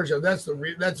out of the church house.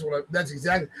 That's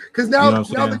exactly, because now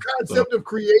the concept of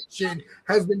creation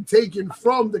has been taken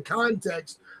from the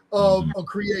context of a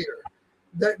creator.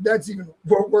 That's even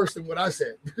worse than what I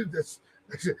said.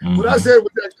 What I said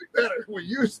was actually better. What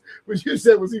you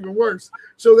said was even worse.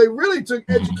 So they really took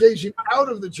education out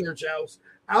of the church house,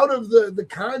 out of the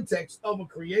context of a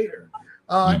creator.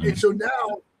 And so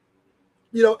now,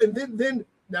 and then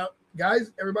now,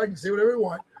 guys, everybody can say whatever they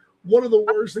want. One of the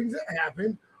worst things that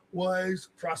happened was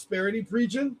prosperity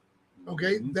preaching.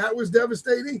 Okay, that was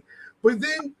devastating. But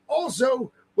then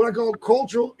also what I call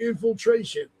cultural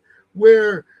infiltration,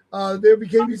 where there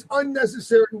became these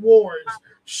unnecessary wars.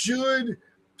 Should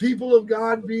people of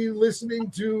God be listening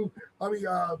to,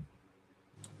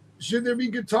 should there be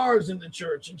guitars in the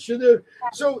church? And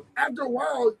so after a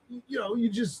while, you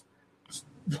just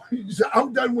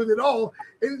I'm done with it all.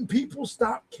 And people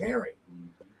stopped caring.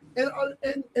 And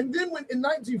then when in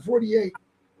 1948,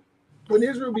 when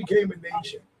Israel became a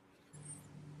nation,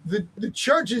 the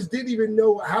churches didn't even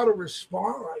know how to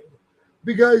respond,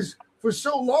 because for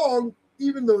so long,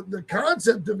 even though the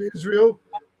concept of Israel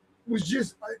was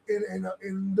just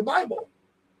in the Bible.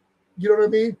 You know what I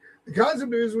mean? The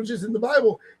concept of Israel was just in the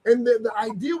Bible. And the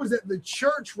idea was that the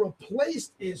church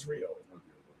replaced Israel.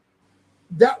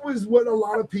 That was what a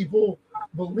lot of people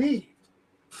believed.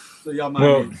 So y'all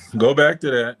go back to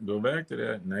that.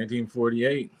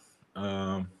 1948.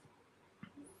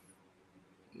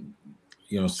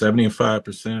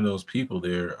 75% of those people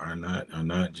there are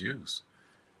not Jews.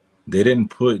 They didn't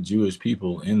put Jewish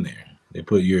people in there. They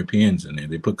put Europeans in there.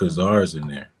 They put Khazars in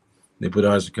there. They put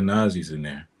Ashkenazis in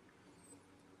there.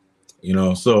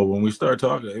 So when we start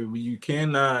talking, we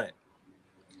cannot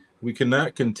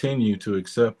continue to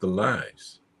accept the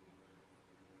lies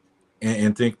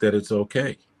and think that it's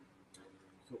okay.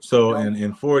 So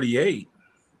in 48,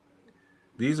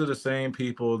 these are the same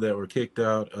people that were kicked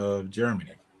out of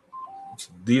Germany.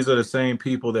 These are the same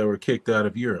people that were kicked out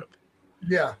of Europe.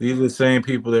 Yeah. These are the same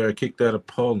people that are kicked out of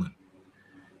Poland.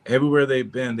 Everywhere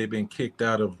they've been kicked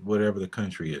out of whatever the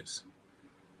country is.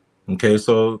 Okay,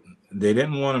 so they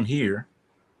didn't want them here,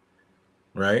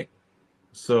 right?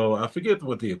 So I forget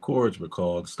what the Accords were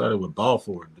called. It started with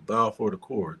Balfour, the Balfour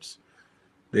Accords.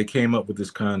 They came up with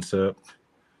this concept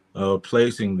of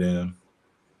placing them,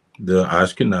 the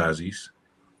Ashkenazis,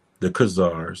 the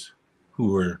Khazars,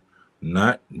 who were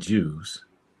not Jews,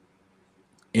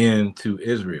 into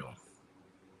Israel.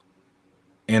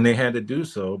 And they had to do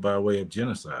so by way of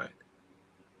genocide.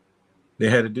 They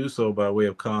had to do so by way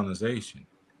of colonization,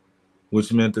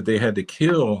 which meant that they had to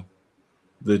kill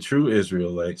the true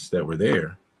Israelites that were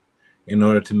there in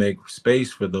order to make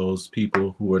space for those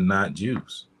people who were not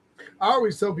Jews. I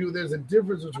always tell people there's a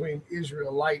difference between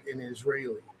Israelite and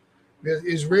Israeli. Because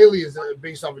Israeli is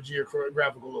based off a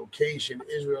geographical location.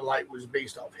 Israelite was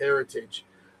based off heritage.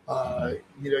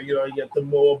 You got the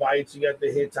Moabites, you got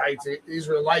the Hittites.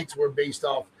 Israelites were based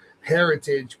off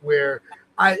heritage, where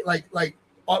I like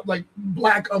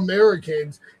Black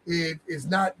Americans. It is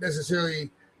not necessarily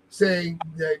saying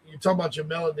that you're talking about your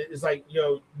melanin. It's like,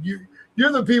 you're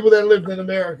the people that lived in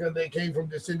America. They came from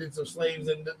descendants of slaves,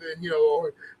 and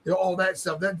all that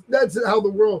stuff. That's how the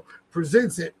world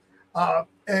presents it.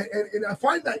 And I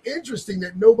find that interesting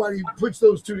that nobody puts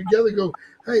those two together and go,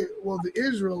 hey, well, the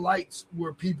Israelites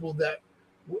were people that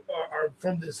are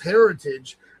from this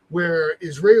heritage, where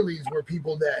Israelis were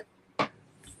people that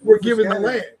were given the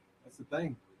land. That's the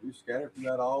thing. We scattered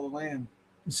throughout all the land.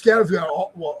 Scattered throughout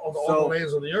all the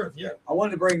lands of the earth, yeah. I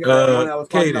wanted to bring one I was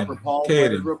talking about for Paul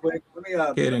real quick. Let me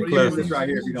use this right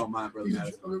here if you don't mind, Brother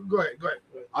Madison. Go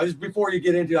ahead. Before you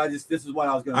get into it, this is what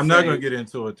I was going to say. I'm not going to get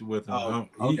into it with him.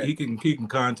 Okay. He can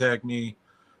contact me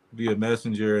via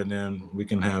messenger, and then we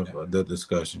can have the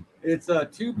discussion. It's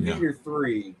 2 Peter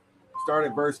 3, start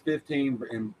at verse 15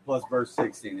 and plus verse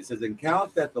 16. It says, "And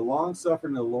count that the long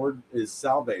suffering of the Lord is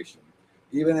salvation,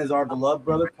 even as our beloved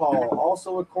brother Paul,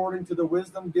 also according to the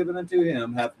wisdom given unto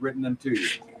him, hath written unto you.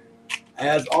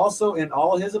 As also in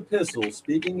all his epistles,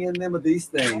 speaking in them of these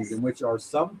things, in which are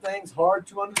some things hard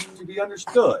to be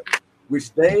understood,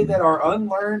 which they that are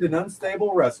unlearned and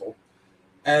unstable wrestle,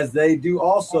 as they do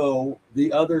also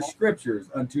the other scriptures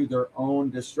unto their own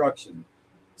destruction."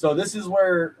 So this is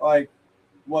where,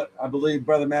 what I believe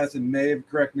Brother Madison may have,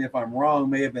 correct me if I'm wrong,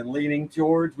 may have been leaning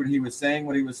towards when he was saying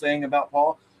what he was saying about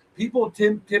Paul. People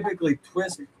typically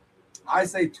twist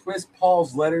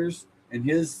Paul's letters and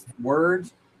his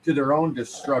words to their own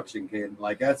destruction, kid.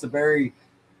 Like that's a very,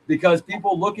 because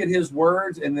people look at his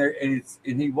words and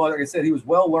he was, like I said, he was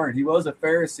well learned. He was a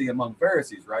Pharisee among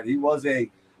Pharisees, right? He was a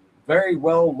very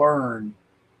well learned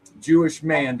Jewish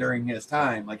man during his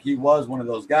time. Like he was one of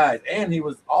those guys, and he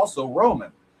was also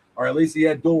Roman, or at least he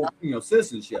had dual,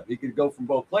 citizenship. He could go from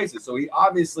both places, so he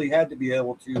obviously had to be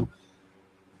able to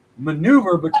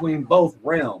maneuver between both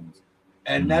realms.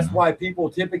 And that's why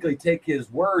people typically take his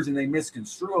words and they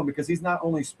misconstrue them, because he's not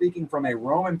only speaking from a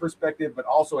Roman perspective, but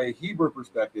also a Hebrew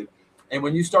perspective. And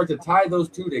when you start to tie those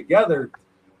two together,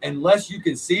 unless you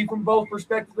can see from both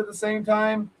perspectives at the same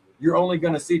time, you're only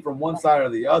going to see from one side or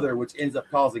the other, which ends up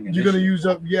causing an issue. You're going to use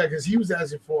up, because he was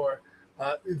asking for,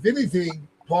 if anything,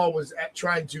 Paul was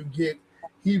trying to get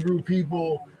Hebrew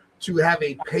people to have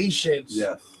a patience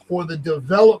for the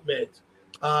development.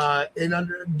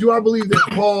 Do I believe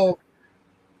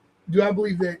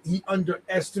that he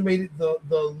underestimated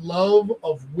the love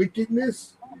of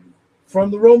wickedness from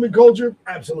the Roman culture?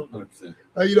 Absolutely.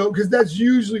 Because that's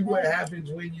usually what happens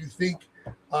when you think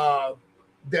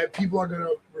that people are going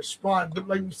to respond. But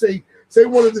like say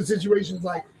one of the situations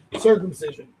like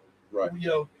circumcision, right?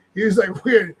 He was like,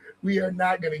 we are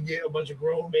not going to get a bunch of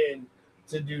grown men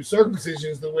to do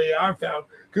circumcisions the way I found.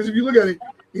 Because if you look at it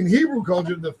in Hebrew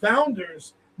culture, the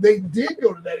founders, they did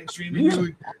go to that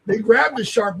extreme. They grabbed the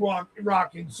sharp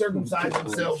rock and circumcised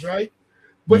themselves, right?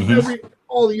 But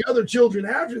all the other children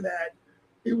after that,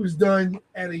 it was done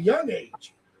at a young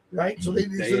age, right? So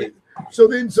so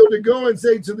to go and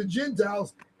say to the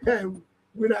Gentiles, hey,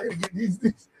 we're not going to get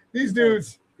these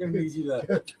dudes.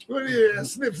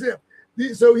 Snip.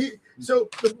 So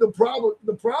the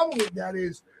problem with that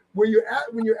is when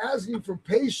you're asking for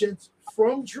patience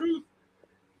from truth,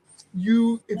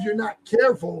 if you're not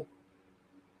careful,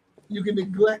 you can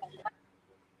neglect.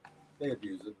 They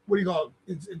abuse it. What do you call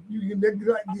it? You can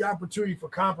neglect the opportunity for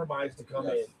compromise to come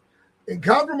in, and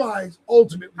compromise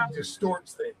ultimately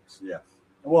distorts things. Yeah.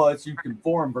 Well, it's you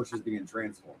conform versus being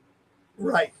transformed.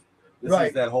 Right. This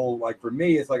is that whole, like, for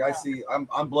me, it's like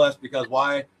I'm blessed because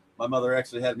why? My mother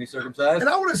actually had me circumcised. And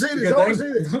I want to say this.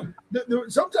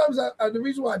 Sometimes the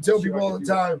reason why I tell people all the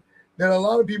time that a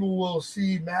lot of people will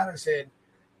see Madison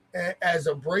as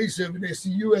abrasive and they see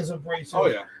you as abrasive. Oh,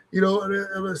 yeah.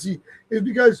 Is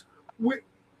because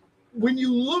when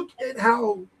you look at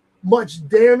how much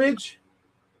damage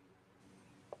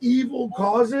evil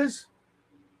causes,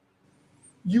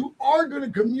 you are going to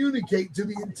communicate to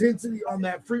the intensity on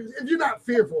that frequency. If you're not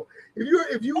fearful,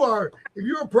 if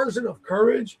you're a person of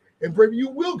courage and brave, you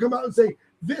will come out and say,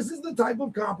 this is the type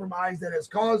of compromise that has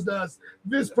caused us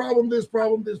this problem.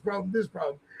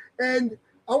 And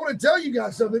I want to tell you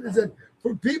guys something, is that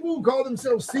for people who call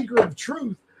themselves seeker of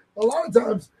truth, a lot of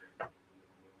times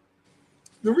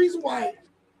the reason why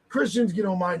Christians get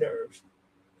on my nerves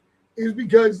is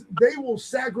because they will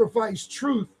sacrifice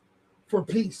truth for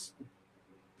peace.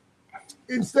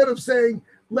 Instead of saying,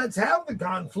 let's have the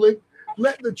conflict,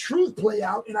 let the truth play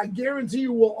out, and I guarantee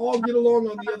you we'll all get along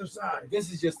on the other side.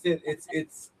 This is just it.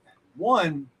 It's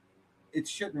one, it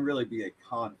shouldn't really be a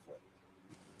conflict.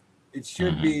 It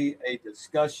should be a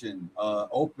discussion,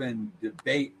 open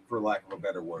debate, for lack of a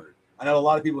better word. I know a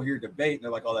lot of people hear debate and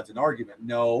they're like, oh, that's an argument.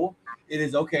 No, it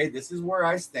is okay. This is where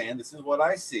I stand. This is what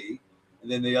I see.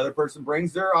 And then the other person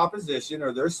brings their opposition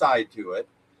or their side to it.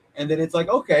 And then it's like,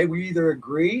 okay, we either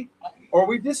agree or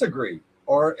we disagree.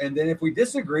 And then if we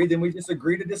disagree, then we just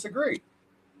agree to disagree.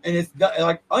 And it's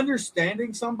like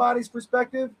understanding somebody's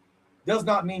perspective does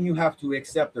not mean you have to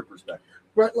accept their perspective.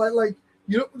 Right.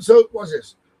 So watch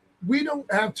this. We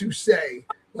don't have to say,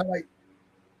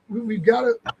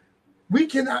 we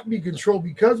cannot be controlled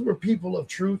because we're people of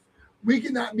truth. We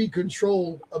cannot be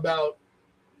controlled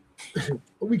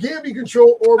we can't be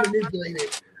controlled or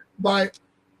manipulated by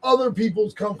other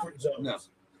people's comfort zones. No.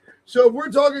 So if we're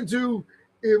talking to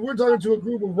a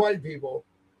group of white people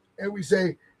and we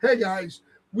say, hey guys,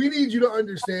 we need you to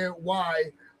understand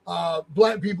why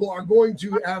black people are going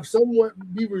to have somewhat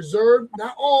be reserved,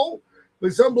 not all,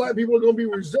 but some black people are going to be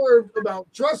reserved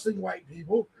about trusting white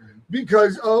people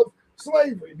because of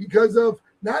slavery, because of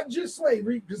not just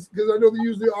slavery, because I know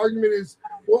usually the argument is,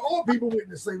 well, all people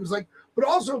witnessed slavery, but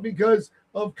also because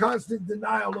of constant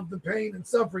denial of the pain and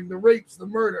suffering, the rapes, the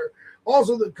murder,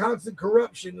 also the constant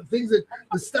corruption, the things that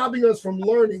are stopping us from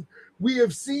learning. We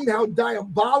have seen how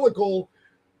diabolical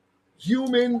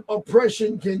human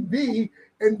oppression can be,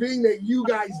 and being that you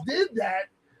guys did that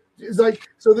is like,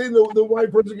 so then the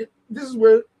white person, this is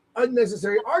where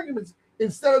unnecessary arguments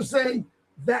instead of saying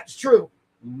that's true.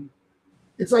 Mhm.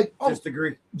 It's like, oh, Just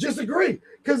agree.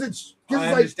 because it's I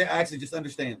like understand. Actually, just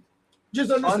understand.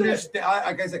 just understand.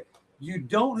 Like I said, you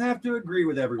don't have to agree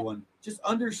with everyone. Just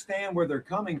understand where they're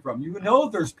coming from. You know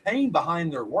there's pain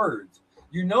behind their words.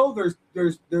 You know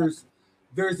there's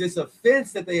this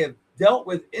offense that they have dealt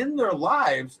with in their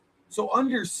lives. So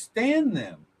understand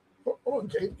them. Oh,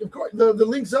 okay, of course. The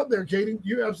link's up there, Katie.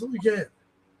 You absolutely can.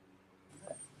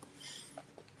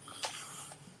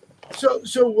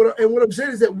 So what I'm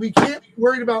saying is that we can't be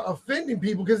worried about offending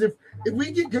people, because if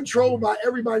we get controlled by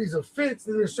everybody's offense,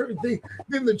 then there's certain things,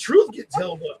 then the truth gets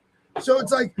held up. So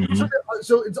it's like,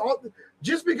 so it's all,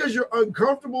 just because you're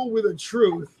uncomfortable with a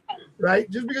truth, right?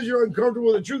 Just because you're uncomfortable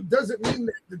with the truth doesn't mean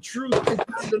that the truth is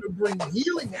not going to bring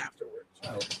healing afterwards.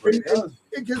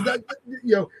 Because that,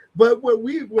 you know, but what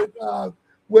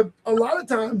a lot of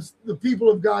times the people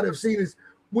of God have seen is,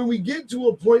 when we get to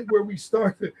a point where we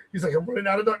start, he's like, I'm running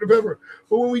out of Dr. Pepper.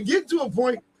 But when we get to a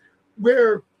point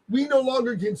where we no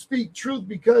longer can speak truth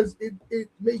because it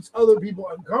makes other people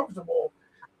uncomfortable,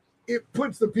 it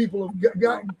puts the people of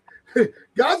God,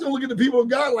 God's gonna look at the people of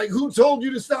God like, who told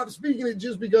you to stop speaking it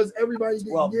just because everybody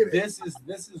didn't get it?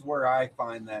 This is where I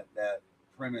find that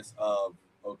premise of,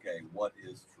 okay, what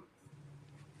is truth?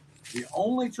 The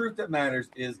only truth that matters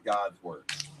is God's word,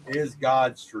 is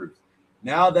God's truth.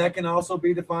 Now that can also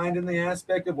be defined in the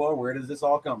aspect of, well, where does this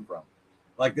all come from?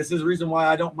 Like, this is the reason why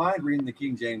I don't mind reading the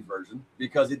King James Version,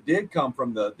 because it did come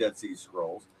from the Dead Sea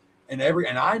Scrolls. And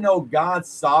I know God's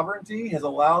sovereignty has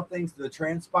allowed things to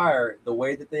transpire the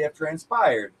way that they have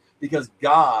transpired, because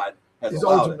God has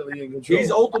allowed it. He's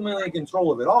ultimately in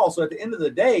control of it all. So at the end of the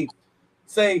day,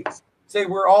 say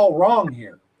we're all wrong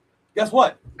here. Guess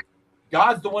what?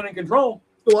 God's the one in control.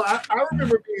 Well, I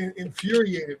remember being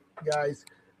infuriated, guys.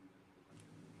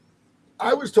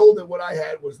 I was told that what I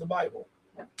had was the Bible,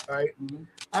 right? Mm-hmm.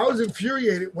 I was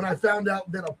infuriated when I found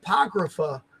out that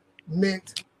apocrypha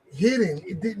meant hidden.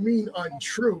 It didn't mean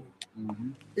untrue. Mm-hmm.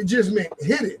 It just meant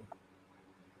hidden.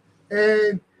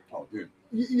 And,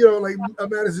 you know, like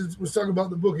Madison was talking about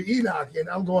the Book of Enoch, and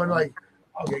I'm going like,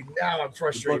 okay, now I'm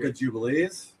frustrated. The Book of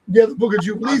Jubilees? Yeah, the Book of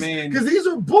Jubilees. Because these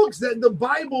are books that the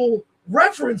Bible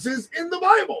references in the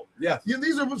Bible. Yeah.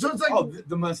 These are, so it's like,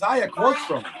 the Messiah quotes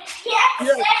from it.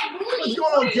 Yeah. What's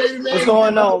going on, Katie, man? What's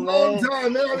going on, man? Long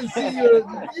time, man. I haven't seen you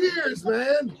in years,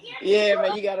 man. Yeah,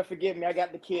 man, you gotta forgive me. I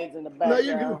got the kids in the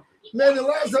background. Man, the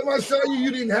last time I saw you,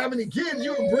 you didn't have any kids.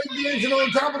 You were breakdancing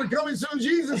on top of the Coming Soon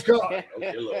Jesus car.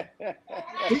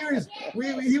 He was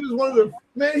one of the,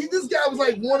 man, this guy was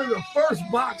like one of the first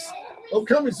box of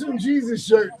Coming Soon Jesus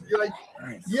shirts. You're like,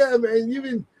 yeah, man, you've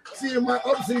been seeing my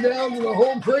ups and downs and the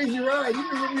whole crazy ride.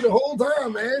 You've been with me the whole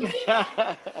time, man.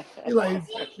 He's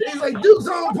like, Duke's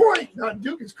on point. No,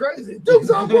 Duke is crazy.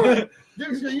 Duke's on point.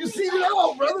 Duke's, you seen it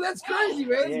all, brother. That's crazy,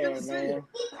 man. It's good to see you.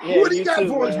 Yeah, what do you got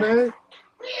for us, man?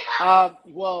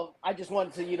 Well, I just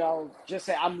wanted to, just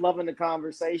say I'm loving the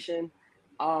conversation.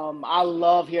 I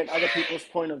love hearing other people's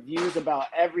point of views about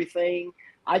everything.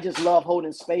 I just love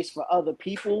holding space for other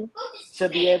people to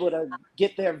be able to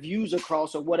get their views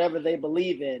across or whatever they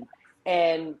believe in.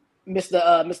 And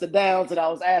Mr. Downs, that I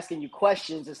was asking you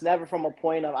questions, it's never from a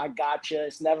point of I gotcha.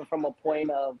 It's never from a point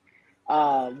of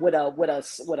with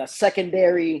a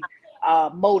secondary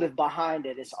motive behind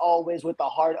it. It's always with the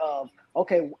heart of,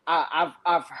 okay,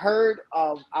 I've heard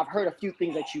a few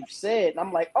things that you've said, and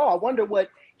I'm like, oh, I wonder what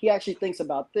he actually thinks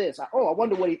about this. I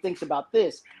wonder what he thinks about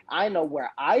this. I know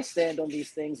where I stand on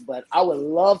these things, but I would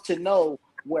love to know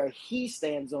where he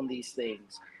stands on these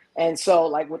things. And so,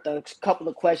 like, with a couple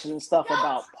of questions and stuff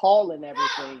about Paul and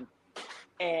everything,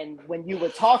 and when you were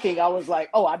talking, I was like,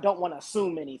 oh, I don't want to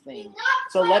assume anything.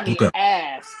 So let me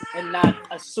ask and not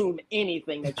assume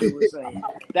anything that you were saying.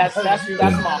 That's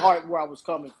my heart where I was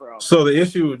coming from. So the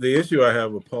issue I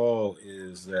have with Paul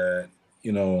is that,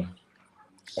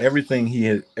 everything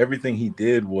he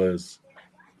did was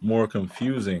more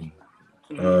confusing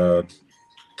to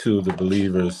the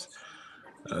believers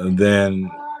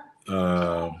than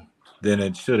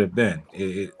it should have been.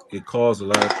 It caused a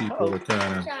lot of people to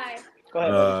kind of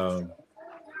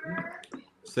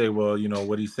say, well,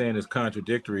 what he's saying is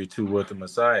contradictory to what the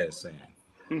Messiah is saying.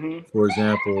 Mm-hmm. For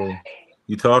example,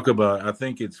 you talk about, I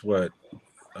think it's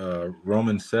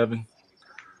Romans 7.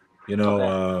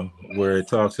 Where it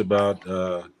talks about,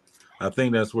 I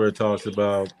think that's where it talks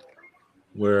about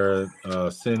where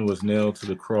sin was nailed to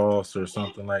the cross or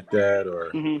something like that,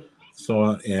 or so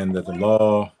on, and that the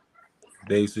law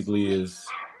basically is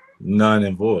none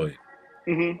and void.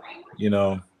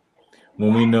 Mm-hmm.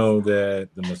 When we know that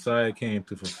the Messiah came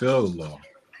to fulfill the law,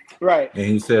 right? And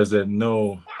he says that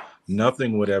no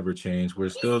nothing would ever change. We're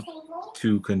still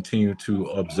to continue to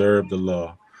observe the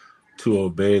law, to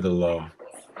obey the law.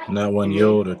 Not when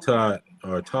Yod or Tot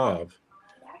or Tav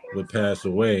would pass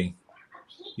away,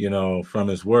 from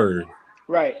his word,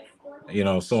 Right.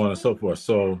 So on and so forth.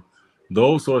 So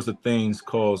those sorts of things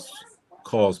cause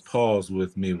pause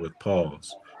with me with Paul.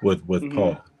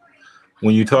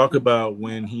 When you talk about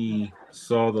when he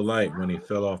saw the light, when he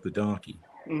fell off the donkey,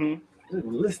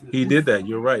 he did that.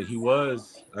 You're right. He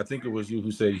was, I think it was you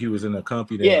who said he was in a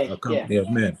company of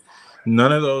men.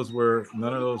 None of those were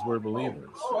believers.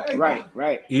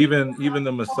 Right. Even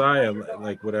the Messiah,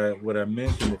 like what I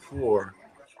mentioned before,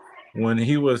 when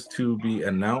he was to be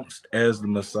announced as the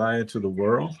Messiah to the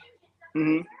world,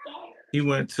 he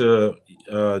went to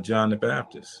John the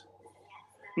Baptist.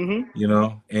 And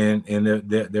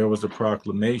there was a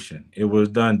proclamation. It was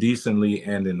done decently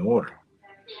and in order.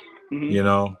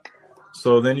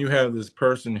 So then you have this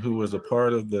person who was a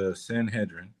part of the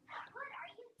Sanhedrin,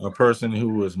 a person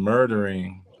who was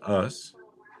murdering us,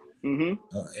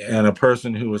 and a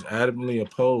person who was adamantly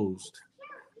opposed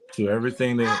to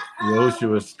everything that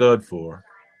Yeshua stood for.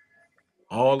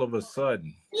 All of a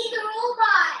sudden,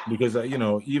 because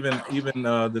even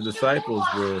the disciples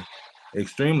were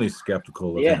extremely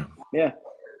skeptical of him. Yeah.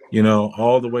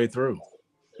 All the way through.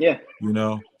 Yeah.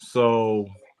 So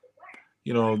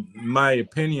my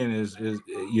opinion is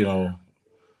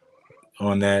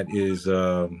on that is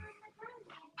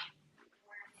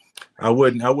I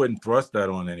wouldn't thrust that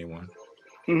on anyone.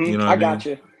 I got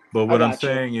you. But what I'm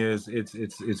saying is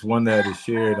it's one that is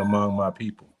shared among my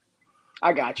people.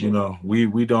 I got you.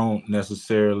 We don't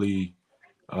necessarily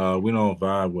we don't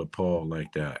vibe with Paul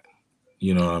like that.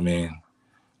 You know what I mean?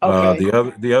 Okay.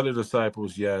 The other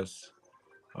disciples, yes.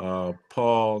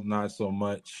 Paul, not so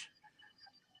much.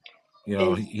 He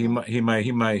may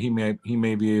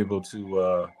be able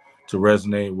to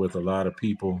resonate with a lot of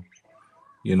people,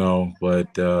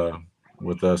 but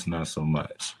with us, not so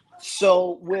much.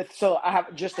 So I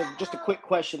have just a quick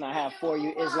question I have for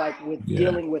you is like with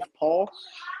dealing with Paul,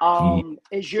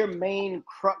 is your main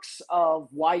crux of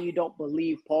why you don't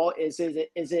believe Paul is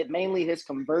it mainly his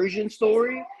conversion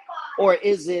story, or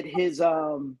is it his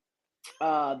the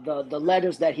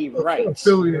letters that he writes,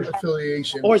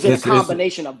 affiliation, or is it a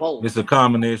combination of both? It's a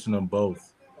combination of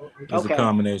both. It's okay. a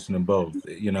combination of both.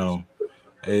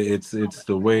 It's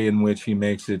the way in which he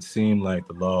makes it seem like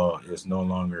the law is no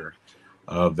longer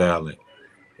valid.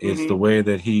 It's the way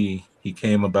that he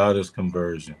came about his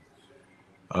conversion.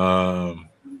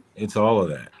 It's all of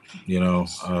that,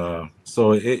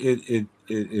 so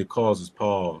it causes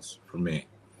pause for me.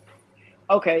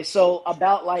 Okay, so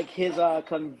about like his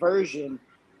conversion,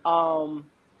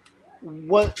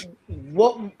 what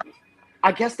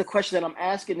I guess the question that I'm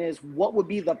asking is, what would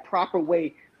be the proper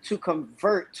way to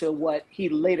convert to what he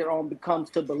later on becomes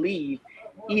to believe,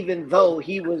 even though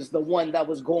he was the one that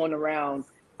was going around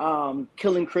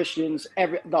killing Christians,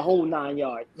 the whole 9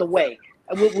 yards, the way.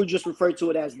 We'll just refer to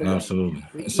it as the Absolutely.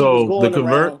 way. So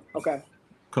the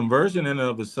conversion in and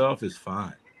of itself is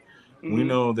fine. We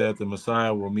know that the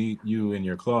Messiah will meet you in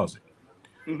your closet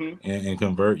and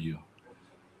convert you.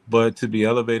 But to be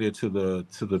elevated to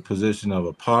the position of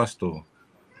apostle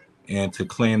and to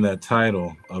claim that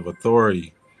title of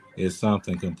authority is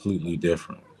something completely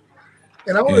different.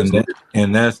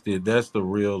 And that's the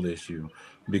real issue,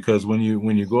 because when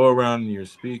you go around and you're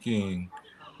speaking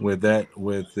with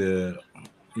the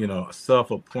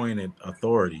self-appointed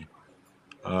authority,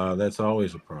 that's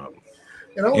always a problem.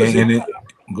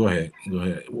 Go ahead.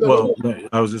 Well,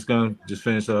 I was just gonna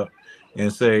finish up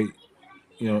and say,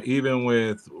 even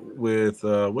with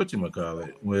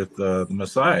whatchamacallit, with the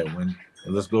Messiah,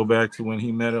 let's go back to when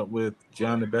he met up with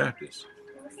John the Baptist.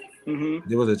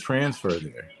 There was a transfer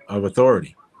there of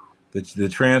authority. The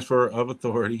transfer of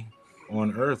authority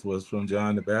on earth was from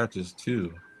John the Baptist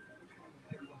to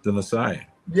the Messiah.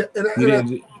 Yeah,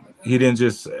 he didn't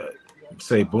just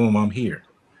say, "Boom, I'm here."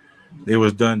 It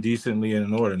was done decently and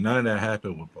in order. None of that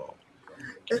happened with Paul.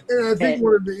 And I think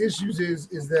one of the issues is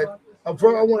that I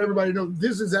want everybody to know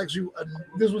this was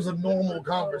a normal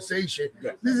conversation.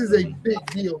 This is a big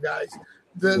deal, guys.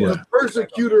 The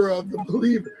persecutor of the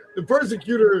believer, the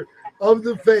persecutor of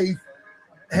the faith,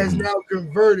 has now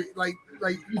converted. Like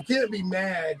you can't be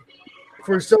mad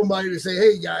for somebody to say,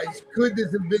 "Hey guys, could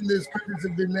this have been this? Could this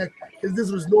have been that?" Because this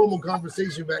was normal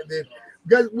conversation back then.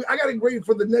 Guys, I got to wait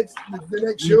for the next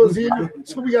shows here,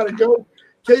 so we got to go.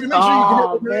 Katie, make sure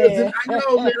you can hit me. I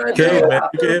know, man. Katie, man,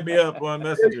 you can hit me up on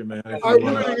Messenger, man. I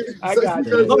got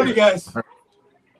you. Love you guys.